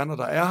store stjerner,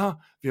 der er her,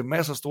 vi har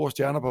masser af store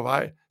stjerner på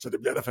vej, så det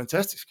bliver da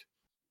fantastisk.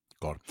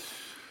 Godt.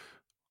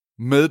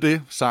 Med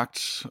det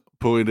sagt,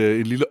 på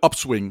en lille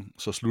upswing,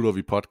 så slutter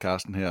vi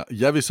podcasten her.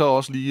 Jeg vil så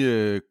også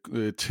lige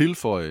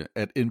tilføje,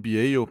 at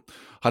NBA jo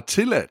har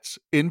tilladt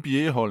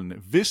NBA-holdene,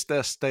 hvis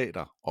deres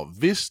stater og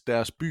hvis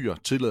deres byer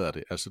tillader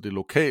det, altså det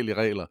lokale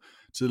regler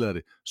tillader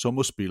det, så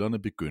må spillerne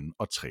begynde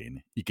at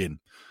træne igen.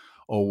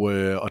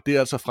 Og det er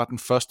altså fra den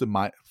 1.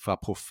 maj fra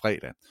på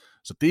fredag.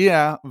 Så det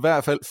er i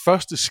hvert fald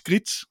første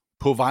skridt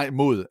på vej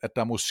mod, at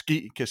der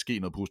måske kan ske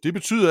noget positivt. Det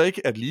betyder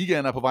ikke, at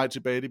ligaen er på vej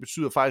tilbage. Det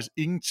betyder faktisk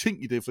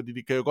ingenting i det, fordi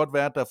det kan jo godt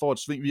være, at der får et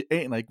sving. Vi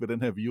aner ikke, hvad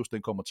den her virus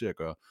den kommer til at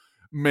gøre.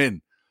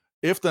 Men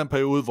efter en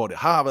periode, hvor det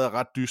har været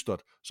ret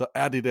dystert, så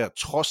er det der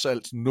trods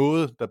alt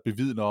noget, der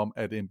bevidner om,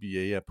 at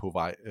NBA er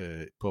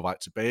på vej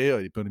tilbage,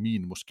 og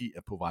epidemien måske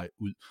er på vej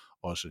ud,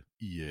 også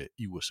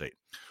i USA.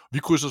 Vi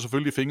krydser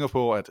selvfølgelig fingre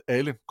på, at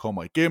alle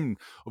kommer igennem,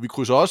 og vi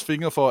krydser også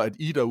fingre for, at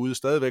I derude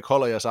stadigvæk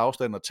holder jeres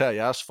afstand og tager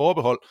jeres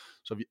forbehold,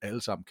 så vi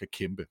alle sammen kan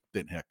kæmpe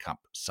den her kamp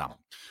sammen.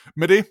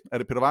 Med det er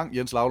det Peter Wang,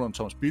 Jens Lavlund og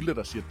Thomas Bilde,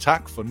 der siger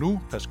tak for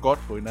nu. Pas godt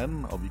på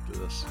hinanden, og vi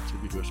glæder os til,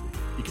 vi høres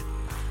igen.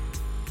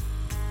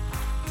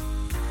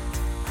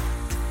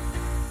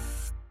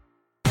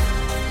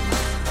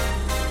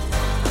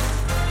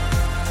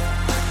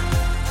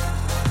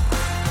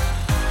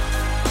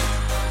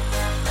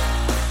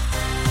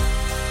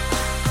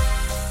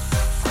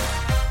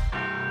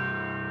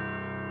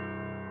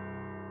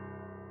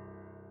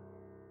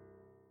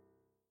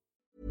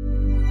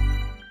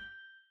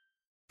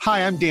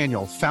 Hi, I'm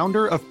Daniel,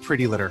 founder of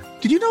Pretty Litter.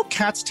 Did you know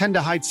cats tend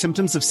to hide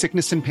symptoms of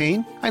sickness and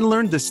pain? I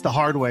learned this the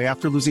hard way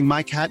after losing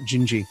my cat,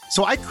 Gingy.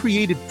 So I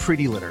created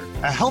Pretty Litter,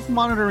 a health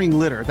monitoring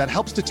litter that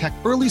helps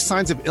detect early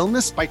signs of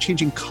illness by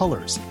changing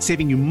colors,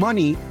 saving you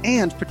money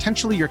and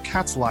potentially your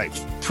cat's life.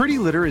 Pretty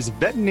Litter is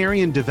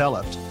veterinarian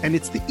developed, and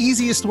it's the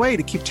easiest way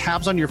to keep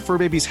tabs on your fur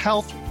baby's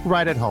health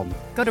right at home.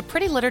 Go to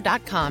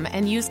prettylitter.com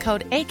and use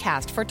code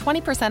ACAST for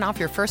 20% off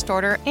your first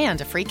order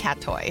and a free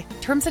cat toy.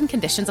 Terms and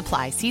conditions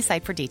apply. See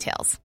site for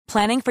details.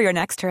 Planning for your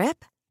next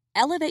trip?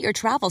 Elevate your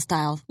travel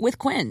style with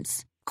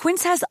Quince.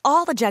 Quince has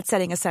all the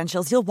jet-setting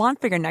essentials you'll want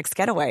for your next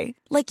getaway,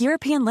 like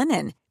European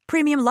linen,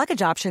 premium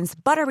luggage options,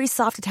 buttery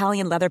soft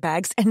Italian leather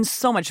bags, and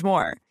so much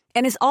more.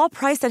 And is all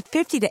priced at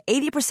 50 to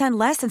 80%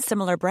 less than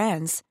similar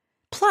brands.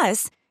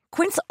 Plus,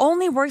 Quince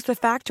only works with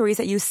factories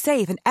that use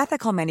safe and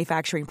ethical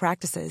manufacturing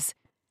practices.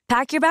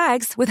 Pack your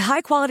bags with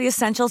high-quality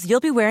essentials you'll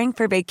be wearing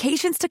for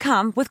vacations to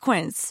come with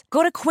Quince.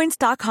 Go to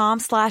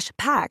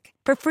quince.com/pack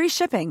for free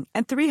shipping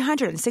and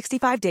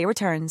 365-day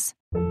returns.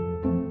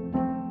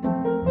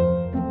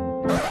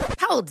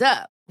 Hold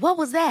up. What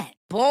was that?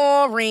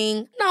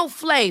 Boring. No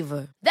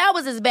flavor. That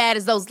was as bad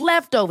as those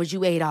leftovers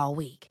you ate all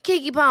week.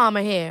 Keke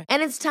Palmer here,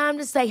 and it's time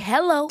to say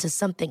hello to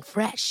something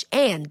fresh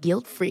and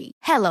guilt-free.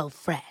 Hello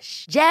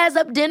Fresh. Jazz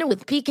up dinner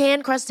with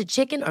pecan-crusted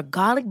chicken or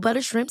garlic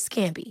butter shrimp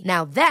scampi.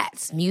 Now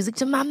that's music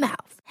to my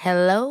mouth.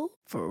 Hello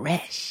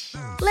Fresh.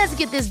 Let's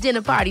get this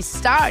dinner party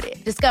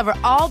started. Discover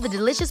all the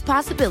delicious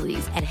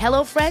possibilities at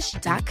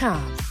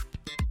HelloFresh.com.